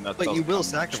sacrifice, and that But you doesn't will come with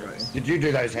sacrifice. choice. Did you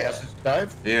do those houses,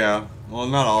 Dave? Yeah. Well,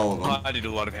 not all of them. I did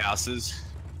a lot of houses.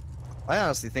 I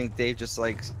honestly think Dave just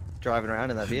likes driving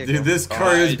around in that vehicle. Dude, this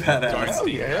car is Don't badass.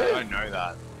 think- yeah. I don't know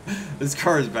that. This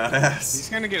car is He's badass.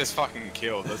 gonna get us fucking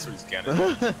killed. That's what he's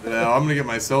gonna. Yeah, I'm gonna get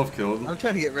myself killed. I'm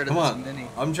trying to get rid of Come this on. mini.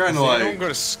 I'm trying to Has anyone like.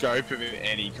 got a scope of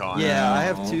any kind? Yeah, I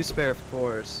have No. 2 spare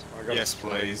 4s. I got Yes, a-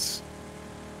 please.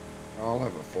 I'll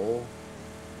have a 4.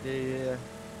 Yeah, yeah.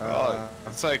 Oh,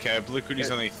 it's okay.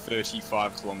 Obliquity's only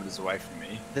 35 kilometers away from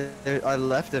me. I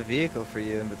left a vehicle for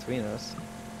you in between us.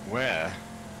 Where?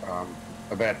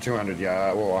 About 200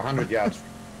 yards, well, 100 yards,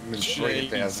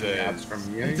 3,000 yards Jesus.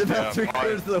 from It's you. about Yeah,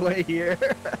 3/4 of the way here.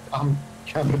 I'm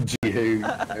coming to you.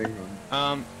 Hang on.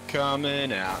 I'm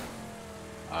coming out.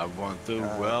 I want the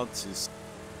world to.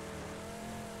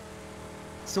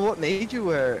 So what made you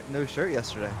wear no shirt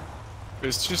yesterday?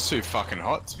 It's just too fucking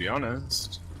hot, to be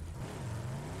honest.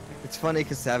 It's funny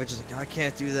because Savage is like, I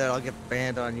can't do that, I'll get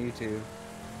banned on YouTube.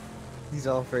 He's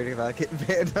all afraid about getting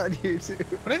banned on YouTube.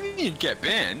 I don't think you'd get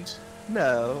banned.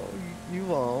 No, you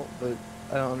won't, but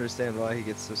I don't understand why he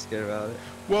gets so scared about it.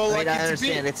 Well, I like mean, I it's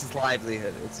understand a bit. it's his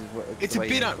livelihood. It's the a way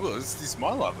bit. he- Well, this is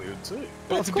my livelihood too. But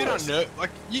Well, it's a of bit course. like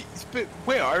you. But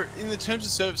where in the terms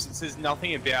of service it says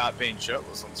nothing about being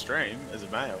shirtless on stream as a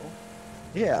male.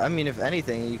 Yeah, I mean, if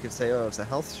anything, you could say, oh, it's a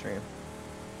health stream.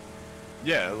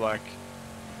 Yeah, like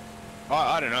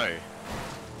I don't know.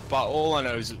 But all I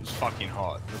know is it was fucking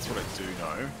hot. That's what I do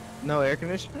know. No air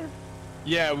conditioner?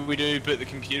 Yeah, we do, but the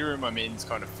computer room I'm in is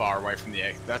kind of far away from the.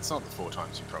 That's not the 4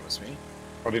 times you promised me.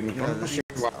 I didn't promise you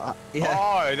one. Yeah.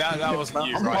 Oh, that wasn't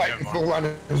you, I'm right? waiting Never for mind.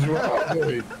 one as well,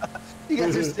 dude. You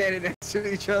guys are standing next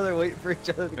to each other, waiting for each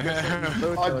other to get something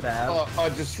you both don't have. I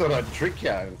just thought I'd trick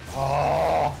you.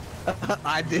 Oh,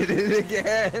 I did it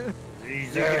again. You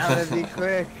gotta be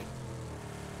quick.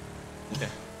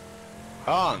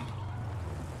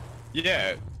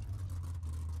 Yeah.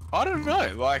 I don't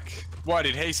know. Like, what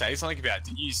did he say something about?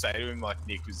 Did you say to him like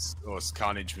Nick was or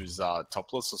Carnage was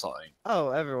topless or something? Oh,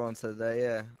 everyone said that,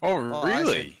 yeah. Oh, Well,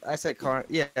 really? I said Carnage.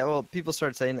 Yeah, well, people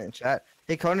started saying it in chat.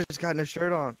 Hey, Carnage has got no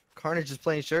shirt on. Carnage is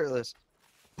playing shirtless.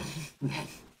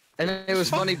 And it was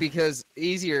funny because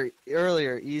earlier,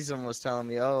 Easem was telling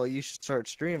me, "Oh, you should start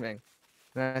streaming."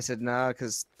 And I said, "No,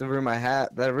 because the room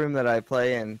that I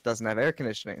play in doesn't have air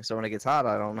conditioning. So when it gets hot,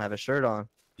 I don't have a shirt on."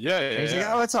 Yeah, And he's yeah.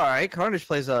 like, "Oh, it's all right. Carnage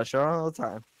plays without a shirt on all the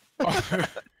time."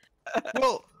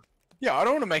 Well, yeah, I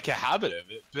don't want to make a habit of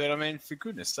it, but I mean, for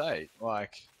goodness sake,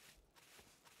 like,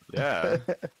 yeah,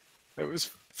 it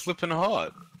was flipping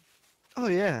hot. Oh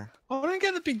yeah. I don't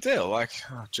get the big deal. Like,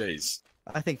 oh, jeez.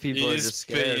 I think people are just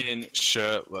scared. Being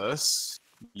shirtless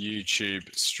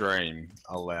YouTube stream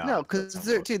allowed? No, because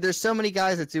there's so many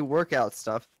guys that do workout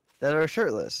stuff that are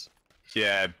shirtless.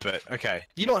 Yeah, but okay.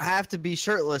 You don't have to be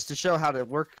shirtless to show how to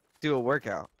do a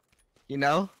workout. You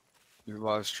know? Your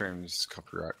live streams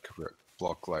copyright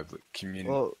block label community.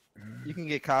 Well, you can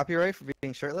get copyright for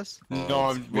being shirtless. No,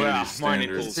 it's my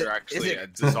community standards. nipples are actually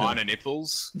designer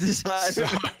nipples. Designer.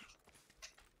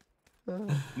 So,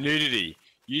 nudity.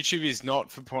 YouTube is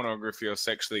not for pornography or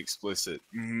sexually explicit.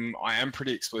 I am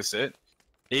pretty explicit.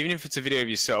 Even if it's a video of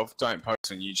yourself, don't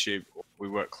post on YouTube. We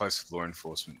work close with law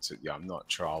enforcement, so yeah, I'm not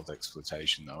child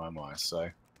exploitation though, am I? So,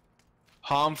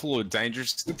 harmful or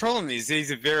dangerous. The problem is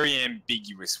these are very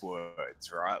ambiguous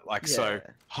words, right? Like, so,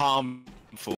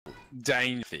 harmful,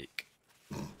 dangerous,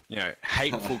 you know,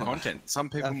 hateful content. Some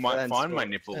people might find my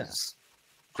nipples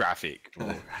graphic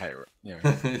or, hey, you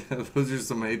know. Those are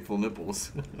some hateful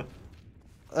nipples.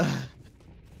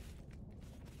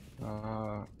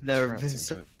 Never been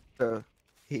so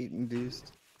heat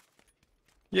induced.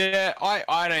 Yeah,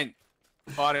 I don't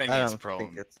think it's a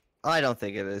problem. I don't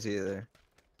think it is either.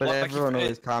 But Like, everyone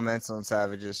always comments on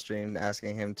Savage's stream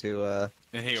asking him to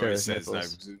And he show always his says no.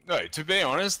 nipples. No, to be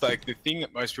honest, like the thing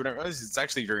that most people don't realize is it's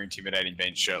actually very intimidating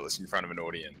being shirtless in front of an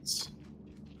audience.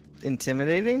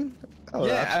 Intimidating? Oh,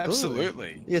 yeah,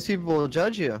 absolutely. Yes, people will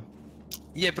judge you.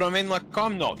 Yeah, but I mean, like,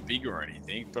 I'm not big or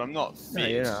anything, but I'm not fit. No,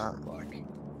 you're not. Like,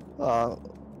 I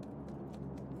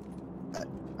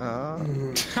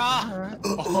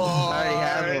already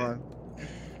have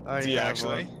one. Do you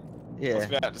actually? I Yeah. was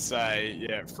about to say,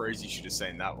 yeah, Freezy should have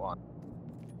seen that one.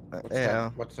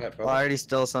 Yeah. What's that? Well, I already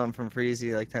stole something from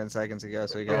Freezy like 10 seconds ago,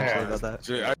 so we can Yeah. talk about that.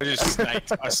 Dude,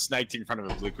 I snaked in front of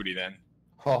Obliquity then.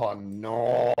 Oh,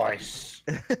 nice.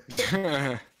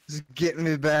 Just getting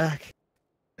me back.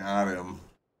 Got him.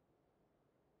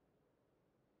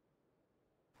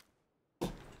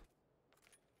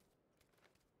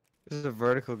 There's a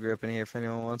vertical grip in here if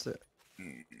anyone wants it.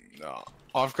 No,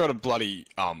 I've got a bloody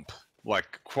ump.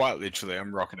 Like, quite literally,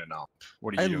 I'm rocking an ump.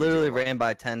 What are I you doing? literally Joe? ran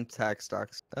by 10 tack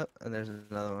stocks. Oh, and there's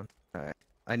another one. Alright.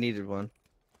 I needed one.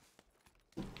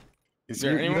 Is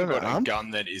there You anyone have an got a ump?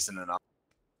 gun that isn't an ump?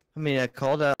 I mean, I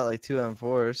called out like 2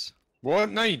 M4s.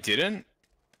 What? No, you didn't.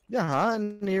 Yeah, huh?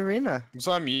 In the arena. Was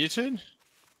I muted?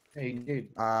 Hey, dude.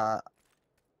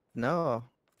 No.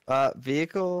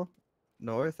 Vehicle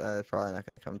north? Probably not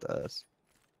gonna come to us.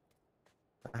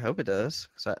 I hope it does,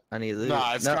 because I need loot.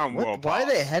 Nah, it's going well Why are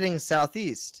they past. heading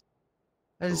southeast?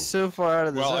 That is so far out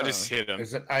of the Well, zone. I just hit him.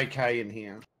 There's an AK in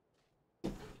here.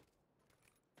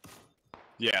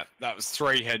 Yeah, that was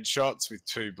 3 headshots with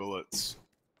 2 bullets.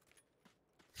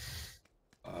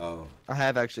 Oh. I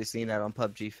have actually seen that on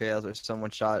PUBG fails where someone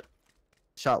shot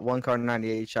one car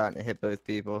 98 shot and it hit both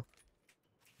people.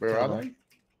 Where are they?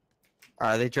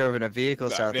 They drove in a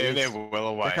vehicle southeast. They're well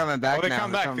away. They're coming back Oh, they're now.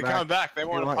 coming back. They're coming back. They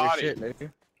want to your party. shit, maybe.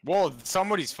 Well,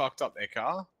 somebody's fucked up their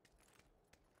car.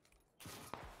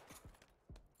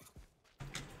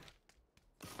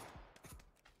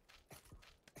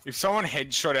 If someone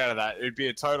headshot out of that, it'd be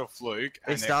a total fluke.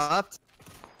 They and stopped.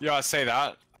 Yeah, I see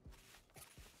that.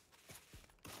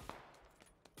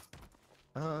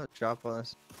 Oh, drop on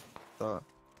us. Thought.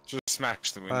 Just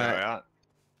smash the window Alright. out.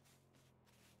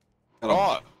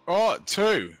 Got Oh,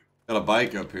 2. a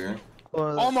bike up here.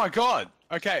 Oh my god.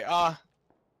 Okay,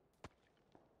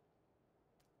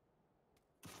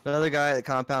 Another guy at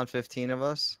compound 15 of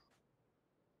us.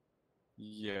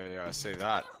 yeah, I see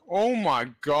that. Oh my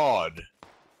god.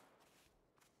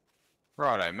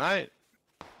 Righto, mate.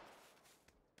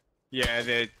 Yeah,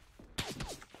 the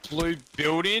blue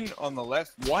building on the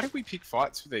left. Why did we pick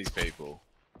fights with these people?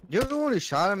 You're the one who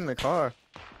shot him in the car.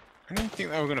 I didn't think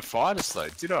they were going to fight us though,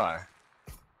 did I?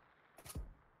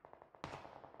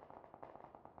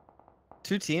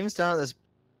 2 teams down at this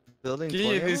building. Yeah,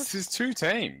 20 of there's us? 2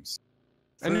 teams.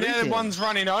 And Three now the teams. one's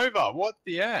running over. What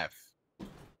the F?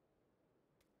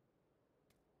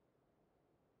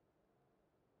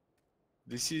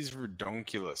 This is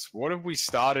redonkulous. What have we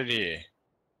started here?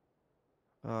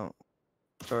 Oh,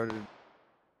 started.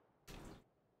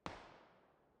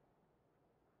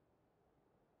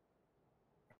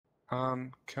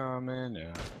 I'm coming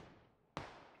out.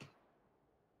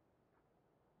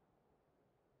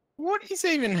 What is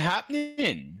even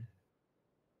happening?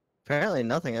 Apparently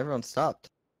nothing. Everyone stopped.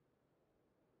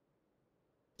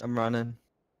 I'm running.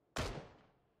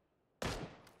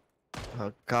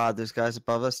 Oh God, there's guys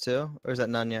above us too. Or is that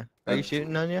Nunya? Are you shooting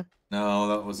Nunya? No,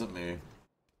 that wasn't me.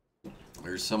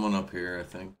 There's someone up here, I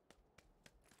think.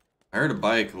 I heard a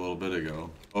bike a little bit ago.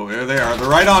 Oh, there they are. They're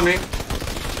right on me.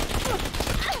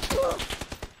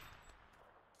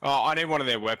 Oh, I need one of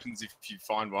their weapons if you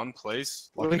find one, please.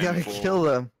 Well, Like we an gotta M4. kill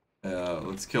them. Yeah,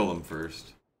 let's kill them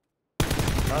first.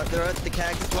 They're at the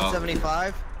cactus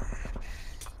 175.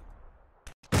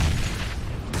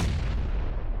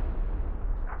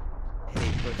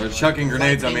 They're chucking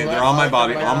grenades at me. They're on my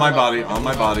body. On my body. On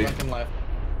my body.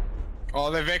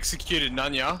 Oh, they've executed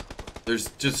Nunya. There's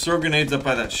just throw grenades up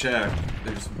by that shack.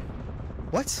 There's.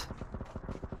 What?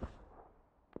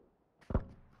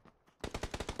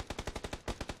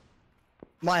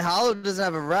 My hollow doesn't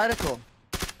have a radical.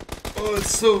 Oh,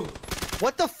 it's so.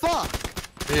 What the fuck?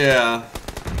 Yeah.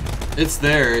 It's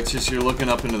there. It's just you're looking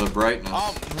up into the brightness.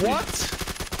 What?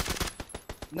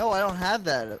 No, I don't have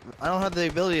that. I don't have the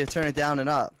ability to turn it down and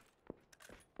up.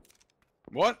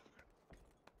 What?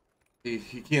 He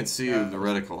can't see you in the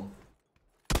reticle.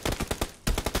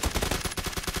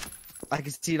 I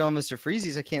can see it on Mr.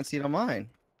 Freezy's. I can't see it on mine.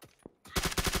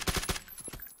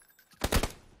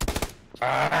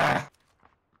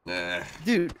 Nah.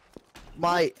 Dude,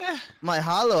 my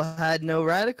hollow had no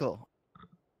radical.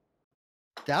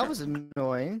 That was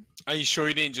annoying. Are you sure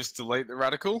you didn't just delete the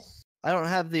radical? I don't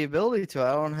have the ability to.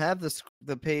 I don't have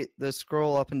the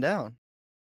scroll up and down.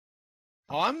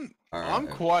 I'm Alright.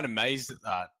 quite amazed at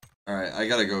that. Alright, I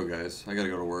gotta go, guys. I gotta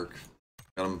go to work.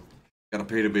 Gotta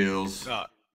pay the bills.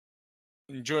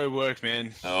 Enjoy work,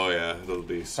 man. Oh yeah, it'll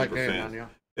be super Okay, fan. man, yeah.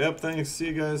 Yep, thanks. See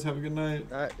you guys. Have a good night.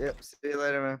 All right. Yep. See you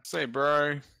later, man. Say,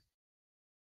 bro.